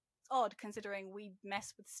is odd considering we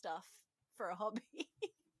mess with stuff for a hobby.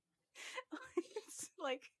 It's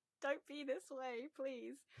like, don't be this way,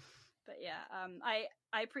 please. But yeah,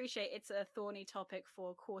 I appreciate it's a thorny topic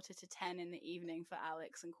for 9:45 in the evening for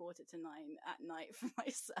Alex and 9:45 at night for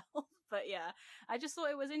myself. But yeah, I just thought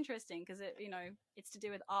it was interesting because it, you know, it's to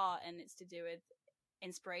do with art and it's to do with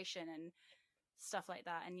inspiration and stuff like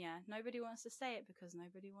that. And yeah, nobody wants to say it because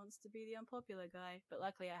nobody wants to be the unpopular guy. But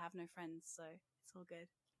luckily, I have no friends, so it's all good.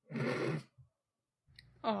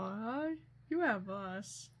 Aw, you have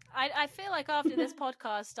us. I feel like after this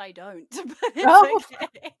podcast, I don't, but it's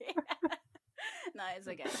okay. No, it's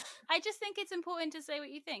okay. I just think it's important to say what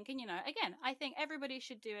you think. And, you know, again, I think everybody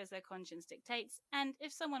should do as their conscience dictates. And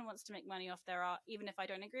if someone wants to make money off their art, even if I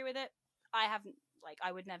don't agree with it, I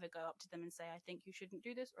would never go up to them and say, I think you shouldn't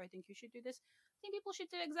do this, or I think you should do this. I think people should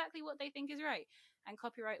do exactly what they think is right. And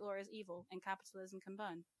copyright law is evil, and capitalism can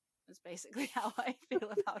burn. That's basically how I feel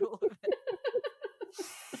about all of it.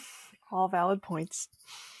 All valid points.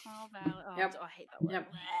 All valid. Oh, yep. I hate that word.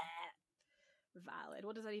 Yep. Valid.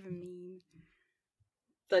 What does that even mean?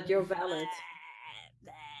 That you're valid.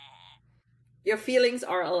 Your feelings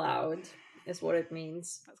are allowed, is what it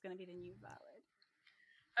means. That's going to be the new valid.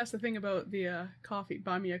 That's the thing about the coffee,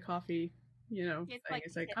 buy me a coffee, you know, it's thing.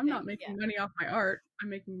 It's like, I'm not making money off my art. I'm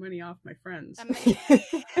making money off my friends. That's so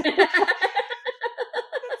true.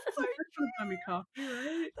 Buy me coffee,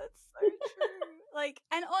 right? That's so true. Like,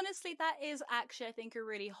 and honestly, that is actually, I think, a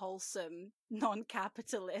really wholesome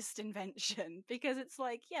non-capitalist invention because it's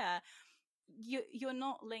like, yeah, you're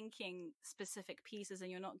not linking specific pieces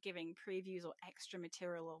and you're not giving previews or extra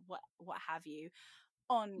material or what have you.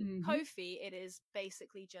 On Ko-fi, it is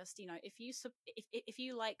basically just, you know, if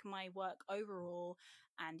you like my work overall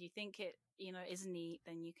and you think it, you know, is neat,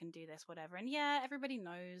 then you can do this, whatever. And yeah, everybody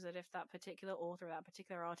knows that if that particular author or that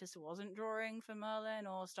particular artist wasn't drawing for Merlin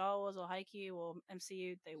or Star Wars or Haikyuu or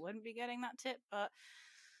MCU, they wouldn't be getting that tip. But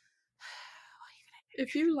what are you gonna do?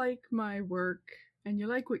 If you like my work and you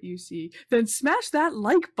like what you see, then smash that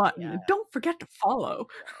like button and don't forget to follow.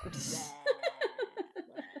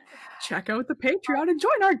 Check out the Patreon and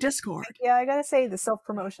join our Discord. Yeah, I gotta say the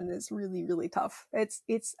self-promotion is really, really tough. It's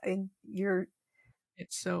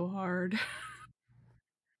so hard.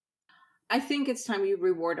 I think it's time we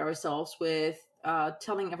reward ourselves with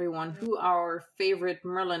telling everyone who our favorite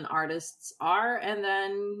Merlin artists are, and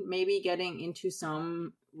then maybe getting into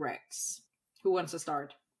some recs. Who wants to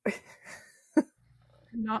start?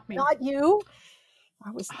 Not me. Not you. I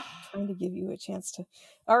was trying to give you a chance to.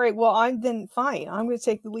 All right, well, I'm fine. I'm going to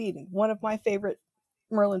take the lead. One of my favorite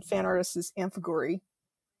Merlin fan artists is Amphigory.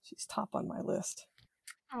 She's top on my list.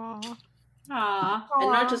 Aww. Aww.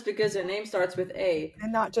 And not just because her name starts with A.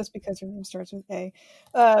 And not just because her name starts with A.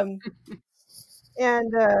 I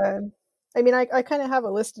mean, I kind of have a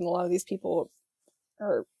list, and a lot of these people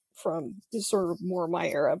are from just sort of more my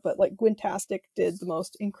era, but like Gwyntastic did the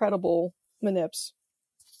most incredible manips.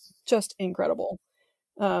 Just incredible.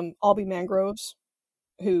 Albie Mangroves,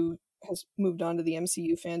 who has moved on to the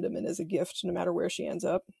MCU fandom and is a gift no matter where she ends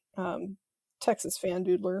up. Texas Fan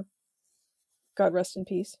Doodler, God rest in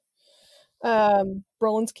peace.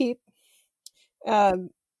 Brolin's Keep. I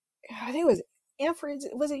think it was Amfred.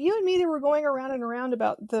 Was it you and me that were going around and around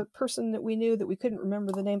about the person that we knew that we couldn't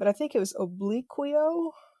remember the name, but I think it was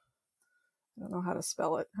Obliquio. I don't know how to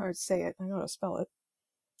spell it, how to say it. I know how to spell it.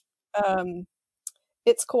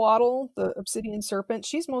 It's Coatl, the Obsidian Serpent.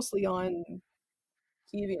 She's mostly on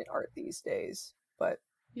DeviantArt these days, but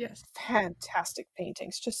yes, fantastic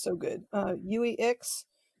paintings, just so good. Yui Ix.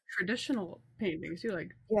 Traditional paintings, you like?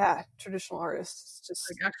 Yeah, traditional artists, just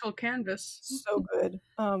like actual canvas. So good.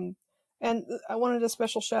 And I wanted a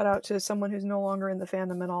special shout out to someone who's no longer in the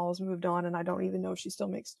fandom at all, has moved on, and I don't even know if she still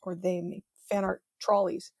makes, or they make fan art.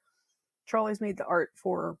 Trolleys. Trolleys made the art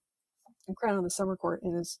for Crown of the Summer Court,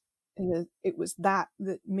 and it was that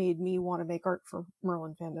made me want to make art for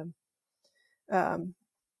Merlin fandom.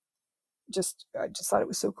 I just thought it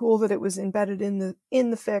was so cool that it was embedded in the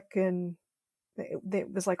fic, and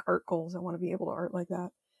it was like art goals. I want to be able to art like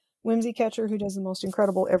that. Whimsy Catcher, who does the most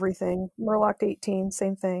incredible everything. Murloc 18,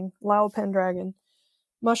 same thing. Lao Pendragon.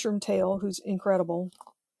 Mushroom Tail, who's incredible.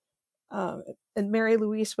 And Mary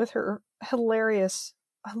Louise with her hilarious,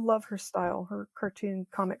 I love her style, her cartoon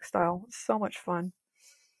comic style. It's so much fun.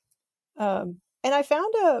 And I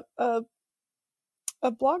found a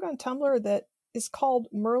blog on Tumblr that is called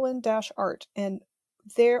Merlin-Art, and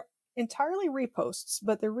they're entirely reposts,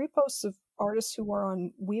 but they're reposts of artists who are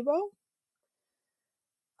on Weibo.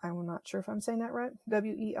 I'm not sure if I'm saying that right.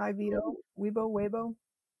 Weibo, Weibo.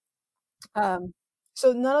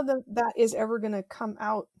 So none of that is ever going to come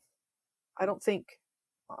out, I don't think,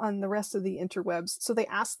 on the rest of the interwebs. So they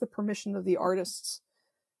ask the permission of the artists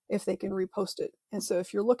if they can repost it. And so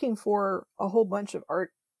if you're looking for a whole bunch of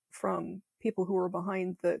art from people who are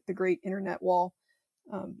behind the great internet wall,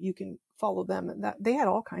 you can follow them. And that they had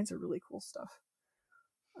all kinds of really cool stuff.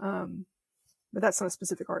 But that's not a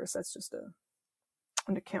specific artist. That's just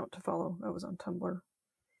an account to follow. That was on Tumblr.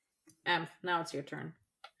 Now it's your turn.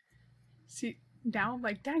 See, now I'm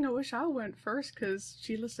like, dang, I wish I went first, because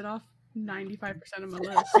she listed off 95% of my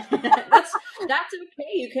list. That's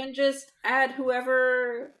okay. You can just add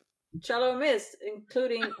whoever Cello missed,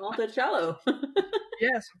 including Alta Cello.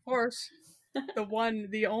 Yes, of course. The one,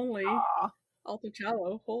 the only Alta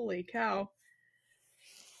Cello. Holy cow.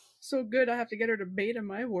 So good, I have to get her to beta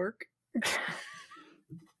my work.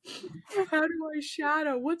 How do I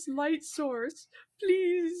shadow? What's light source?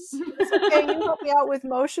 Please. It's okay, you help me out with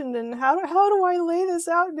motion, and how do I lay this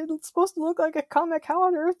out? It's supposed to look like a comic. How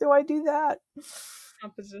on earth do I do that?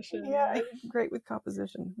 Composition. Yeah, I'm great with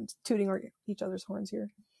composition. It's tooting each other's horns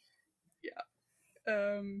here. Yeah.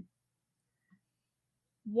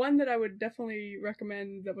 One that I would definitely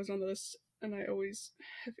recommend that was on the list, and I always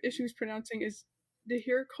have issues pronouncing, is the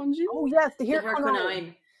Hirkonjin. Oh yes, the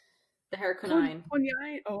Hirkonine. The Hirkonine.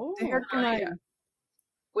 Oh, the Hirkonine. Yeah.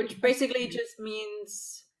 Which basically just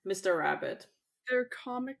means Mr. Rabbit. Their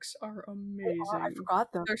comics are amazing. Oh, I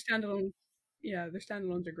forgot them. Their standalone, their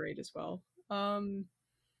standalones are great as well.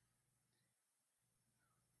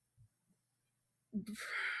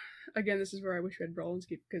 Again, this is where I wish we had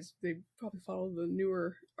Brolinsky, because they probably follow the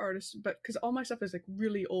newer artists, but because all my stuff is like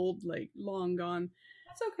really old, like long gone.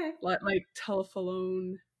 That's okay. Like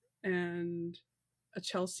Telefalone and a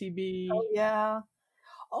Chelsea B. Oh yeah.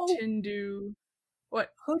 Oh, Tindu.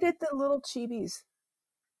 What? Who did the little chibis?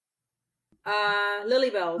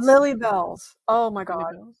 Lilybells. Lilybells. Oh my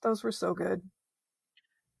god, those were so good.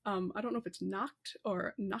 I don't know if it's Nacht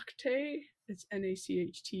or Nachte. It's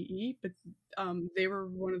Nachte, but they were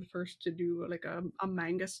one of the first to do like a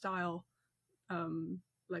manga style,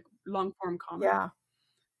 like long form comic. Yeah.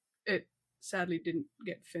 It sadly didn't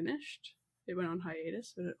get finished. It went on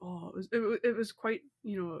hiatus, but it was quite,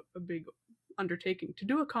 a big undertaking to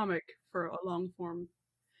do a comic for a long form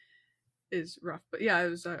is rough. But yeah, it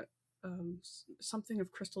was something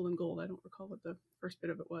of Crystal and Gold. I don't recall what the first bit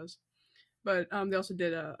of it was, but they also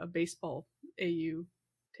did a baseball AU,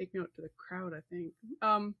 Take Me Out to the Crowd, I think.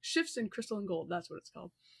 Shifts in Crystal and Gold, that's what it's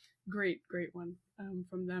called. Great one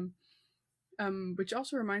from them. Which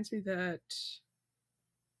also reminds me that,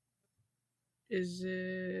 is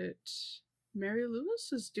it Mary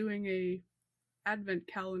Lewis is doing a advent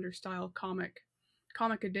calendar style comic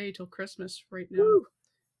a day till Christmas right now.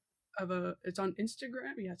 Woo! It's on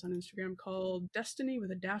Instagram. Yeah, it's on Instagram, called Destiny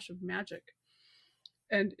with a Dash of Magic,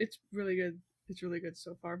 and it's really good. It's really good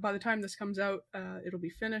so far. By the time this comes out, it'll be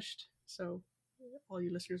finished, so all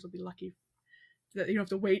you listeners will be lucky that you don't have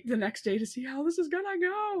to wait the next day to see how this is gonna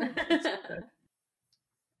go.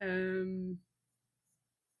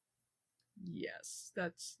 Yes,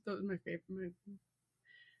 those are my favorite.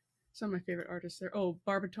 Some of my favorite artists there. Oh,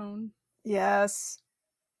 Barbatone. Yes.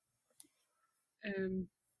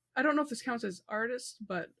 I don't know if this counts as artist,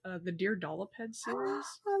 but the Dear Dollop Head series.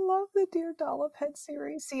 I love the Dear Dollop Head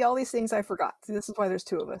series. See, all these things I forgot. See, this is why there's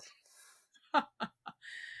two of us.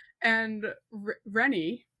 And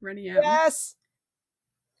Rennie M. Yes!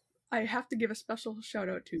 I have to give a special shout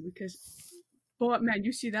out to, because, boy, man,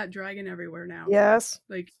 you see that dragon everywhere now. Yes.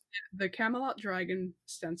 Like, the Camelot dragon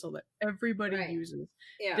stencil that everybody uses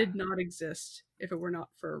did not exist if it were not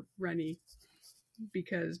for Rennie,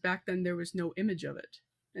 because back then there was no image of it,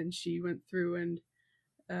 and she went through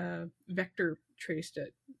and vector traced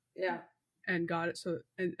it, and got it. So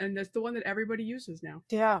and that's the one that everybody uses now.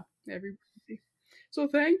 Yeah, everybody. So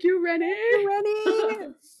thank you, Rennie.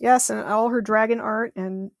 Rennie. Yes, and all her dragon art,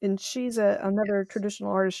 and she's another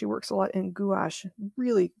traditional artist. She works a lot in gouache.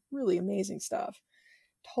 Really, really amazing stuff.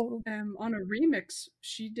 Total. On a remix,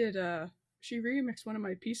 she did a she remixed one of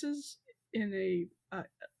my pieces in a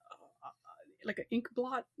like an ink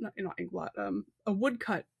blot, not ink blot, a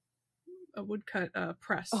woodcut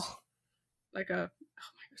press. Oh. Like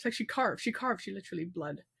it's like she carved. She literally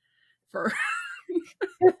bled for.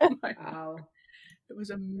 Wow. It was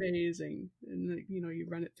amazing. And you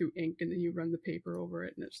run it through ink and then you run the paper over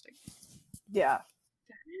it and it's like, yeah.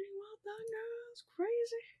 Dang, well done, girls.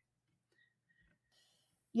 Crazy.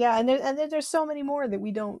 Yeah, and there's so many more that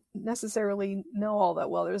we don't necessarily know all that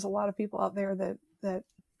well. There's a lot of people out there that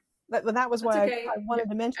was why I wanted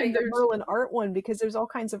to mention the Merlin art one, because there's all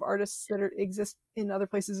kinds of artists that exist in other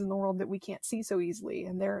places in the world that we can't see so easily,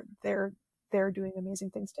 and they're doing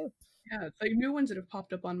amazing things too. Yeah, it's like new ones that have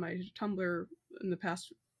popped up on my Tumblr in the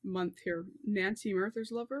past month here. Nancy Merther's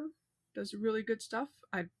Lover does really good stuff.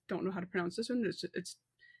 I don't know how to pronounce this one. It's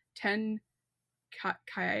 10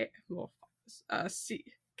 Kiaoi,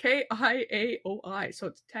 so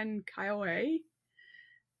it's 10 Kiaoi.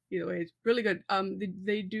 Either way, it's really good.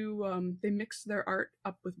 They mix their art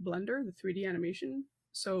up with Blender, the 3D animation.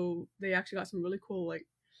 So they actually got some really cool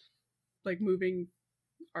like moving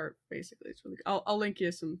art. Basically, it's really good. I'll link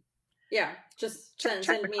you some. Yeah, just check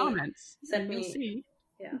send the me comments. Send me. See.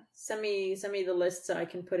 Yeah, send me the list so I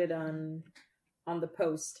can put it on the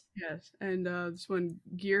post. Yes, and this one,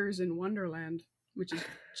 Gears in Wonderland, which is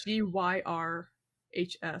GYRHS,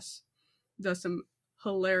 does some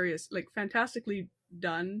hilarious, like fantastically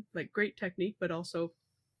done, like great technique, but also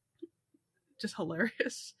just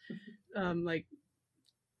hilarious, like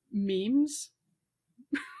memes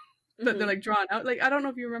that they're like drawn out. Like I don't know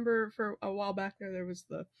if you remember for a while back there was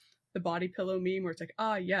the body pillow meme where it's like,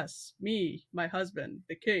 ah yes, me, my husband,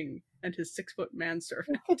 the king, and his 6-foot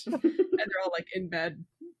manservant, and they're all like in bed,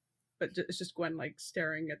 but it's just Gwen like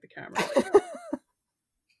staring at the camera. Like,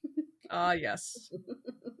 ah yes.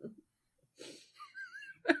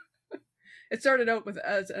 It started out with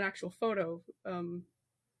as an actual photo. The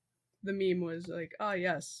meme was like, ah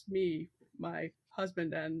yes, me, my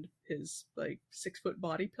husband, and his like 6-foot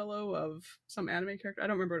body pillow of some anime character. I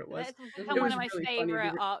don't remember what it was. It's become one of my really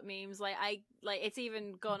favorite art memes. Like it's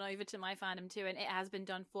even gone over to my fandom too, and it has been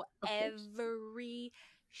done for every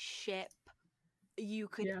ship you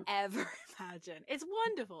could ever imagine. It's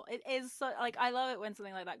wonderful. It is so, like, I love it when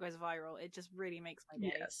something like that goes viral. It just really makes my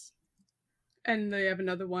day. Yes. And they have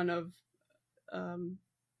another one of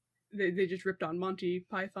they just ripped on Monty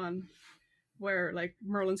Python, where like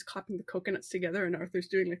Merlin's clapping the coconuts together and Arthur's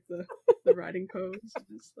doing like the riding pose.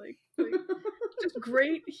 It's like just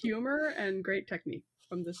great humor and great technique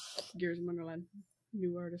from this Gears in Wonderland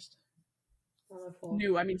new artist. Wonderful.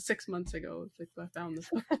 New, I mean 6 months ago. It's like I found this,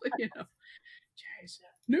 Jeez,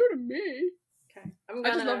 new to me. Okay,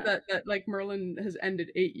 I just love that like Merlin has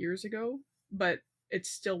ended 8 years ago, but it's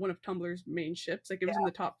still one of Tumblr's main ships. Like it was in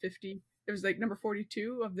the top 50. It was like number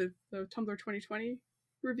 42 of the Tumblr 2020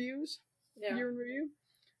 reviews. Yeah. Year in review.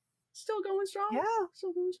 Still going strong. Yeah.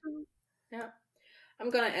 Still going strong. Yeah.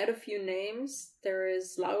 I'm gonna add a few names. There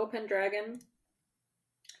is Lago Pendragon.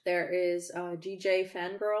 There is GJ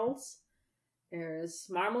Fangirls. There's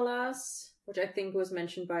Marmolas, which I think was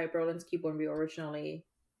mentioned by Brolinski when we originally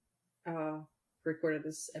recorded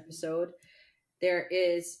this episode. There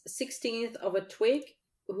is 16th of a Twig,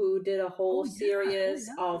 who did a whole series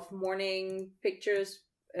of morning pictures,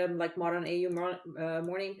 like modern AU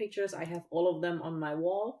morning pictures. I have all of them on my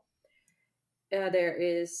wall. There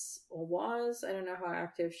is, or was, I don't know how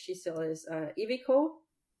active she still is, Iviko.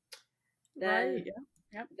 Then,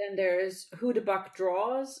 then there's Who the Buck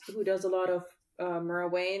Draws, who does a lot of Mura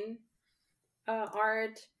Wayne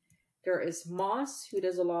art. There is Moss, who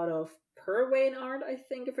does a lot of Per Wayne art, I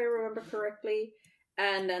think, if I remember correctly.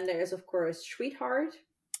 And then there's, of course, Sweetheart.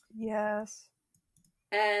 Yes.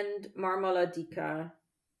 And Marmola Dika,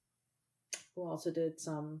 who also did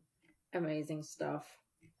some amazing stuff.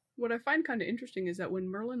 What I find kind of interesting is that when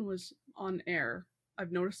Merlin was on air,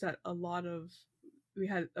 I've noticed that we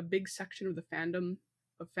had a big section of the fandom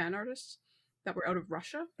of fan artists that were out of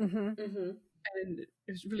Russia. Mm-hmm. Mm-hmm. And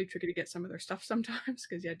it was really tricky to get some of their stuff sometimes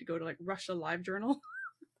because you had to go to like Russia Live Journal.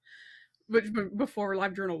 But before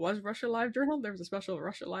LiveJournal was Russia LiveJournal, there was a special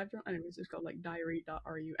Russia LiveJournal. Anyways, it's called like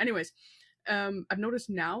diary.ru. Anyways, I've noticed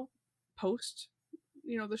now, post,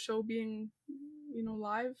 the show being,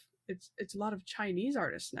 live, it's a lot of Chinese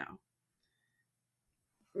artists now.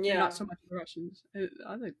 Yeah. Not so much the Russians. And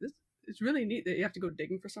I think it's really neat that you have to go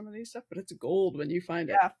digging for some of these stuff, but it's gold when you find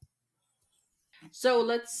it. So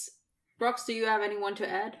Brox, do you have anyone to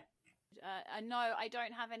add? No, I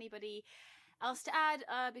don't have anybody else to add,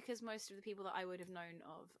 because most of the people that I would have known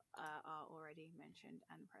of are already mentioned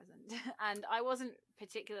and present. And I wasn't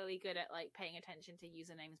particularly good at like paying attention to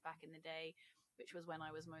usernames back in the day, which was when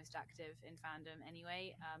I was most active in fandom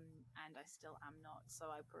anyway. And I still am not. So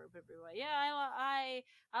I probably were, yeah, I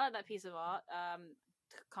like that piece of art.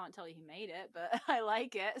 Can't tell you who made it, but I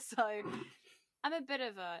like it. So I'm a bit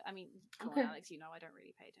of a, I mean, come on, Alex, you know I don't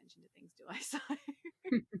really pay attention to things, do I? So,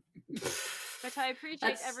 but I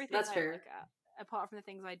appreciate everything I look at, apart from the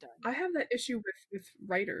things I don't. I have that issue with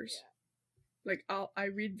writers. Yeah. Like I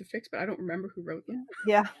read the fics, but I don't remember who wrote them.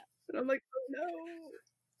 Yeah. And I'm like, oh no.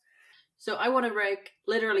 So I want to rank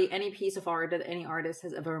literally any piece of art that any artist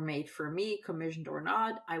has ever made for me, commissioned or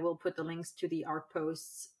not. I will put the links to the art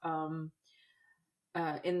posts in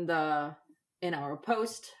our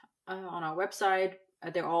post on our website.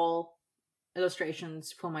 They're all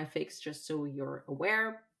illustrations for my fics, just so you're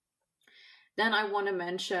aware. Then I want to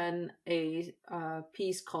mention a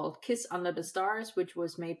piece called Kiss Under the Stars, which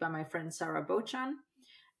was made by my friend Sarah Bochan.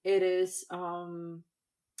 It is,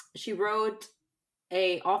 she wrote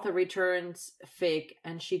a Author Returns fic,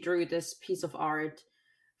 and she drew this piece of art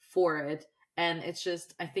for it. And it's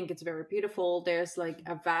just, I think it's very beautiful. There's like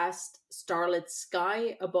a vast starlit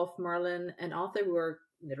sky above Merlin and Arthur, who are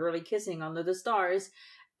literally kissing under the stars.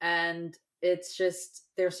 And it's just,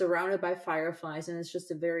 they're surrounded by fireflies, and it's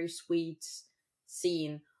just a very sweet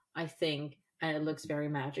scene, I think. And it looks very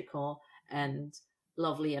magical and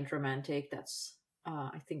lovely and romantic. That's,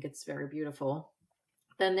 I think it's very beautiful.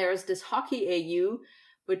 Then there's this hockey AU,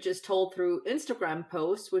 which is told through Instagram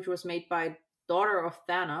posts, which was made by Daughter of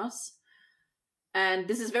Thanos. And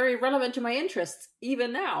this is very relevant to my interests,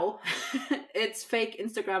 even now. It's fake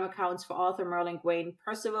Instagram accounts for Arthur, Merlin, Gawain,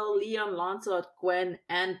 Percival, Leon, Lancelot, Gwen,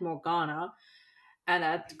 and Morgana. And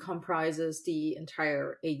that comprises the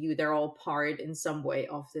entire AU. They're all part in some way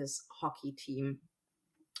of this hockey team.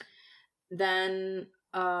 Then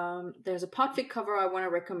there's a podfic cover I want to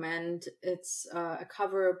recommend. It's a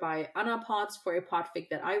cover by Anna Potts for a podfic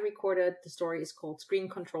that I recorded. The story is called Screen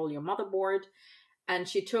Control Your Motherboard. And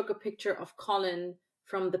she took a picture of Colin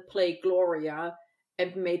from the play Gloria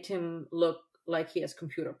and made him look like he has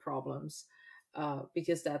computer problems,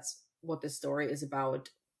 because that's what this story is about.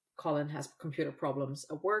 Colin has computer problems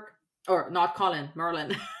at work. Or not Colin,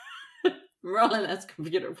 Merlin. Merlin has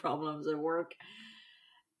computer problems at work.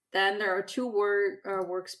 Then there are two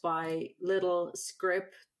works by Little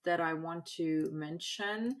Script that I want to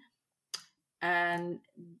mention. And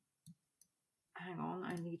hang on,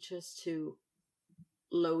 I need just to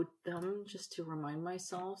load them just to remind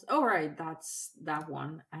myself. Oh, right, that's that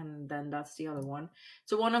one, and then that's the other one.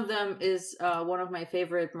 So one of them is one of my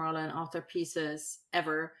favorite Merlin author pieces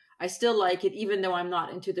ever. I still like it, even though I'm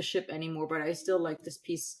not into the ship anymore, but I still like this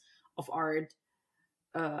piece of art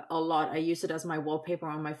a lot. I use it as my wallpaper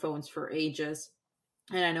on my phones for ages,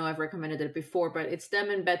 and I know I've recommended it before, but it's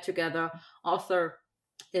them in bed together. Author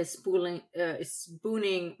is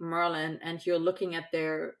spooning Merlin, and you're looking at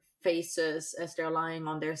their faces as they're lying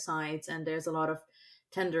on their sides, and there's a lot of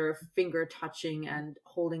tender finger touching and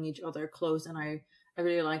holding each other close, and I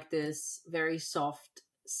really like this very soft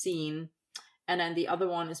scene. And then the other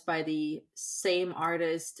one is by the same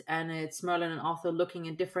artist, and it's Merlin and Arthur looking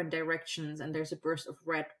in different directions, and there's a burst of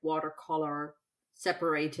red watercolor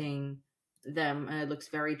separating them, and it looks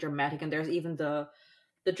very dramatic. And there's even the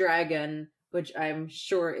dragon, which I'm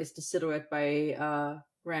sure is the silhouette by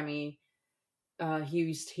Remy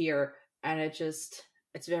used here, and it's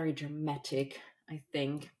very dramatic, I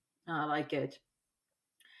think. I like it.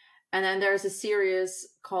 And then there's a series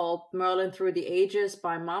called Merlin Through the Ages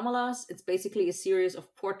by Marmalas. It's basically a series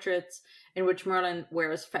of portraits in which Merlin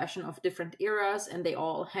wears fashion of different eras, and they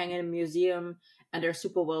all hang in a museum, and they're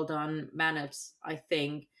super well done mannequins, I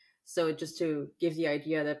think. So just to give the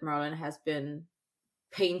idea that Merlin has been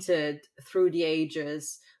painted through the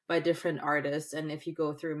ages by different artists, and if you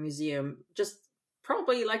go through a museum, just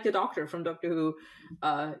probably like the Doctor from Doctor Who,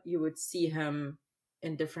 you would see him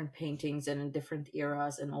in different paintings and in different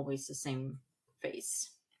eras, and always the same face.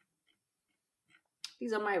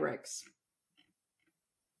 These are my recs.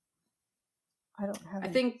 I don't have. I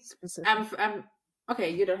think specific. I'm okay.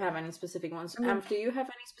 You don't have any specific ones. Do you have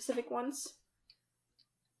any specific ones?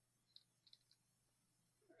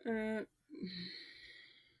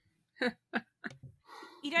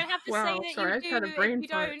 You don't have to say that sorry, you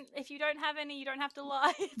do. If you don't have any, you don't have to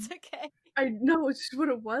lie. It's okay. I know. It's just what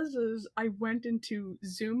it was. Is I went into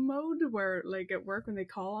Zoom mode where, like, at work when they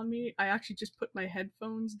call on me, I actually just put my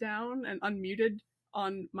headphones down and unmuted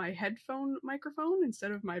on my headphone microphone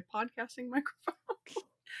instead of my podcasting microphone.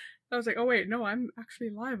 I was like, oh wait, no, I'm actually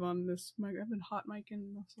live on this mic. I've been hot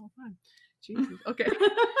micing this whole time. Jesus. Okay.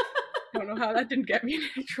 I don't know how that didn't get me in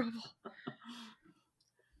any trouble.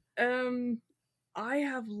 I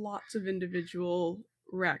have lots of individual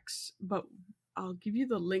recs, but I'll give you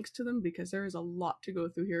the links to them because there is a lot to go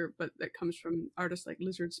through here, but that comes from artists like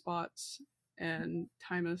Lizard Spots and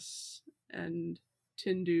Timus and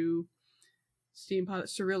Tindu, Steam Pilot,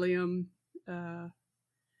 Ceruleum. I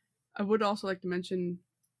would also like to mention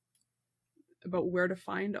about where to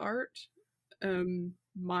find art.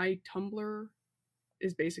 My Tumblr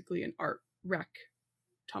is basically an art rec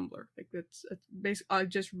Tumblr. Like it's basically I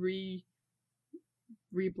just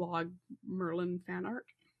reblog Merlin fan art.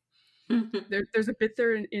 There's a bit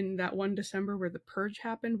there in that one December where the purge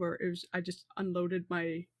happened, where it was I just unloaded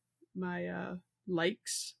my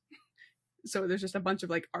likes, so there's just a bunch of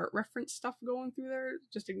like art reference stuff going through there.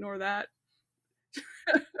 Just ignore that.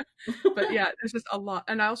 But yeah, there's just a lot,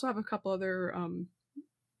 and I also have a couple other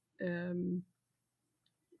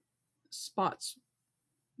spots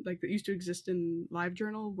like that used to exist in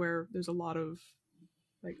LiveJournal where there's a lot of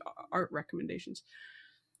like art recommendations.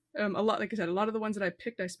 A lot, like I said, a lot of the ones that I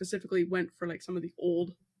picked, I specifically went for like some of the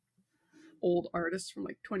old artists from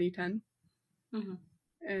like 2010,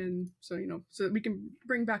 and so so that we can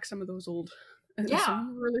bring back some of those old. And some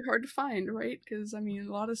are really hard to find, right? Because I mean,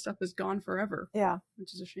 a lot of stuff is gone forever. Yeah,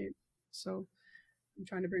 which is a shame. So I'm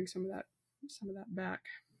trying to bring some of that back.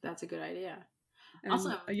 That's a good idea. And,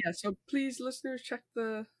 awesome. So please, listeners, check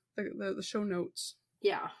the show notes.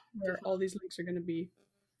 Yeah, where all these links are going to be.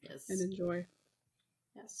 Yes, and enjoy.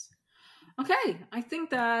 Yes. Okay, I think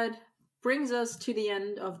that brings us to the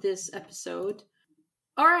end of this episode.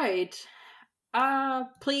 All right.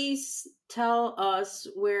 Please tell us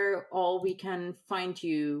where all we can find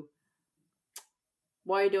you.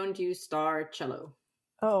 Why don't you start, Cello?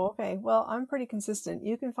 Oh, okay. Well, I'm pretty consistent.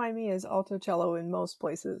 You can find me as Alto Cello in most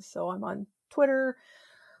places. So I'm on Twitter.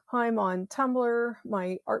 I'm on Tumblr.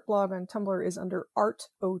 My art blog on Tumblr is under Art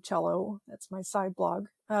O Cello. That's my side blog.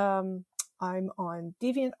 I'm on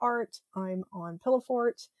DeviantArt. I'm on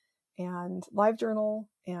Pillowfort and LiveJournal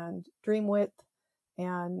and Dreamwidth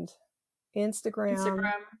and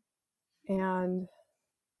Instagram. And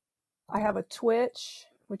I have a Twitch,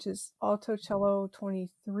 which is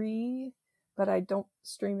AltoCello23, but I don't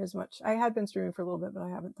stream as much. I had been streaming for a little bit, but I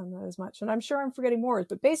haven't done that as much. And I'm sure I'm forgetting more.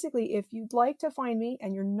 But basically, if you'd like to find me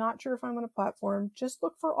and you're not sure if I'm on a platform, just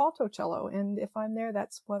look for Alto Cello. And if I'm there,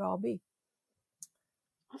 that's what I'll be.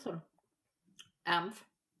 Awesome. Amph.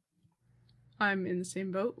 I'm in the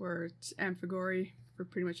same boat where it's Amphigory for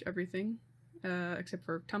pretty much everything, except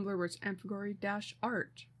for Tumblr where it's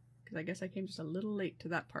Amphigory-art, because I guess I came just a little late to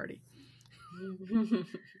that party.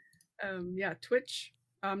 Twitch.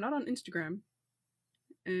 I'm not on Instagram,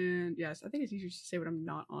 and yes, I think it's easier to say what I'm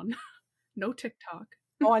not on. No TikTok.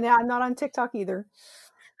 Oh, and I'm not on TikTok either.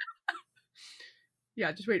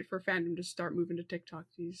 Yeah, just wait for fandom to start moving to TikTok.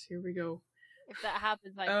 Jeez, here we go. If that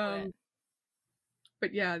happens, I quit.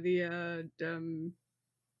 But yeah, the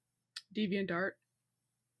DeviantArt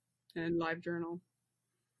and LiveJournal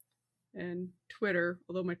and Twitter,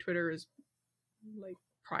 although my Twitter is like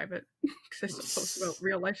private because I still post about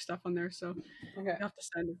real life stuff on there, so you have to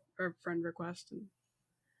send a friend request. And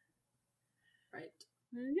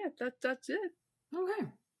that's it. Okay.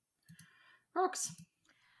 Rox.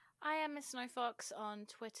 I am Miss Snowfox on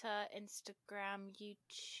Twitter, Instagram,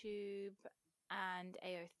 YouTube, and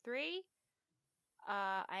AO3.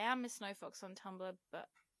 I am Miss Snowfox on Tumblr, but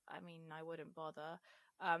I mean, I wouldn't bother.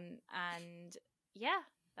 And yeah,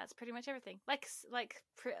 that's pretty much everything.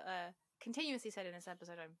 Continuously said in this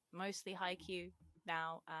episode, I'm mostly Haikyuu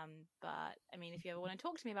now. But I mean, if you ever want to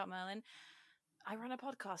talk to me about Merlin, I run a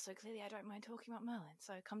podcast, so clearly I don't mind talking about Merlin.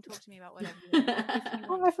 So come talk to me about whatever you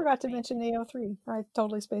want. I forgot to mention AO3. I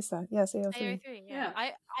totally spaced that. Yes, AO3. AO3, yeah.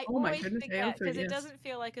 I always forget because it doesn't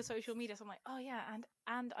feel like a social media. So I'm like, oh yeah,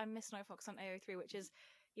 and I'm Miss Snowfox on AO3, which is,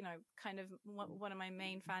 kind of one of my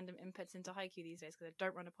main fandom inputs into Haikyuu these days, because I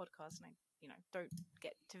don't run a podcast and I, don't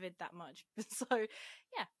get to vid that much. So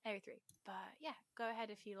yeah, AO3. But yeah, go ahead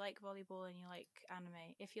if you like volleyball and you like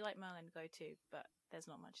anime. If you like Merlin, go too. But there's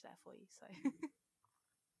not much there for you, so.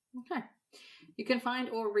 Okay. You can find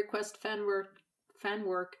or request fan work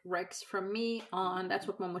recs from me on That's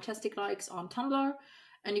What Momotestic Likes on Tumblr.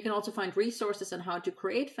 And you can also find resources on how to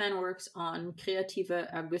create fan works on Kreative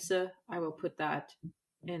Ergüsse. I will put that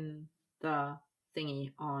in the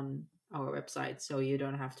thingy on our website, so you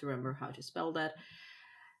don't have to remember how to spell that.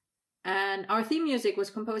 And our theme music was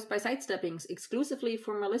composed by Sidesteppings exclusively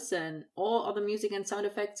for Melissa. All other music and sound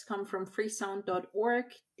effects come from freesound.org.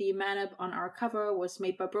 The man-up on our cover was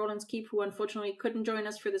made by Brolin's Keep, who unfortunately couldn't join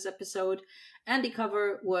us for this episode. And the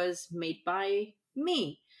cover was made by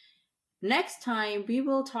me. Next time, we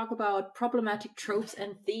will talk about problematic tropes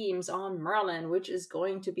and themes on Merlin, which is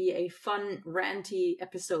going to be a fun, ranty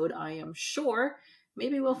episode, I am sure.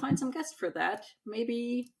 Maybe we'll find some guests for that.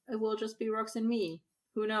 Maybe it will just be Rox and me.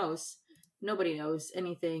 Who knows? Nobody knows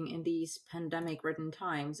anything in these pandemic-ridden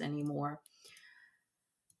times anymore.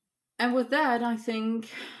 And with that, I think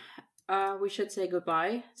we should say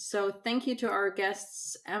goodbye. So thank you to our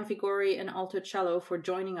guests, Amphigori and Alto Cello, for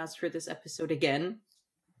joining us for this episode again.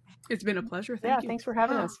 It's been a pleasure. Thank you. Thanks for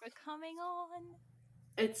having us. For coming on.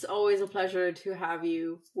 It's always a pleasure to have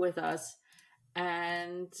you with us.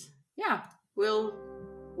 And yeah, we'll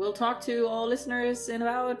talk to all listeners in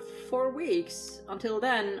about 4 weeks. Until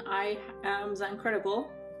then, I am Zancredible.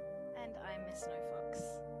 And I'm Miss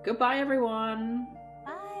Snowfox. Goodbye, everyone.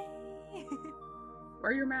 Bye.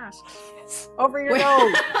 Wear your masks. Over your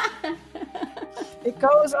nose. It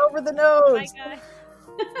goes over the nose. Bye, guys.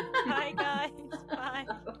 Bye, guys.